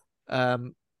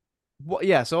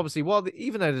 Yeah. So obviously,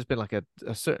 even though there's been like a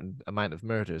certain amount of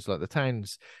murders, like the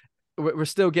town's, we're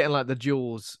still getting like the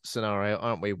Jaws scenario,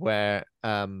 aren't we? Where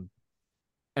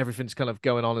everything's kind of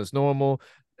going on as normal.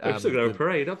 We've still got a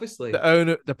parade, obviously.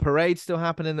 The parade's still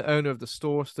happening. The owner of the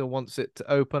store still wants it to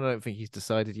open. I don't think he's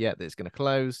decided yet that it's going to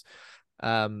close.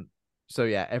 So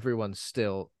yeah, everyone's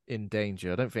still in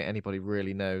danger. I don't think anybody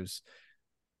really knows.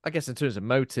 I guess in terms of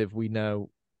motive, we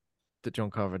know that John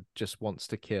Carver just wants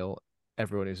to kill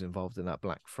everyone who's involved in that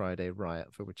Black Friday riot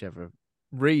for whichever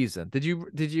reason. Did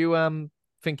you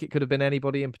think it could have been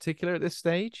anybody in particular at this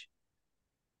stage?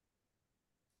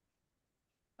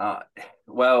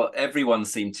 Well, everyone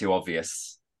seemed too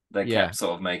obvious. They kept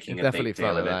sort of making a big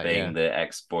deal of it being the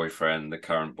ex-boyfriend, the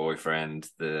current boyfriend,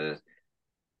 the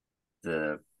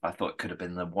I thought it could have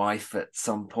been the wife at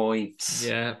some point.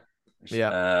 Yeah.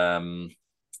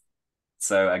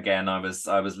 So again, I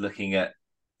was looking at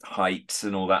height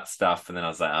and all that stuff, and then I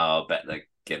was like, oh, I bet they're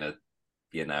gonna,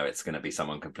 it's gonna be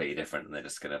someone completely different, and they're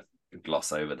just gonna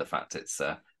gloss over the fact it's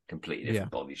a completely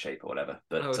different body shape or whatever.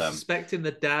 But I was suspecting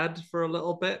the dad for a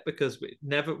little bit, because we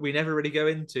never really go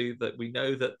into that. We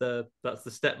know that that's the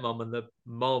stepmom, and the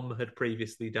mom had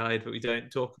previously died, but we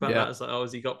don't talk about that. It's like, oh,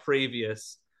 has he got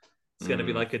previous? It's going to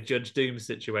be like a Judge Doom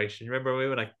situation. Remember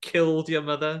when I killed your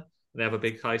mother? And they have a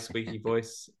big high squeaky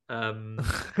voice. I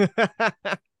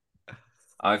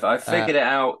figured it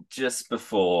out just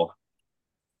before.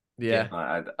 Yeah,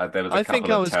 there was a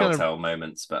couple of telltale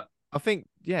moments, but I think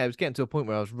it was getting to a point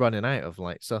where I was running out of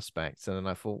like suspects, and then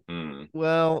I thought,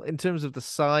 well, in terms of the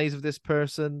size of this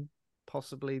person,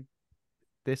 possibly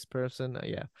this person,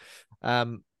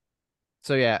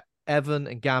 So yeah, Evan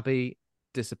and Gabby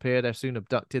disappear. They're soon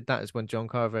abducted. That is when John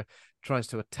Carver tries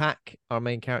to attack our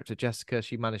main character Jessica.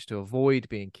 She managed to avoid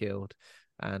being killed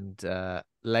and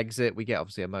legs it. We get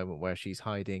obviously a moment where she's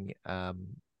hiding a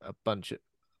bunch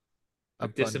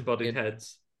of disembodied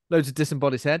heads. Loads of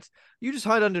disembodied heads. You just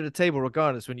hide under the table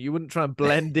regardless, when you wouldn't try and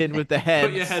blend in with the heads.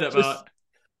 Put your head up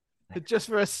just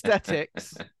for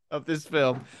aesthetics of this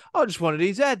film. Oh, just one of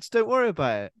these heads. Don't worry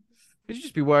about it. You'd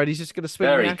just be worried he's just going to swing.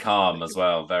 Very calm as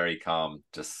well. Very calm.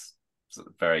 Just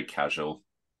very casual.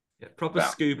 Yeah, proper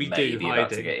Scooby-Doo hiding. About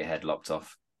to get your head lopped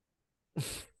off.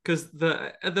 Because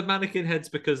the mannequin heads,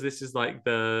 because this is like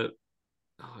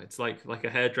it's like a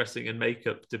hairdressing and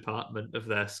makeup department of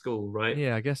their school, right?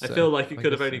 Yeah, I guess I feel like it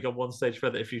could have only gone one stage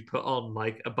further if you put on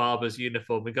like a barber's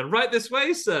uniform and gone, right this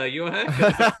way, sir, your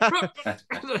haircut.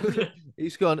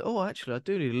 He's gone, oh, actually, I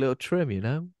do need a little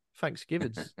trim,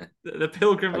 Thanksgiving's. The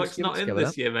pilgrim looks not in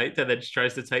this year, mate. And then just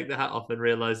tries to take the hat off and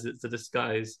realizes it's a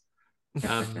disguise.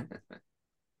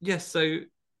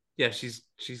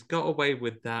 She's got away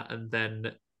with that, and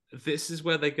then this is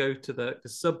where they go to the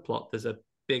subplot. There's a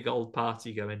big old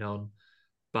party going on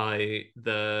by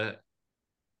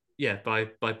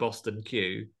Boston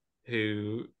Q,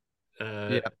 who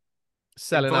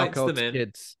selling alcohol to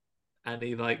kids, and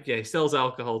he sells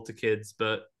alcohol to kids,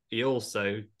 but he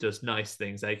also does nice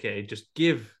things, aka just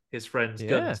give his friends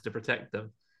guns to protect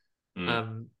them.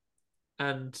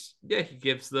 He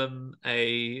gives them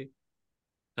they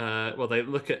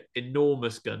look at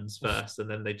enormous guns first, and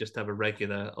then they just have a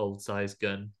regular old size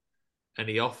gun. And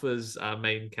he offers our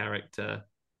main character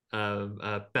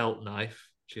a belt knife.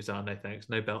 She goes, oh, no, thanks.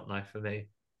 No belt knife for me.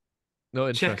 Not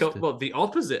interested. Chekhov, the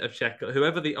opposite of Chekhov,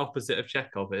 whoever the opposite of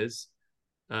Chekhov is,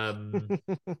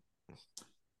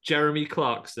 Jeremy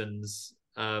Clarkson's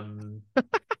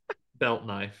belt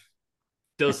knife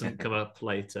doesn't come up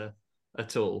later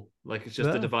at all. Like, it's just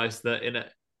a device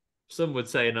that some would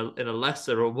say in a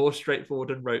lesser or more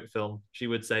straightforward and rote film, she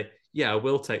would say, yeah, I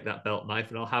will take that belt knife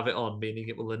and I'll have it on, meaning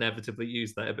it will inevitably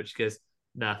use that. But she goes,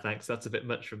 nah, thanks. That's a bit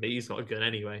much for me. He's got a gun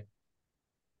anyway.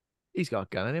 He's got a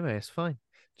gun anyway. It's fine.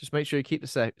 Just make sure you keep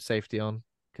the safety on,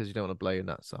 because you don't want to blow your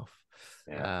nuts off.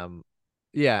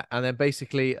 Yeah. And then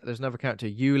basically there's another character,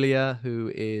 Yulia, who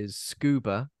is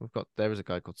Scuba. There is a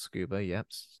guy called Scuba, yep.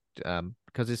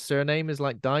 Because his surname is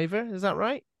like Diver, is that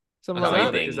right? Something Is like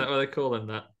that, that. is that what they call him?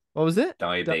 That What was it?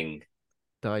 Diving.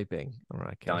 Diving. All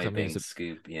right. Okay. I mean, Diving it's a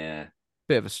scoop, yeah.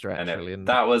 bit of a stretch, And really.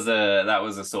 that was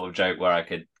a sort of joke where I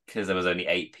could, because there was only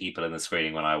 8 people in the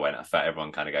screening when I went, I felt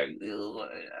everyone kind of go,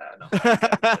 not very good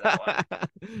for that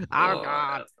one. Oh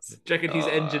God! Do you reckon he's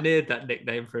engineered that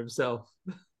nickname for himself?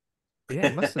 Yeah,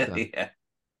 he must have done. Yeah.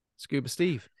 Scuba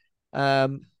Steve.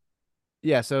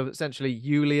 Yeah. So essentially,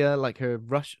 Yulia, like her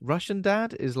Russian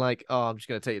dad, is like, "Oh, I'm just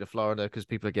going to take you to Florida because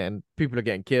people are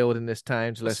getting killed in this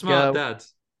town. So A let's smart go." dad.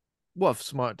 What a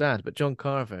smart dad! But John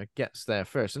Carver gets there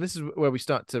first, and this is where we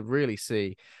start to really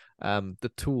see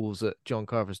the tools at John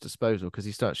Carver's disposal, because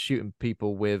he starts shooting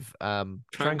people with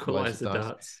tranquilizer darts.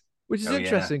 darts. Which is Oh, yeah.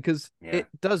 interesting because Yeah. it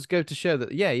does go to show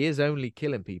that, yeah, he is only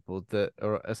killing people that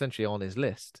are essentially on his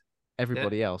list.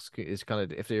 Everybody else is kind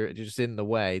of, if they're just in the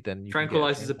way, then you can get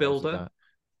Tranquilizes a tranquilizer builder. dart.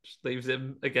 Just leaves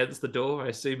him against the door. I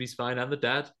assume he's fine, and the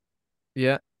dad.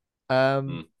 Yeah.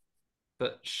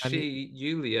 But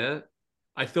Yulia,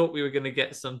 I thought we were going to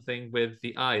get something with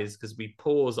the eyes because we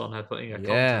pause on her putting her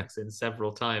contacts in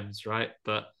several times, right?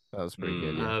 But that was pretty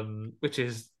good, yeah. Which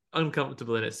is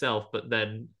uncomfortable in itself. But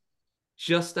then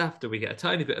just after we get a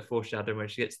tiny bit of foreshadowing when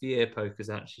she gets the ear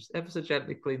pokers out, she ever so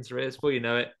gently cleans her ears. Before you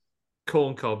know it,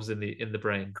 corn cobs in the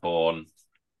brain. Corn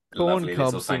cobs Lovely little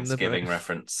in the Thanksgiving brain.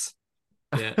 reference.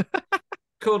 Yeah.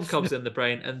 Corn cobs in the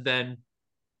brain, and then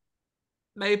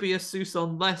maybe a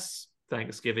Susan less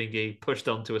Thanksgiving-y pushed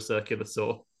onto a circular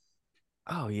saw.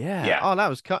 Oh yeah. Yeah. Oh, that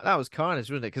was carnage,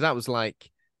 wasn't it? Because that was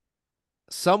like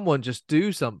someone just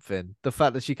do something. The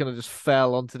fact that she kind of just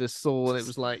fell onto this saw, and it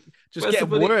was like just Where's getting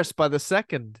the bloody- worse by the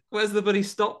second. Where's the bloody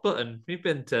stop button? We've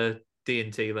been to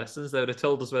D&T lessons. They would have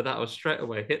told us where that was straight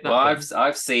away. Hit that Well, button.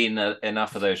 I've seen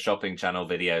enough of those shopping channel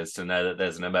videos to know that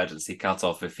there's an emergency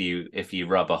cutoff if you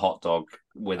rub a hot dog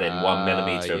within 1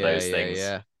 millimeter of those things.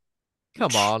 Yeah.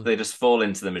 Come on. They just fall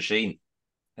into the machine,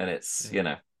 and it's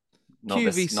not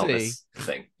QVC. this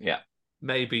thing. Yeah.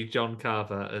 Maybe John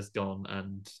Carver has gone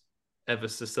and ever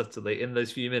so subtly in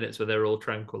those few minutes where they're all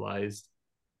tranquilized,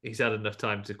 he's had enough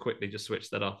time to quickly just switch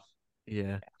that off.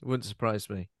 Yeah, it wouldn't surprise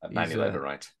me. A manual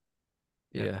override.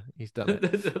 Yeah, he's done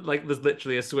it. Like there's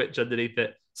literally a switch underneath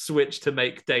it. Switch to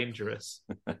make dangerous.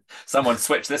 Someone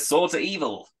switch this saw to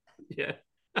evil. Yeah.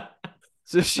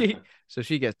 So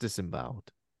she gets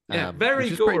disemboweled. Yeah, very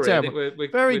which is gory. pretty terrible.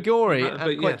 We're very gory but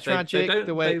and quite tragic.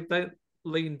 They don't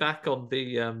lean back on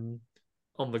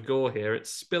the gore here.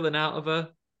 It's spilling out of her.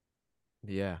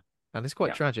 Yeah, and it's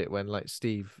quite tragic when like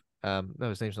Steve. No,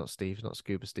 his name's not Steve. It's not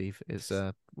Scuba Steve. It's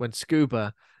when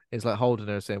Scuba is like holding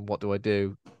her, saying, "What do I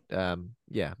do?"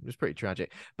 Yeah, it was pretty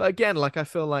tragic. But again, like I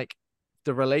feel like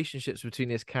the relationships between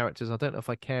these characters, I don't know if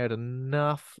I cared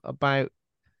enough about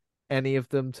any of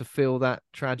them to feel that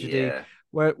tragedy. Yeah.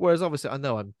 Whereas obviously, I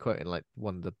know I'm quoting like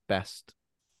one of the best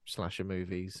slasher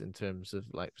movies in terms of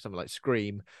like something like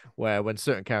Scream, where when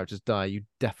certain characters die, you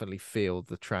definitely feel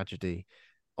the tragedy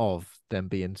of them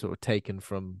being sort of taken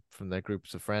from their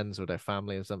groups of friends or their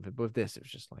family or something. But with this, it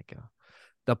was just like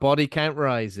the body count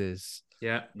rises.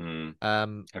 Yeah.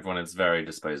 Everyone is very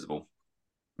disposable.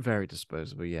 Very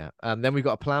disposable, yeah. And then we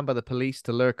got a plan by the police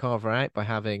to lure Carver out by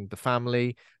having the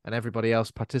family and everybody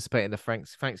else participate in the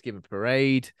Thanksgiving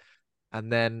parade. And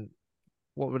then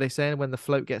what were they saying when the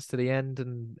float gets to the end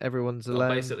and everyone's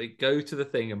alone? Basically, go to the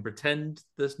thing and pretend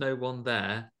there's no one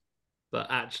there, but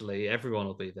actually everyone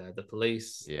will be there. The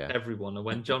police, everyone. And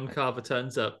when John Carver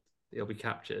turns up, he'll be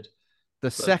captured.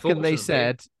 The second they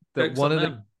said that one of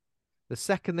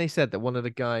the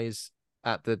guys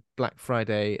at the Black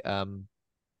Friday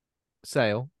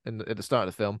sale at the start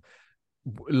of the film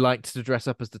liked to dress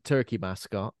up as the turkey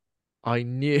mascot, I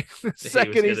knew the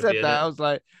second he said that, I was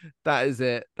like, that is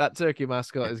it. That turkey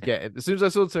mascot is getting. As soon as I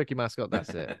saw the turkey mascot, that's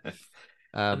it.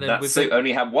 That suit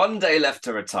only had 1 day left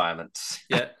to retirement.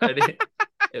 Yeah, and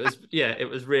it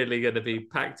was really going to be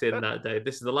packed in that day.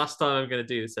 This is the last time I'm going to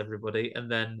do this, everybody.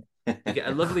 And then you get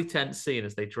a lovely tense scene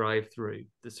as they drive through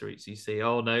the streets. You see,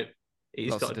 oh no,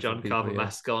 he's got a John Carver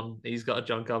mask on. He's got a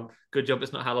John Carver. Good job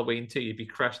it's not Halloween too. You'd be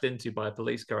crashed into by a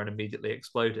police car and immediately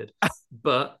exploded.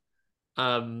 But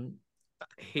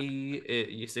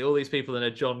you see all these people in a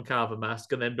John Carver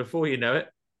mask, and then before you know it,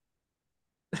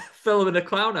 film in a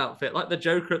clown outfit, like the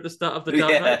Joker at the start of the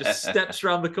Dark Knight, just steps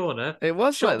around the corner. It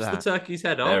was chops like that. the turkey's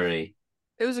head off. Very.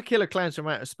 It was a Killer Clowns from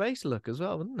Outer Space look as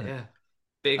well, wasn't it? Yeah,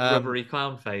 big rubbery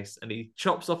clown face, and he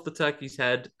chops off the turkey's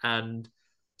head, and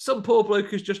some poor bloke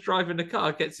who's just driving the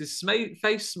car gets his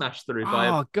face smashed through by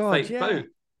a fake boat.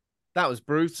 That was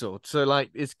brutal. So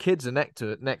like his kids are next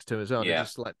to him as well. Yeah.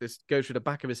 Just like this goes through the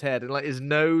back of his head, and like his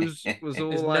nose was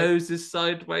all his like... nose is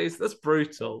sideways. That's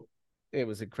brutal. it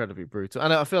was incredibly brutal.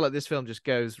 And I feel like this film just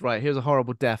goes, right, here's a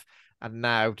horrible death, and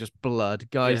now just blood,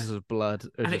 geysers of blood.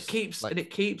 And it keeps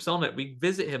on it. We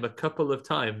visit him a couple of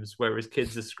times where his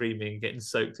kids are screaming, getting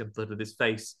soaked in blood, with his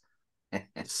face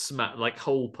smacked, like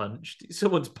hole punched.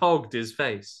 Someone's pogged his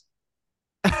face.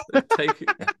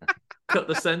 Cut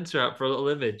the center out for a little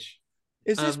image.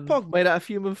 Is this pog made out of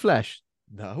human flesh?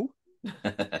 No.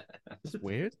 That's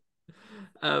weird.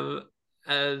 And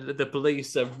the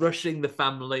police are rushing the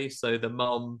family. So the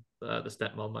mom, the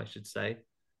stepmom, I should say,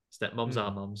 stepmoms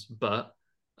are moms, but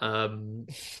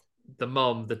the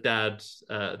mom, the dad,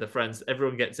 the friends,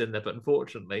 everyone gets in there. But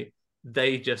unfortunately,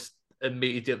 they just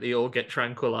immediately all get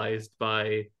tranquilized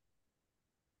by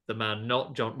the man,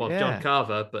 not John, John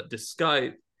Carver, but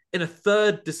disguised in a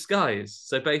third disguise.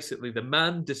 So basically, the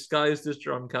man disguised as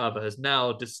John Carver has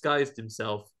now disguised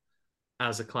himself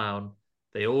as a clown.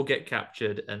 They all get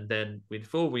captured, and then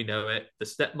before we know it, the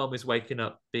stepmom is waking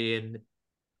up being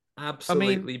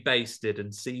absolutely basted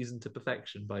and seasoned to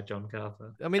perfection by John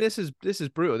Carver. I mean, this is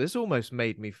brutal. This almost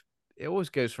made me. It always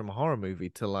goes from a horror movie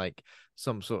to like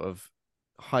some sort of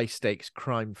high stakes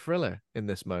crime thriller in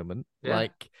this moment. Yeah.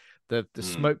 Like the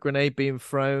smoke grenade being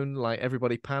thrown, like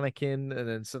everybody panicking, and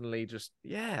then suddenly just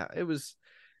it was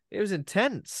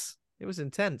intense. It was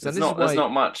intense. There's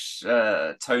not much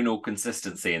tonal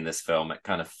consistency in this film. It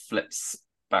kind of flips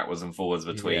backwards and forwards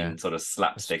between sort of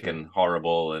slapstick and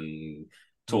horrible and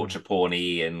torture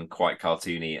porny and quite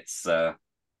cartoony. It's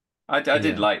I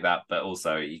did like that, but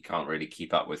also you can't really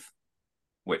keep up with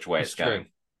which way it's going.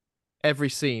 Every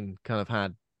scene kind of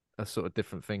had a sort of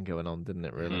different thing going on, didn't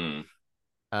it? Really.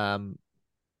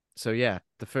 So yeah,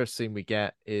 the first scene we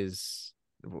get is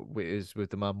with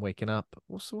the mum waking up.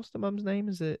 What's the mum's name?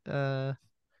 Is it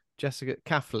Jessica?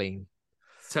 Kathleen.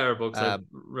 It's terrible because I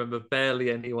remember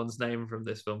barely anyone's name from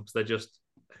this film because they're just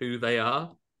who they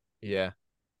are. Yeah.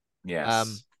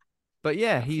 Yes. But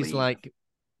yeah, he's like,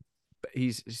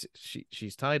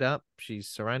 she's tied up. She's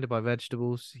surrounded by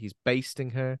vegetables. He's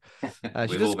basting her.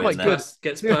 She does quite good.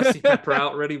 Gets Percy Pepper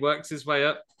out. Really works his way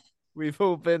up. We've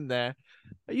all been there.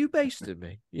 Are you basting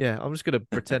me? Yeah, I'm just gonna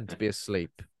pretend to be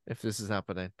asleep if this is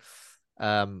happening.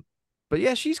 But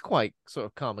yeah, she's quite sort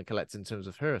of calm and collected in terms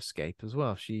of her escape as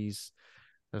well. There's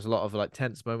a lot of like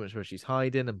tense moments where she's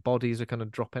hiding and bodies are kind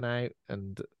of dropping out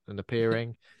and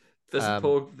appearing. There's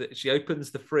she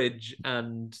opens the fridge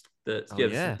and there's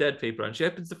some dead people, and she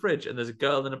opens the fridge and there's a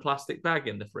girl in a plastic bag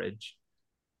in the fridge.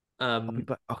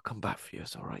 I'll come back for you.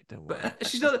 It's all right. Don't worry. But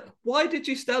she's not. Why did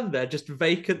you stand there just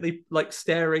vacantly, like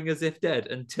staring as if dead,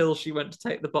 until she went to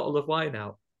take the bottle of wine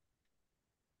out?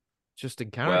 Just in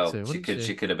character. Well,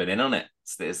 she could have been in on it.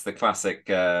 It's the classic,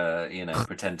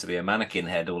 pretend to be a mannequin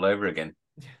head all over again.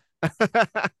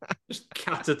 Just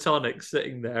catatonic,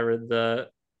 sitting there in the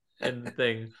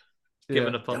thing,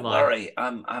 giving up on Don't life. worry,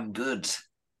 I'm good.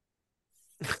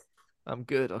 I'm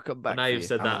good. I'll come back. Now you've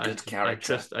said that, good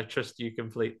character. I trust you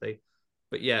completely.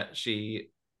 But yeah, we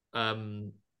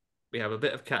have a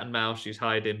bit of cat and mouse. She's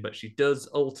hiding, but she does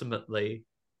ultimately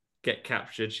get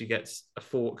captured. She gets a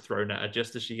fork thrown at her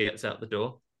just as she gets out the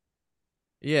door.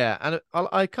 Yeah, and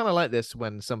I kind of like this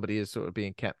when somebody is sort of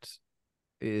being kept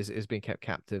being kept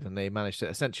captive and they manage to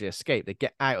essentially escape. They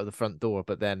get out of the front door,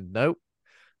 but then nope,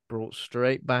 brought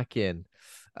straight back in.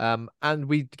 And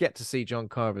we get to see John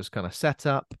Carver's kind of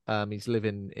setup. He's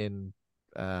living in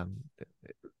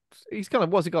he's kind of,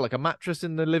 what's he got, like a mattress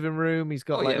in the living room? He's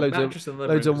got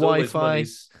loads of Wi-Fi.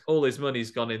 All his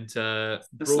money's gone into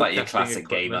it's like your classic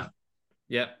gamer.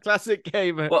 Yeah, classic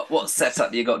gamer. What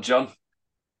setup you got, John?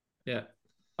 Yeah,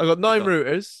 I got 9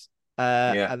 routers,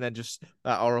 and then just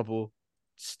that horrible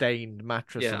stained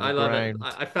mattress. I love it.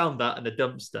 I found that in a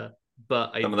dumpster.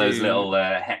 But some of those little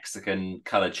hexagon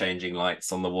color changing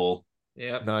lights on the wall.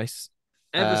 Yeah, nice.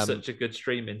 Such a good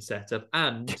streaming setup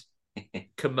and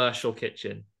commercial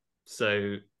kitchen.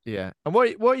 So yeah. And what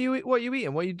are you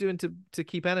eating? What are you doing to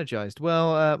keep energized?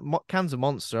 Well, cans of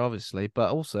Monster, obviously,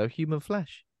 but also human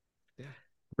flesh. Yeah,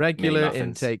 regular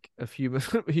intake of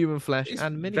human flesh. He's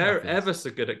and mini. Ever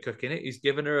so good at cooking it. He's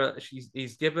given her.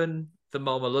 He's given the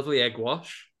mom a lovely egg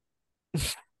wash.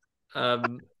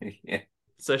 Yeah.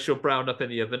 So she'll brown up in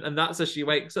the oven, and that's as she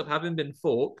wakes up, having been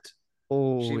forked.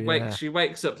 Oh, She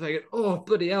wakes up thinking, "Oh,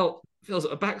 bloody hell! Feels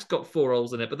like her back's got 4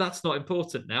 holes in it." But that's not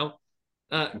important now,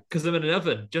 because I'm in an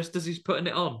oven. Just as he's putting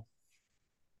it on.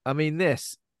 I mean, it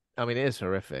is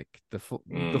horrific. The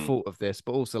fault of this,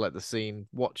 but also like the scene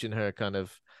watching her kind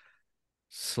of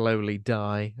slowly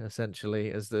die,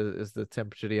 essentially, as the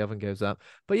temperature of the oven goes up.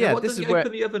 But yeah, what does he open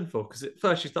the oven for? Because at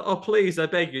first she's like, "Oh, please, I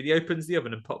beg you." And he opens the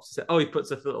oven and pops it. Oh, he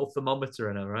puts a little thermometer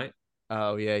in her, right?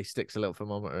 Oh yeah, he sticks a little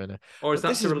thermometer in her. Or is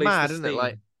that to release mad, the isn't it?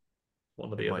 Like,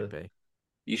 one or It the might other. be.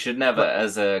 You should never, But-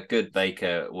 as a good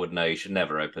baker would know, you should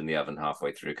never open the oven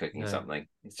halfway through cooking No. something.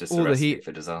 It's just a All the recipe heat,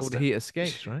 for all disaster. the heat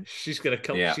escapes, right? She's gonna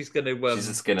come. Yeah. She's gonna. She's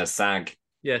just gonna sag.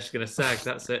 Yeah, she's gonna sag.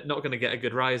 That's it. Not gonna get a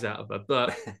good rise out of her.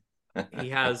 But he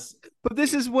has. But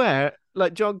this is where,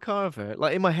 like John Carver,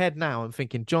 like in my head now, I'm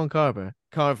thinking John Carver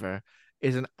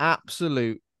is an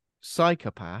absolute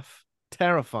psychopath,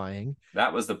 terrifying.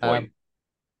 That was the point.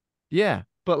 Yeah,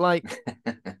 but like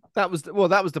that was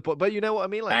the point. But you know what I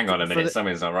mean? Like, Hang on a minute,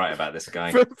 something's not right about this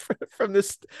guy.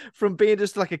 From being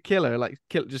just like a killer, like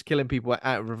just killing people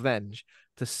out of revenge,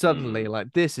 to suddenly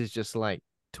like this is just like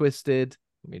twisted.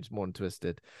 I mean, it's more than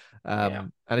twisted,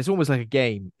 and it's almost like a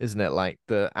game, isn't it? Like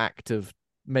the act of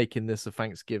making this a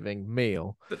Thanksgiving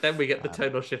meal. But then we get the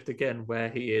tonal shift again, where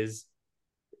he is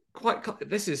quite.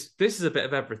 This is a bit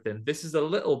of everything. This is a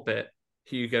little bit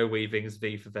Hugo Weaving's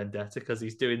V for Vendetta because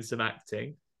he's doing some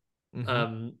acting.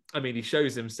 Mm-hmm. I mean, he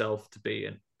shows himself to be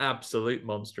an absolute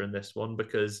monster in this one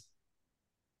because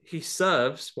he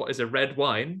serves what is a red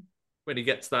wine when he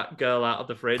gets that girl out of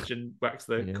the fridge and whacks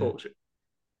the cork.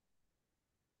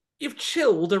 You've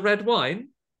chilled a red wine?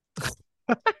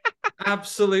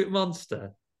 Absolute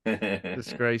monster.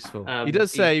 Disgraceful. He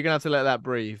does say you're going to have to let that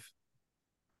breathe.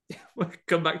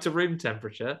 Come back to room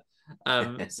temperature.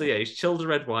 So yeah, he's chilled a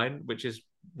red wine, which is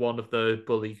one of the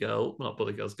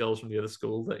girls from the other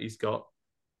school that he's got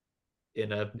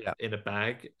in a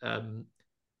bag.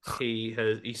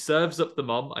 He serves up the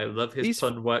mom. I love his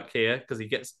pun work here because he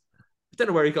gets. I don't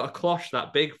know where he got a cloche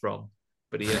that big from,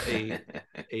 but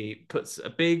he puts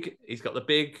he's got the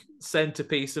big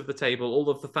centerpiece of the table. All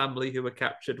of the family who were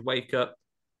captured wake up,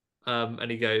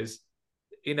 and he goes,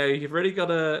 you've really got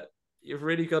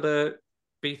to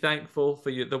be thankful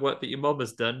for the work that your mom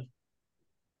has done.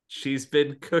 She's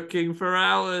been cooking for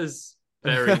hours.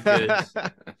 Very good.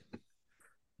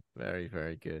 Very,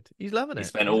 very good. He's loving it. He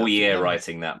spent all year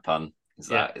writing that pun.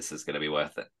 This is going to be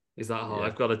worth it. He's like,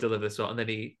 I've got to deliver this one. And then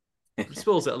he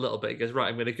spoils it a little bit. He goes, right,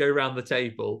 I'm going to go around the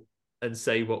table and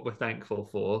say what we're thankful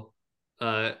for.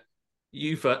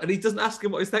 You first. And he doesn't ask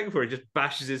him what he's thankful for. He just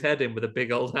bashes his head in with a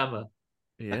big old hammer.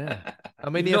 Yeah. I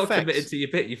mean, you're not committed to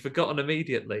your bit. You've forgotten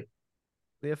immediately.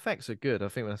 The effects are good. I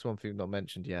think that's one thing not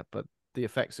mentioned yet, but the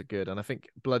effects are good. And I think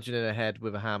bludgeoning a head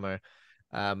with a hammer,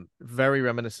 very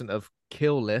reminiscent of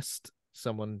Kill List,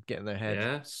 someone getting their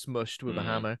head smushed with a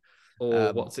hammer.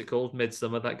 Or what's it called?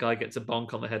 Midsummer. That guy gets a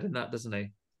bonk on the head in that, doesn't he?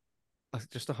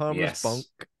 Just a harmless bonk.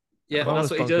 Yeah,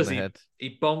 that's what he does.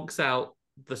 He bonks out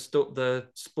the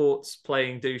sports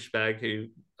playing douchebag who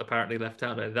apparently left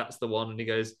town. That's the one. And he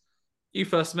goes, you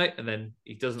first, mate. And then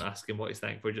he doesn't ask him what he's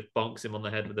thankful. He just bonks him on the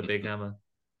head with a big hammer.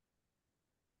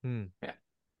 Yeah.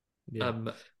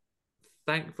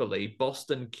 Thankfully,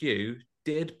 Boston Q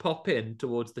did pop in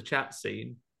towards the chat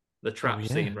scene, the trap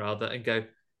scene rather, and go,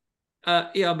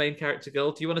 our main character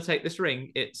girl, do you want to take this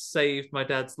ring? It saved my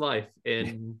dad's life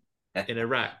in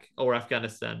Iraq or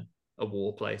Afghanistan, a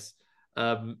war place.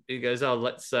 He goes,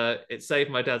 it saved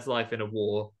my dad's life in a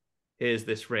war. Here's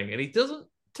this ring. And he doesn't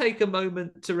take a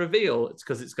moment to reveal it's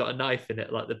because it's got a knife in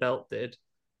it like the belt did.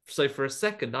 So for a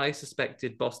second, I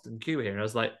suspected Boston Q here. And I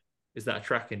was like, is that a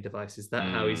tracking device? Is that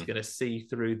how he's going to see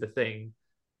through the thing?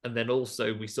 And then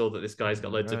also we saw that this guy's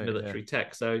got loads of military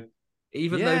tech. So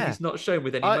even though he's not shown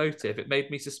with any motive, it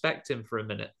made me suspect him for a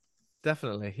minute.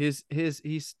 Definitely. Does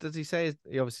he say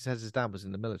he obviously says his dad was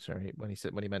in the military when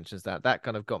he mentions that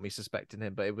kind of got me suspecting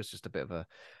him, but it was just a bit of a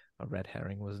red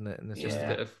herring, wasn't it? And it's just a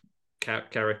bit of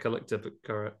character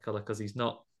color because he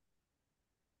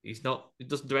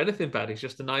doesn't do anything bad. He's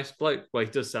just a nice bloke. Well, he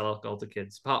does sell alcohol to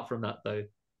kids. Apart from that, though,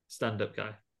 stand-up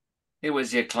guy. It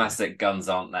was your classic guns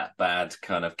aren't that bad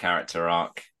kind of character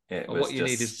arc. What you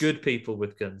need is good people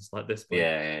with guns like this one.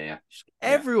 Yeah.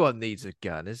 Everyone needs a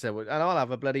gun, is there? And I'll have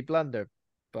a bloody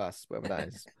blunderbuss, whatever that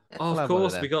is. Of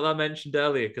course, we got that mentioned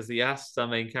earlier because he asked our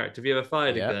main character, have you ever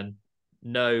fired a gun?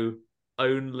 No,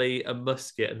 only a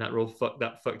musket, and that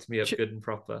fucked me up good and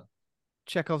proper.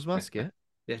 Chekhov's musket?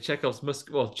 Yeah, Chekhov's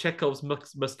musket. Well, Chekhov's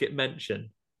musket mention.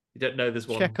 You don't know there's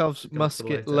one. Chekhov's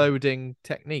musket loading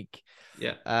technique.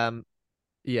 Yeah.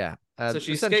 Yeah. So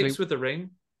she escapes with the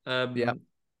ring.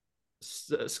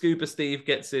 Scuba Steve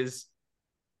gets his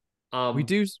arm we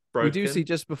do broken. See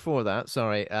just before that,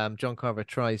 John Carver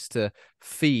tries to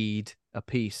feed a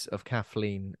piece of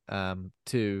Kathleen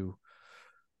to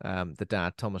the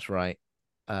dad, Thomas Wright.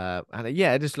 And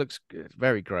it just looks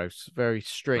very gross, very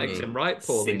stringy. Makes him right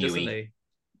poorly, doesn't he?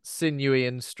 Sinewy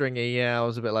and stringy. Yeah, I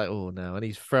was a bit like, oh no. And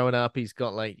he's throwing up. He's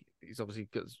obviously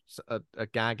got a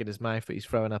gag in his mouth, but he's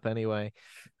throwing up anyway.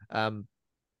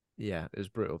 Yeah, it was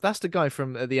brutal. That's the guy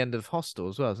from at the end of Hostel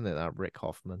as well, isn't it? That Rick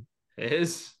Hoffman. It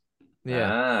is.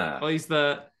 Yeah. Oh, is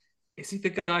he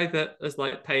the guy that is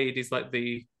like paid? He's like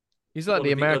He's like one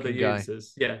the of the other American guy.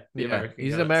 users. Yeah, the Yeah. American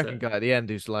He's guy. an That's American it. guy at the end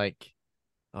who's like,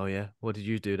 oh yeah, what did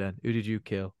you do then? Who did you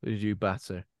kill? Who did you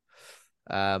batter?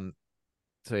 Um.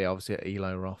 So yeah, obviously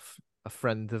Eli Roth, a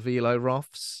friend of Eli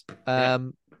Roth's.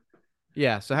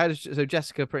 Yeah. So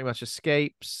Jessica pretty much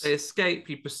escapes? They escape.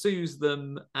 He pursues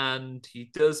them, and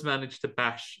he does manage to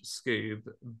bash Scoob,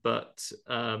 but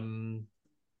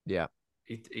Yeah.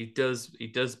 he does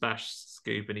bash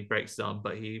Scoob, and he breaks his arm,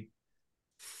 but he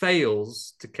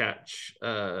fails to catch.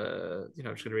 I'm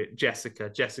just gonna read Jessica.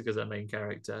 Jessica's our main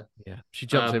character. Yeah. She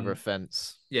jumps over a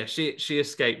fence. Yeah, she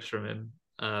escapes from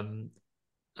him,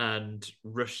 and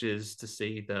rushes to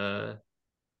see the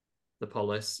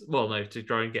police. Well, no, to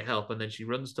try and get help, and then she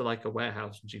runs to like a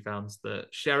warehouse, and she finds the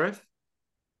sheriff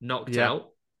knocked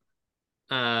out,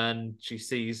 and she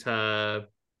sees her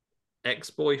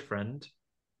ex-boyfriend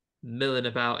milling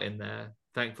about in there.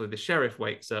 Thankfully, the sheriff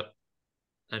wakes up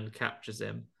and captures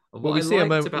him. And Well, what we I see a liked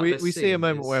moment. about We, this we see a scene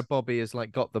moment is where Bobby has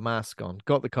like got the mask on,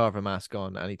 got the Carver mask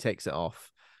on, and he takes it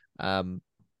off. an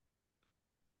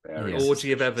Very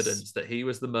orgy of suspicious. evidence that he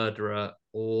was the murderer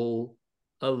all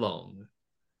along.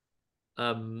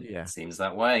 Yeah. Seems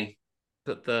that way.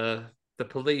 But the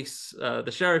police,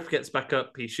 the sheriff gets back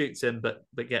up. He shoots him, but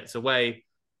gets away.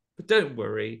 But don't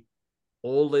worry,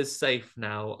 all is safe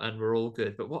now, and we're all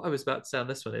good. But what I was about to say on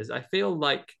this one is, I feel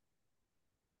like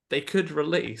they could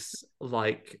release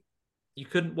like you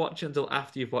couldn't watch until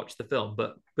after you've watched the film,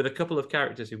 but with a couple of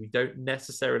characters who we don't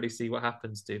necessarily see what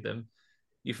happens to them,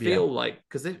 you feel like,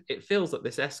 because it feels like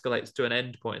this escalates to an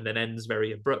end point and then ends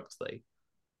very abruptly.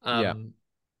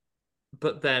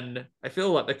 But then I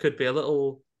feel like there could be a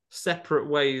little separate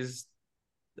ways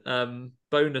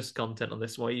bonus content on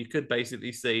this one. You could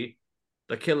basically see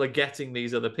the killer getting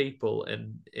these other people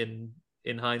in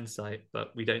hindsight,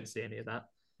 but we don't see any of that.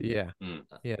 Yeah.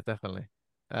 Yeah, definitely.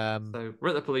 So we're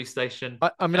at the police station.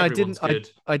 I mean, Everyone's good.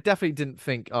 I definitely didn't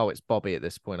think, oh, it's Bobby at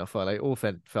this point. I felt like it all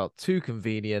felt too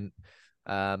convenient.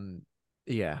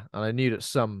 Yeah, and I knew that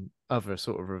some other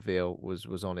sort of reveal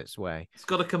was on its way. It's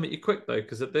got to come at you quick though,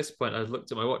 because at this point I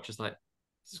looked at my watch. It's like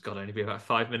there's got to only be about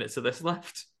 5 minutes of this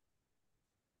left.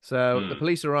 So the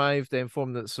police arrive. They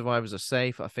inform that the survivors are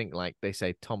safe. I think, like they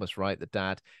say, Thomas Wright, the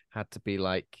dad, had to be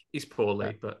like he's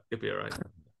poorly, but he'll be all right.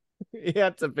 He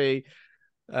had to be.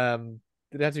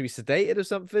 Did he have to be sedated or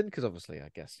something? Because obviously, I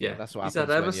guess that's what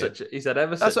happens. He's had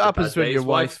ever that's such what happens when your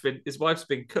his wife's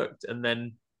been cooked, and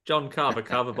then John Carver,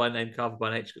 Carver by name, Carver by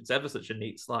nature, cooks ever such a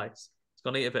neat slice. He's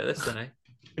gonna eat a bit of this, then, eh?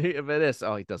 Eat a bit of this.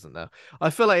 Oh, he doesn't know.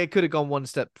 I feel like it could have gone one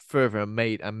step further and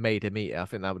made him eat it. I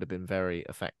think that would have been very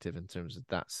effective in terms of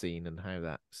that scene and how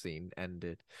that scene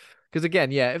ended. Because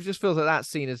again, it just feels like that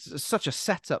scene is such a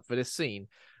setup for this scene,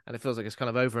 and it feels like it's kind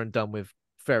of over and done with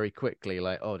very quickly.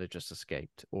 Like, oh, they just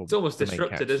escaped. Or it's almost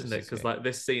disrupted, isn't it? Because like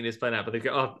this scene is playing out, but they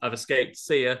go, "Oh, I've escaped.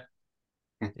 See ya."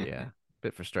 Yeah, a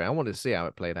bit frustrating. I wanted to see how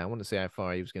it played out. I wanted to see how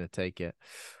far he was going to take it.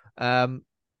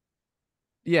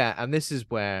 Yeah, and this is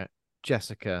where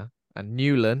Jessica and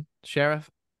Newland,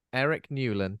 Sheriff Eric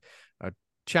Newland, are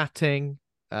chatting.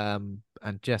 And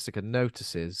Jessica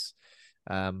notices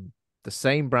the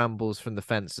same brambles from the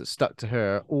fence that stuck to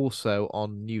her also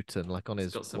on Newton, like on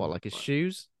his his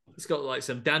shoes. He's got like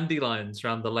some dandelions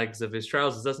around the legs of his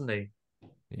trousers, doesn't he?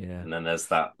 Yeah. And then there's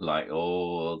that like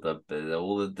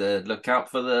the look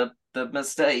out for the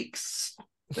mistakes.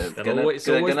 It's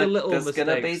always the little mistakes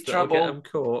gonna be trouble. Get him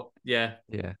caught. Yeah.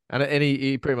 Yeah. And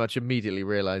he pretty much immediately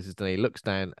realizes that he looks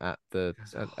down at the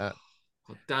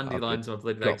dandelions on my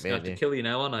bloody legs. I have to kill you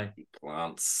now, aren't I?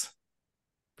 Plants.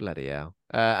 Bloody hell.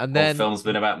 And then the film's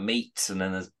been about meat, and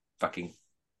then there's fucking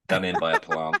done in by a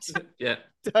plant. Yeah.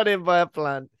 Done in by a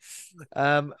plant.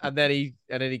 And then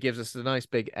he gives us a nice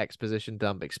big exposition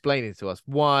dump explaining to us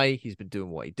why he's been doing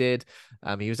what he did.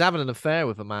 He was having an affair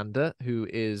with Amanda, who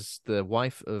is the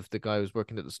wife of the guy who was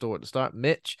working at the store at the start,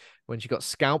 Mitch, when she got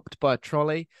scalped by a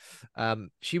trolley.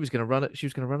 She was gonna run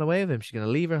away with him. She's gonna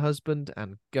leave her husband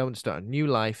and go and start a new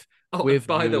life with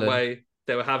by Newland. the way,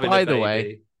 they were having a baby. By the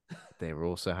way, they were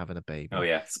also having a baby. Oh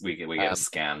yes, we get a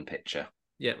scan picture.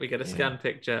 Yeah, we get a scan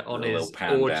picture on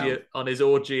his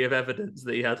orgy of evidence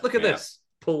that he had. Look at this.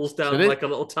 Pulls down like a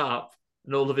little tarp,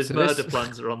 and all of his murder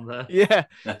plans are on there. Yeah.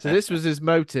 So this was his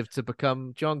motive to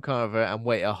become John Carver and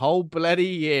wait a whole bloody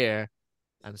year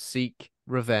and seek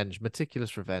revenge,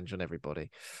 meticulous revenge on everybody.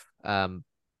 And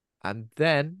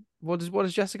then what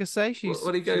does Jessica say? He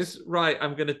goes, right, I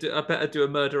better do a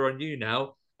murder on you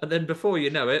now. And then before you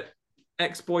know it,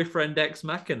 ex-boyfriend Ex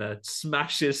Machina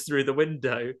smashes through the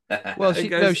window. Well, she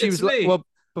was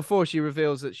before she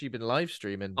reveals that she'd been live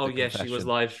streaming. Oh the yeah, she confession. was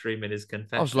live streaming his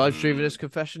confession. I was live streaming his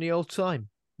confession the old time.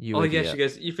 You Oh idiot. yeah, she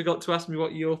goes, "You forgot to ask me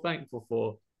what you're thankful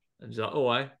for," and she's like,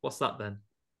 "Oh, what's that then?"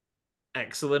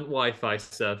 Excellent Wi-Fi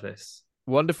service.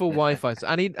 Wonderful Wi-Fi,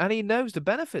 and he knows the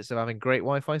benefits of having great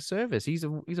Wi-Fi service. He's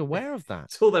aware of that.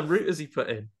 It's all them routers he put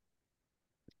in.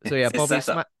 So yeah,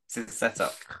 It's his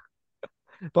setup.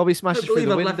 Bobby I can't smashes through believe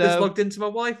the I've left this window. logged into my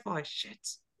Wi-Fi. Shit.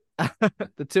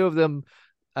 The two of them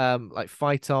like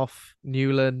fight off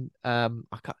Newland. I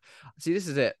can't see, this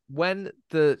is it. When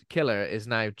the killer is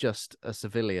now just a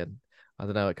civilian, I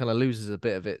don't know, it kind of loses a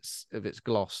bit of its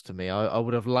gloss to me. I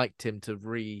would have liked him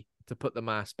to put the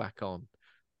mask back on,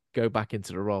 go back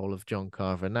into the role of John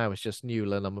Carver. Now it's just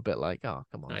Newland. I'm a bit like, oh,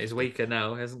 come on. No, he's weaker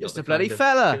now. He hasn't Just got a the bloody kind of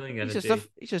fella. killing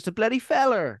He's just a bloody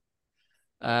feller.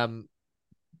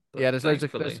 But Yeah, there's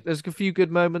thankfully- there's a few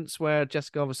good moments where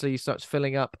Jessica obviously starts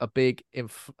filling up a big not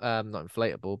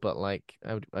inflatable, but like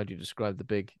how do you describe the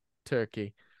big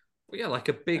turkey? Well, yeah, like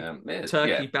a big Yeah,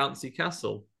 turkey bouncy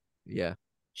castle. Yeah,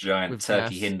 giant with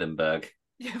turkey gas. Hindenburg.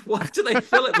 Yeah, why do they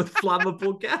fill it with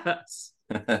flammable gas?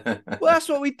 Well, that's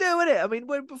what we do in it. I mean,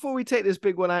 before we take this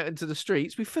big one out into the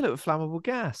streets, we fill it with flammable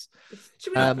gas.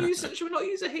 Should we not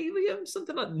use a helium?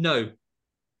 Something like no.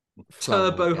 Flammable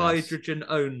Turbo gas. hydrogen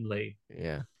only.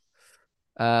 Yeah.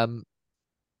 And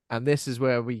this is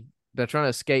where they're trying to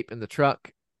escape in the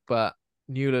truck, but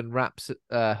Newland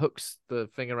hooks the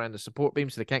thing around the support beam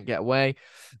so they can't get away.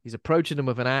 He's approaching them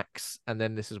with an axe, and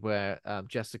then this is where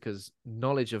Jessica's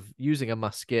knowledge of using a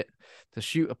musket to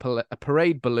shoot a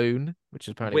parade balloon, which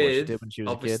is apparently what she did when she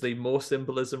was a kid. Obviously more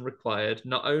symbolism required.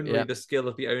 Not only Yeah. the skill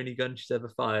of the only gun she's ever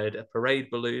fired, a parade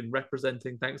balloon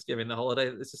representing Thanksgiving, the holiday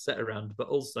that this is set around, but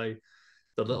also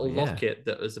the little yeah. locket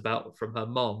that was about from her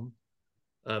mom,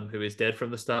 who is dead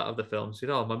from the start of the film. She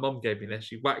said, "Oh, my mom gave me this."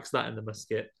 She whacks that in the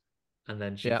musket, and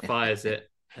then she fires it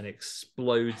and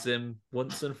explodes him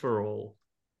once and for all.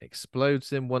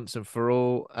 Explodes him once and for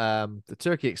all. The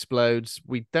turkey explodes.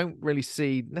 We don't really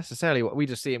see necessarily what we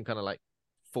just see him kind of like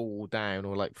fall down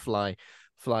or like fly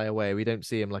away. We don't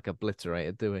see him like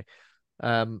obliterated, do we?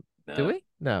 No. Do we?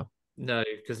 No. No,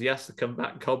 because he has to come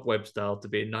back cobweb style to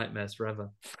be in nightmares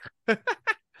forever.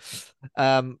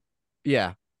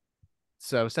 Yeah.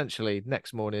 So essentially,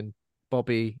 next morning,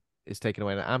 Bobby is taken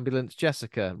away in an ambulance.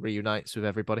 Jessica reunites with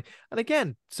everybody. And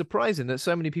again, surprising that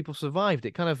so many people survived.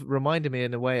 It kind of reminded me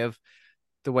in a way of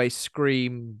the way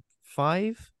Scream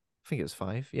 5, I think it was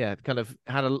 5. Yeah, it kind of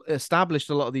had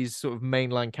established a lot of these sort of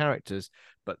mainline characters,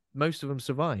 but most of them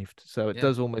survived. So it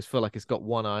does almost feel like it's got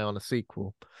one eye on a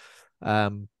sequel.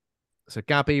 So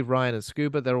Gabby, Ryan, and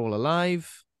Scuba, they're all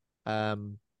alive.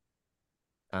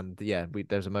 And yeah,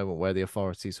 there's a moment where the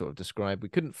authorities sort of described we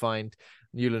couldn't find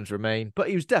Newland's remain, but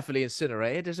he was definitely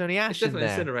incinerated. There's only ash in there.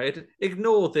 Incinerated.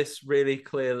 Ignore this really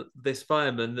clear, this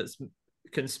fireman that's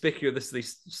conspicuously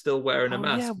still wearing a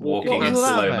mask, walking in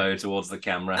slow-mo towards the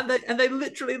camera. And they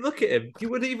literally look at him. You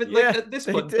wouldn't even Yeah, like at this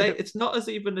point. It's not as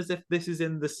even as if this is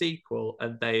in the sequel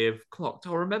and they have clocked.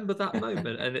 Oh, remember that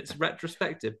moment, and it's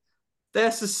retrospective.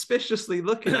 They're suspiciously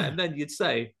looking at him. Then you'd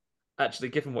say, actually,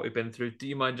 given what we've been through, do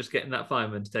you mind just getting that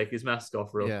fireman to take his mask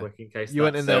off real quick in case you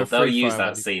went in there? They'll use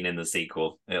that scene in the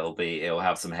sequel. It'll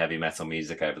have some heavy metal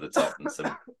music over the top and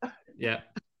some yeah.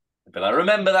 But I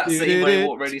remember that scene where he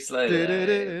walked really slowly.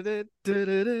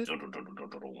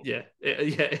 Yeah,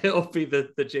 it'll be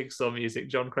the jigsaw music.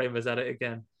 John Kramer's at it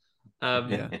again.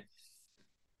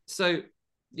 So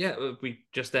yeah, we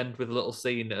just end with a little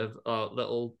scene of our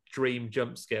little dream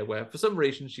jump scare where for some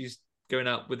reason she's going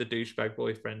out with a douchebag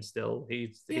boyfriend still.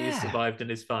 He's survived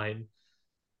and is fine.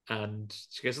 And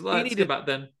she goes, let's go back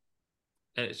then.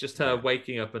 And it's just her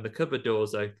waking up and the cupboard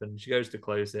door's open. She goes to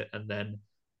close it and then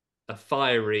a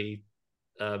fiery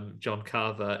John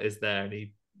Carver is there and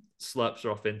he slurps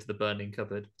her off into the burning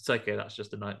cupboard. It's okay, that's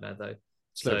just a nightmare though.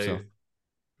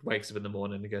 Wakes up in the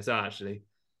morning and goes, actually,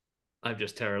 I'm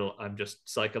just terrible. I'm just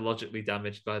psychologically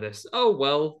damaged by this. Oh,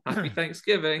 well, happy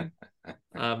Thanksgiving.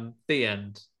 The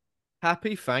end.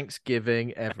 Happy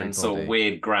Thanksgiving, everybody. And sort of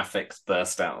weird graphics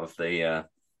burst out of the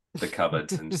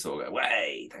cupboard and just sort of go,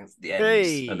 way, thanks the end.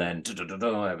 Hey. And then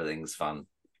everything's fun.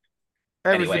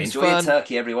 Anyway, enjoy your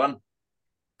turkey, everyone.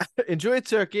 Enjoy a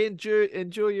turkey.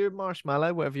 Enjoy your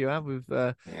marshmallow, whatever you have with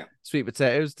sweet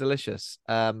potatoes. Delicious.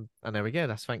 And there we go.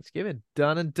 That's Thanksgiving.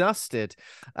 Done and dusted.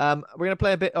 We're going to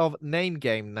play a bit of name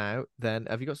game now then.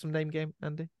 Have you got some name game,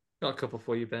 Andy? Got a couple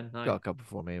for you, Ben. Got a couple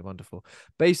for me. Wonderful.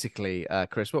 Basically,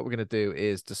 Chris, what we're going to do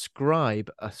is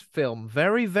describe a film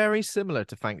very, very similar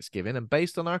to Thanksgiving. And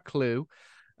based on our clue,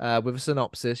 with a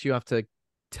synopsis, you have to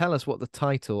tell us what the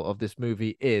title of this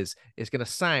movie is. It's going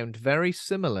to sound very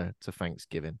similar to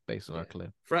Thanksgiving based on our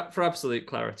clue. For absolute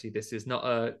clarity, this is not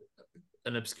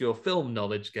an obscure film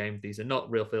knowledge game. These are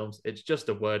not real films. It's just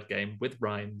a word game with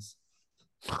rhymes.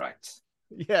 Right.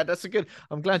 Yeah, that's a good.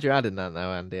 I'm glad you're adding that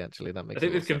now, Andy. Actually, that makes. I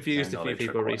think a lot we've of sense. confused No a few knowledge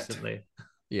people required. recently.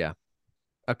 Yeah.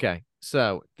 Okay.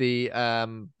 So the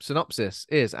synopsis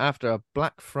is: after a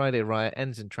Black Friday riot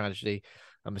ends in tragedy,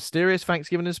 a mysterious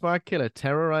Thanksgiving-inspired killer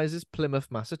terrorizes Plymouth,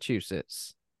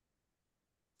 Massachusetts.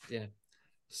 Yeah.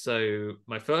 So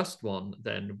my first one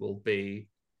then will be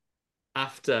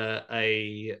after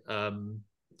a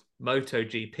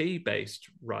MotoGP based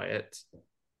riot,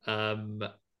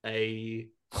 a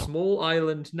small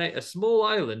island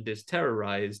is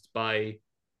terrorized by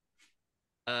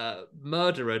a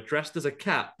murderer dressed as a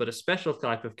cat, but a special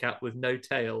type of cat with no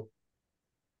tail.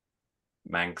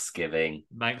 Thanksgiving.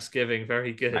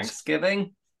 Very good.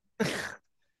 Thanksgiving?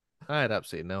 I had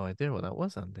absolutely no idea what that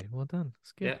was, Andy. Well done.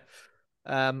 That's good.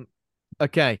 Yeah.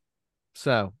 Okay.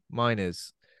 So mine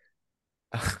is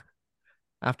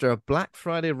after a Black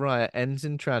Friday riot ends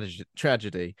in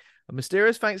tragedy, a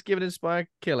mysterious Thanksgiving-inspired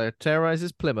killer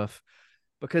terrorizes Plymouth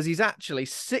because he's actually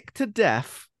sick to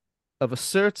death of a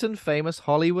certain famous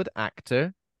Hollywood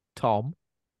actor,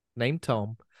 named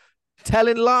Tom,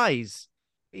 telling lies.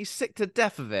 He's sick to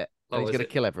death of it, and he's going to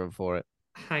kill everyone for it.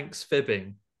 Hank's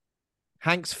fibbing.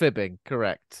 Hank's fibbing,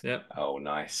 correct. Yep. Oh,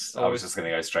 nice. I was just going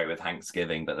to go straight with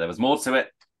Thanksgiving, but there was more to it.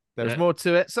 There's more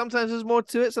to it. Sometimes there's more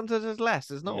to it. Sometimes there's less.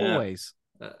 There's not always.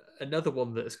 Another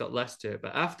one that's got less to it,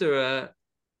 but after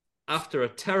a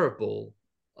terrible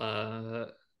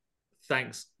not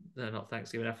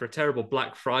Thanksgiving, after a terrible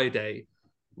Black Friday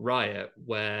riot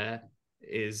where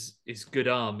his good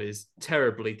arm is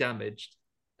terribly damaged,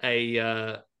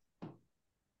 a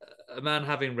man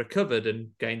having recovered and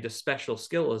gained a special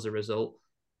skill as a result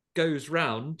goes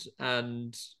round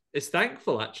and is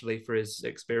thankful actually for his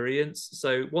experience,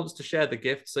 so wants to share the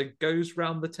gift, so goes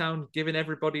round the town giving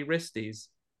everybody wristies.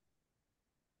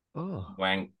 Oh,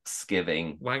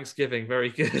 Wanksgiving, very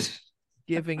good.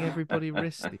 Giving everybody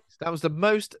wristies. That was the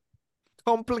most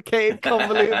complicated,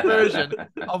 convoluted version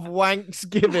of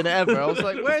Wanksgiving ever. I was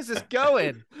like, "Where's this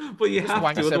going?" But you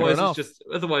have to,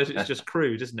 otherwise it's just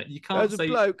crude, isn't it? You can't There's say a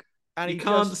bloke, and you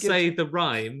can't say the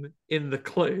rhyme in the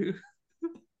clue.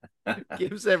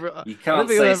 Gives everyone. You can't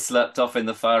say slept off in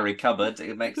the fiery cupboard.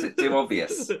 It makes it too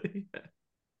obvious.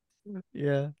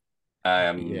 Yeah.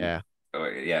 Yeah.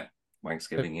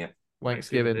 Wanksgiving. Yeah.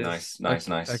 Wanksgiving.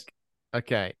 Nice.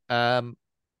 Okay.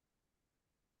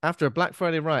 After a Black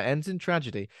Friday riot ends in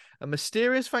tragedy, a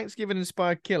mysterious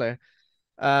Thanksgiving-inspired killer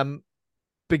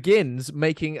begins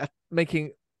making a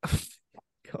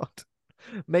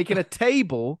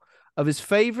table of his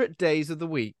favorite days of the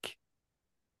week.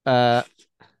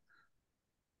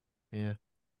 Yeah.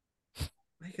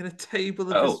 Making a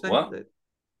table of his favorite.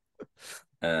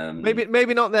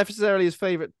 Maybe not necessarily his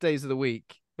favorite days of the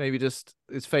week. Maybe just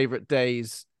his favorite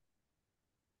days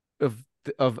of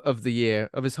the year,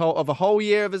 of a whole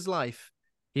year of his life.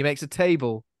 He makes a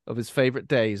table of his favorite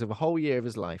days of a whole year of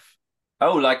his life.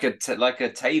 Oh, like a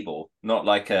table, not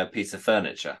like a piece of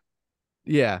furniture.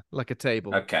 Yeah, like a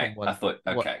table. Okay, I thought.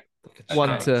 Okay,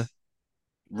 one to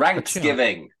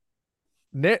Ranksgiving.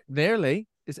 Nearly.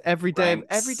 It's every day of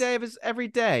every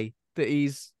day that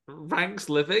he's ranks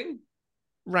living.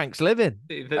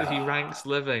 That he ranks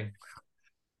living.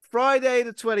 Friday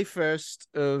the 21st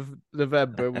of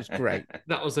November was great.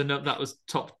 That was a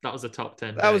top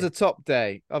 10. That was a top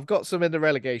day. I've got some in the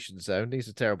relegation zone. These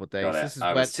are terrible days.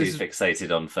 I was too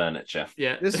fixated on furniture.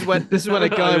 Yeah. This is when a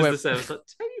guy went.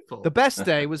 Table. The best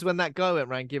day was when that guy went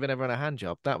around giving everyone a hand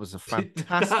job. That was a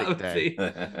fantastic day.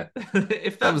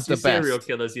 If that was the serial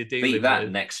killers you're dealing with. Beat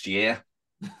that next year.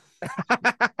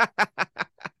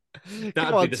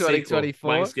 That would be the sequel.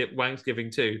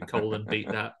 Wanksgiving 2, beat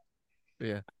that.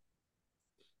 Yeah.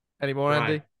 Any more,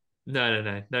 Andy?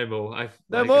 No more. I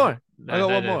got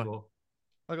one more.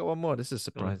 I got one more. This is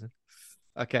surprising.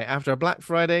 Okay. After a Black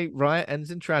Friday riot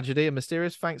ends in tragedy, a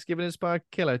mysterious Thanksgiving-inspired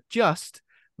killer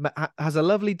has a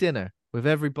lovely dinner with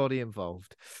everybody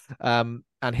involved. And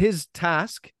his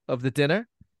task of the dinner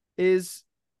is...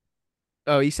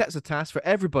 he sets a task for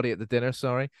everybody at the dinner,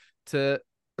 to...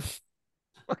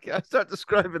 Okay, I start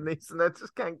describing these and I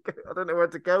just can't go. I don't know where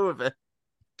to go with it.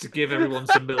 To give everyone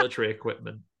some military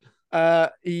equipment.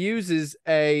 He uses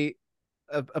a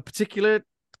particular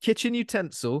kitchen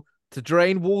utensil to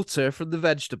drain water from the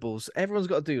vegetables. Everyone's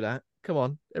got to do that. Come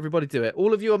on, everybody do it.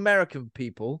 All of you American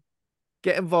people,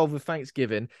 get involved with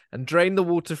Thanksgiving and drain the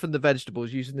water from the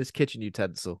vegetables using this kitchen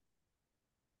utensil.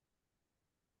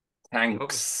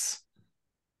 Thanks.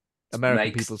 American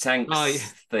makes people's tanks Oh, is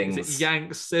things. it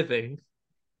Yanks sieving?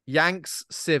 Yanks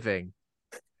sieving.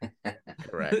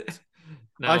 Correct.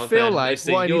 Now, I feel then, like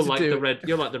see, what I need you're to like do.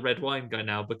 you're like the red wine guy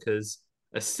now, because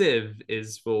a sieve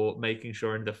is for making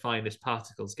sure the finest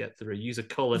particles get through. Use a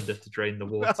colander to drain the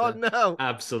water. Oh no!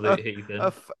 Absolute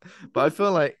heathen. But I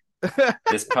feel like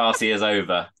This party is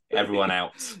over. Everyone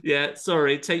out. Yeah,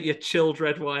 sorry. Take your chilled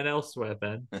red wine elsewhere,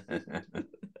 Ben.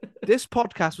 this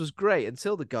podcast was great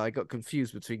until the guy got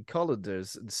confused between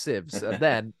colanders and sieves, and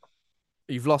then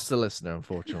you've lost the listener,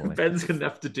 unfortunately. Ben's gonna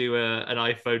have to do an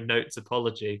iPhone notes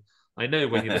apology. I know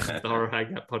when you listen to the Horror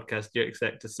Hangout podcast, you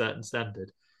expect a certain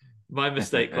standard. My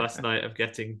mistake last night of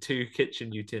getting 2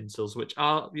 kitchen utensils, which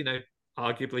are,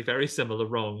 arguably very similar,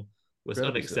 wrong, was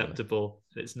unacceptable.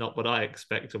 It's not what I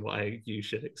expect or what you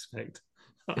should expect.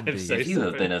 I'm so if you sorry.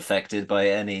 have been affected by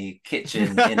any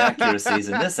kitchen inaccuracies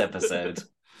in this episode,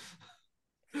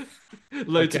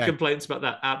 loads of complaints about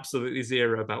that. Absolutely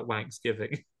zero about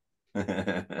Wanksgiving.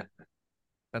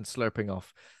 And slurping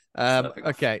off.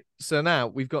 Okay, so now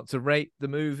we've got to rate the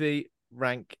movie.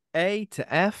 Rank A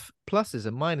to F. Pluses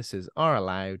and minuses are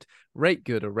allowed. Rate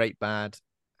good or rate bad.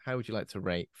 How would you like to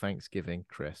rate Thanksgiving,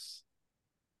 Chris?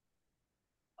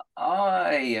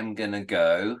 I am gonna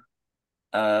go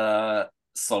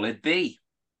solid B.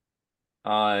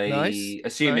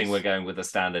 Assuming we're going with the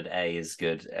standard A is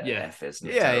good. Yeah. F is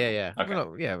yeah.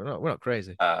 Okay. We're not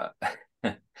crazy. B.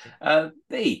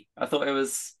 I thought it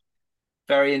was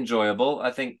very enjoyable.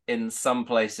 I think in some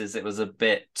places it was a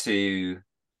bit too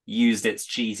used its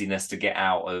cheesiness to get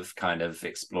out of kind of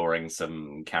exploring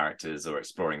some characters or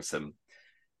exploring some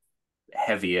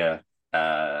heavier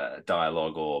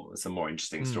dialogue or some more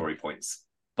interesting story points.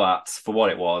 But for what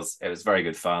it was very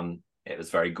good fun. It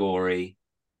was very gory,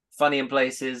 funny in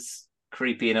places,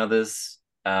 creepy in others.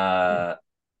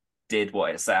 Did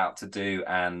what it set out to do,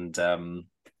 and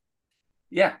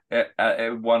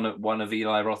it one of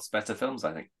Eli Roth's better films,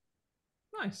 I think.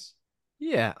 Nice.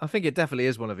 Yeah, I think it definitely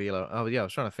is one of Eli. Oh yeah, I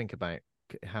was trying to think about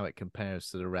how it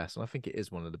compares to the rest, and I think it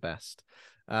is one of the best.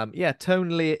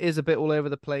 Tonally it is a bit all over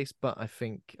the place, but I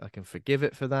think I can forgive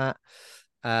it for that.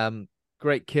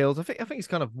 Great kills. I think it's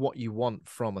kind of what you want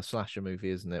from a slasher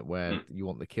movie, isn't it? Where you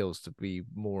want the kills to be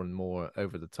more and more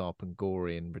over the top and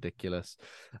gory and ridiculous.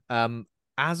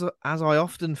 As I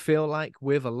often feel like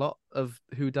with a lot of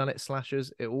whodunit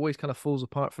slashers, it always kind of falls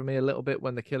apart for me a little bit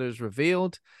when the killer is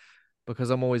revealed,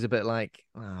 because I'm always a bit like,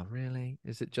 oh, really?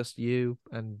 Is it just you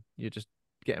and you're just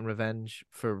getting revenge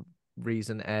for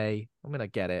reason A? I mean, I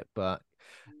get it, but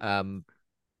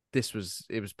it was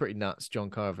pretty nuts. John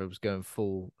Carver was going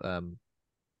full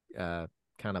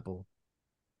cannibal.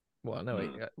 Well, no,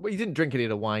 he didn't drink any of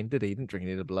the wine, did he? He didn't drink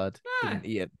any of the blood. No. Didn't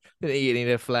eat any of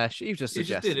the flesh. He was just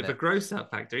suggesting doing it for gross out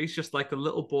factor. He's just like a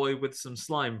little boy with some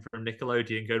slime from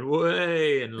Nickelodeon going,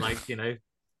 way, and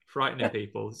frightening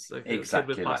people. It's like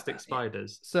exactly with plastic like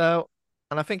spiders. So,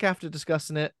 and I think after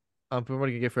discussing it, I'm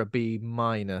probably gonna go for a B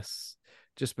minus,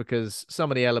 just because some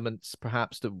of the elements,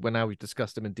 perhaps that when now we've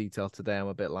discussed them in detail today, I'm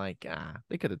a bit like,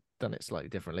 they could have done it slightly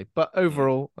differently. But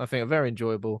overall, I think a very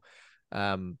enjoyable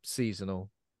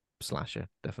seasonal slasher,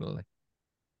 definitely.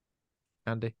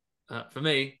 Andy? For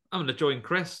me, I'm going to join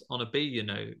Chris on a B,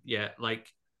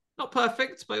 not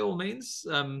perfect by all means.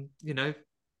 I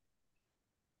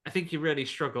think you really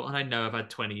struggle. And I know I've had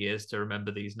 20 years to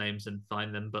remember these names and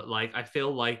find them, but I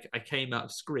feel like I came out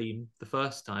of Scream the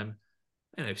first time.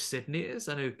 I know Sydney is.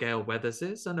 I know Gail Weathers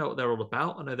is. I know what they're all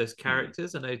about. I know those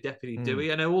characters. I know Deputy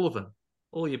Dewey. I know all of them.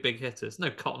 All your big hitters.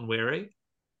 No Cotton Weary.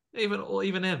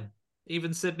 Even him.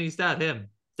 Even Sydney's dad.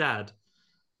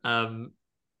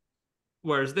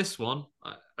 Whereas this one,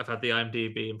 I've had the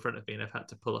IMDb in front of me and I've had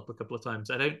to pull up a couple of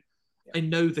times. I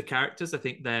know the characters. I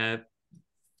think there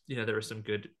are some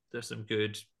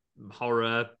good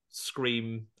horror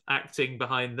Scream acting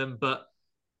behind them, but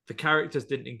the characters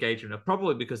didn't engage enough,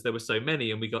 probably because there were so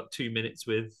many and we got 2 minutes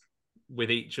with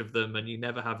each of them and you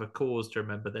never have a cause to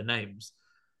remember their names.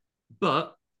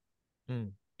 But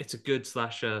it's a good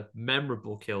slasher,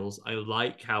 memorable kills. I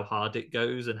like how hard it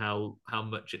goes and how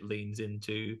much it leans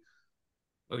into,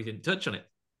 we didn't touch on it,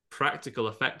 practical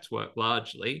effects work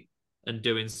largely, and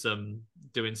doing some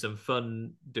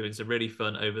really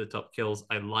fun over the top kills.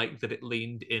 I like that it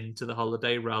leaned into the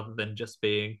holiday rather than just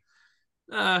being,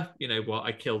 I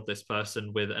killed this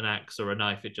person with an axe or a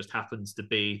knife. It just happens to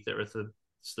be there are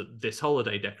this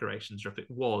holiday decorations. Or if it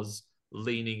was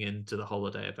leaning into the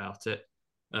holiday about it.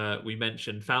 We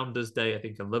mentioned Founders Day. I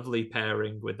think a lovely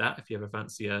pairing with that. If you ever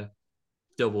fancy a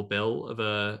double bill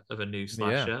of a new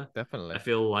slasher, definitely. I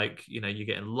feel like you're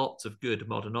getting lots of good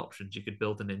modern options. You could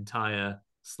build an entire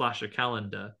slasher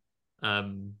calendar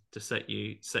to set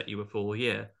you a full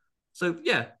year. So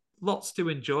yeah, lots to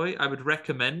enjoy. I would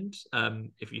recommend,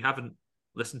 if you haven't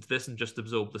listened to this and just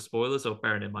absorbed the spoilers, or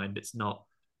bearing in mind it's not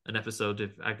an episode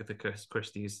of Agatha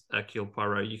Christie's Hercule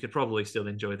Poirot, you could probably still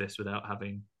enjoy this without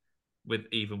having, with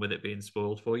it being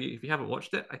spoiled for you. If you haven't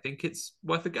watched it, I think it's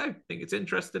worth a go. I think it's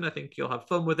interesting. I think you'll have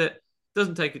fun with it.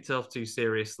 Doesn't take itself too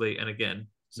seriously, and again,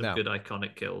 some good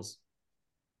iconic kills.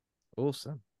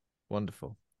 Awesome.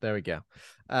 Wonderful. There we go.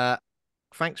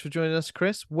 Thanks for joining us,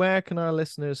 Chris. Where can our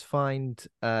listeners find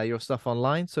your stuff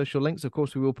online? Social links, of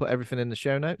course, we will put everything in the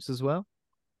show notes as well.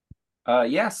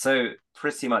 So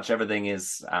pretty much everything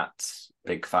is at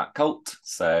Big Fat Cult.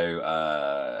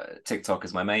 So TikTok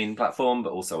is my main platform,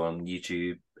 but also on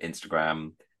YouTube,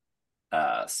 Instagram,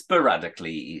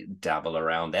 sporadically dabble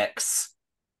around X,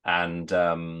 and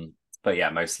but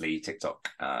yeah, mostly TikTok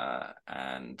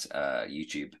and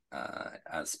YouTube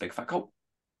as Big Fat Cult.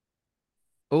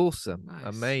 Awesome. Nice.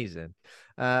 Amazing.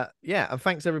 And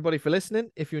thanks everybody for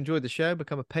listening. If you enjoyed the show,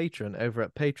 become a patron over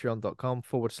at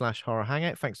patreon.com/horror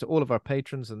hangout. Thanks to all of our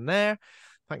patrons in there.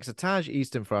 Thanks to Taj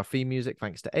Easton for our theme music.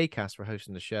 Thanks to Acast for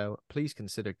hosting the show. Please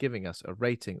consider giving us a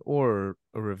rating or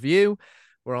a review.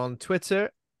 We're on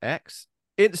Twitter, X,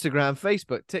 Instagram,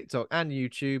 Facebook, TikTok, and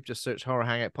YouTube. Just search Horror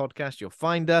Hangout Podcast. You'll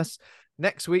find us.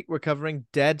 Next week, we're covering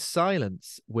Dead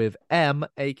Silence with M,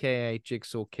 a.k.a.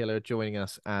 Jigsaw Killer, joining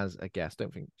us as a guest.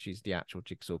 Don't think she's the actual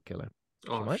Jigsaw Killer.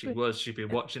 She was. She'd be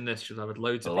watching this. She'll have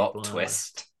loads of plot people.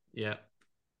 Twist. Yeah.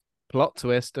 Plot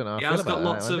twist. Don't know. He has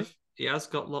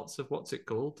got lots of what's it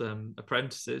called?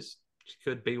 Apprentices. She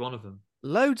could be one of them.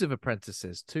 Loads of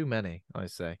apprentices. Too many, I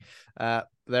say.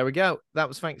 There we go. That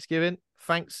was Thanksgiving.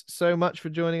 Thanks so much for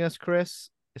joining us, Chris.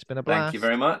 It's been a blast. Thank you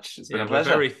very much. It's been a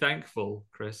pleasure. We're very thankful,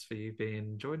 Chris, for you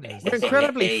joining us. We're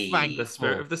incredibly thankful. The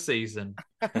spirit of the season.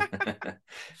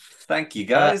 Thank you,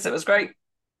 guys. It was great.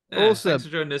 Yeah, awesome. Thanks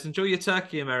for joining us. Enjoy your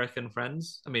turkey, American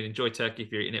friends. I mean, enjoy turkey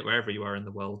if you're eating it wherever you are in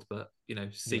the world, but,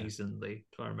 seasonally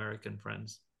to our American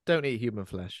friends. Don't eat human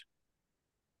flesh.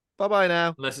 Bye-bye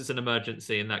now. Unless it's an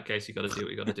emergency. In that case, you got to do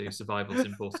what you got to do. Survival's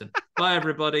important. Bye,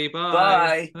 everybody.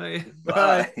 Bye. Bye. Bye.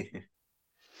 Bye.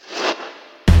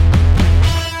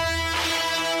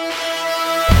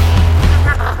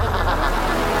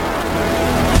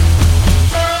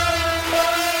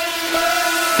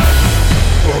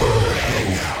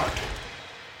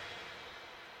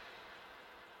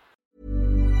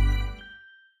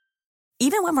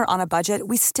 Even when we're on a budget,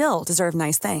 we still deserve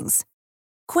nice things.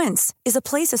 Quince is a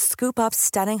place to scoop up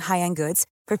stunning high-end goods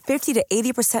for 50 to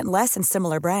 80% less than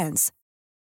similar brands.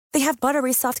 They have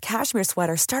buttery soft cashmere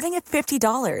sweaters starting at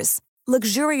 $50,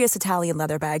 luxurious Italian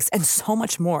leather bags, and so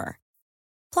much more.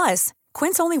 Plus,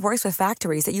 Quince only works with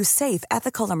factories that use safe,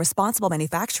 ethical, and responsible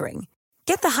manufacturing.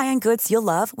 Get the high-end goods you'll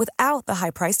love without the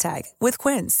high price tag with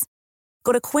Quince.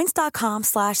 Go to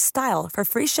quince.com/style for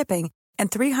free shipping and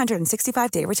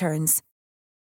 365-day returns.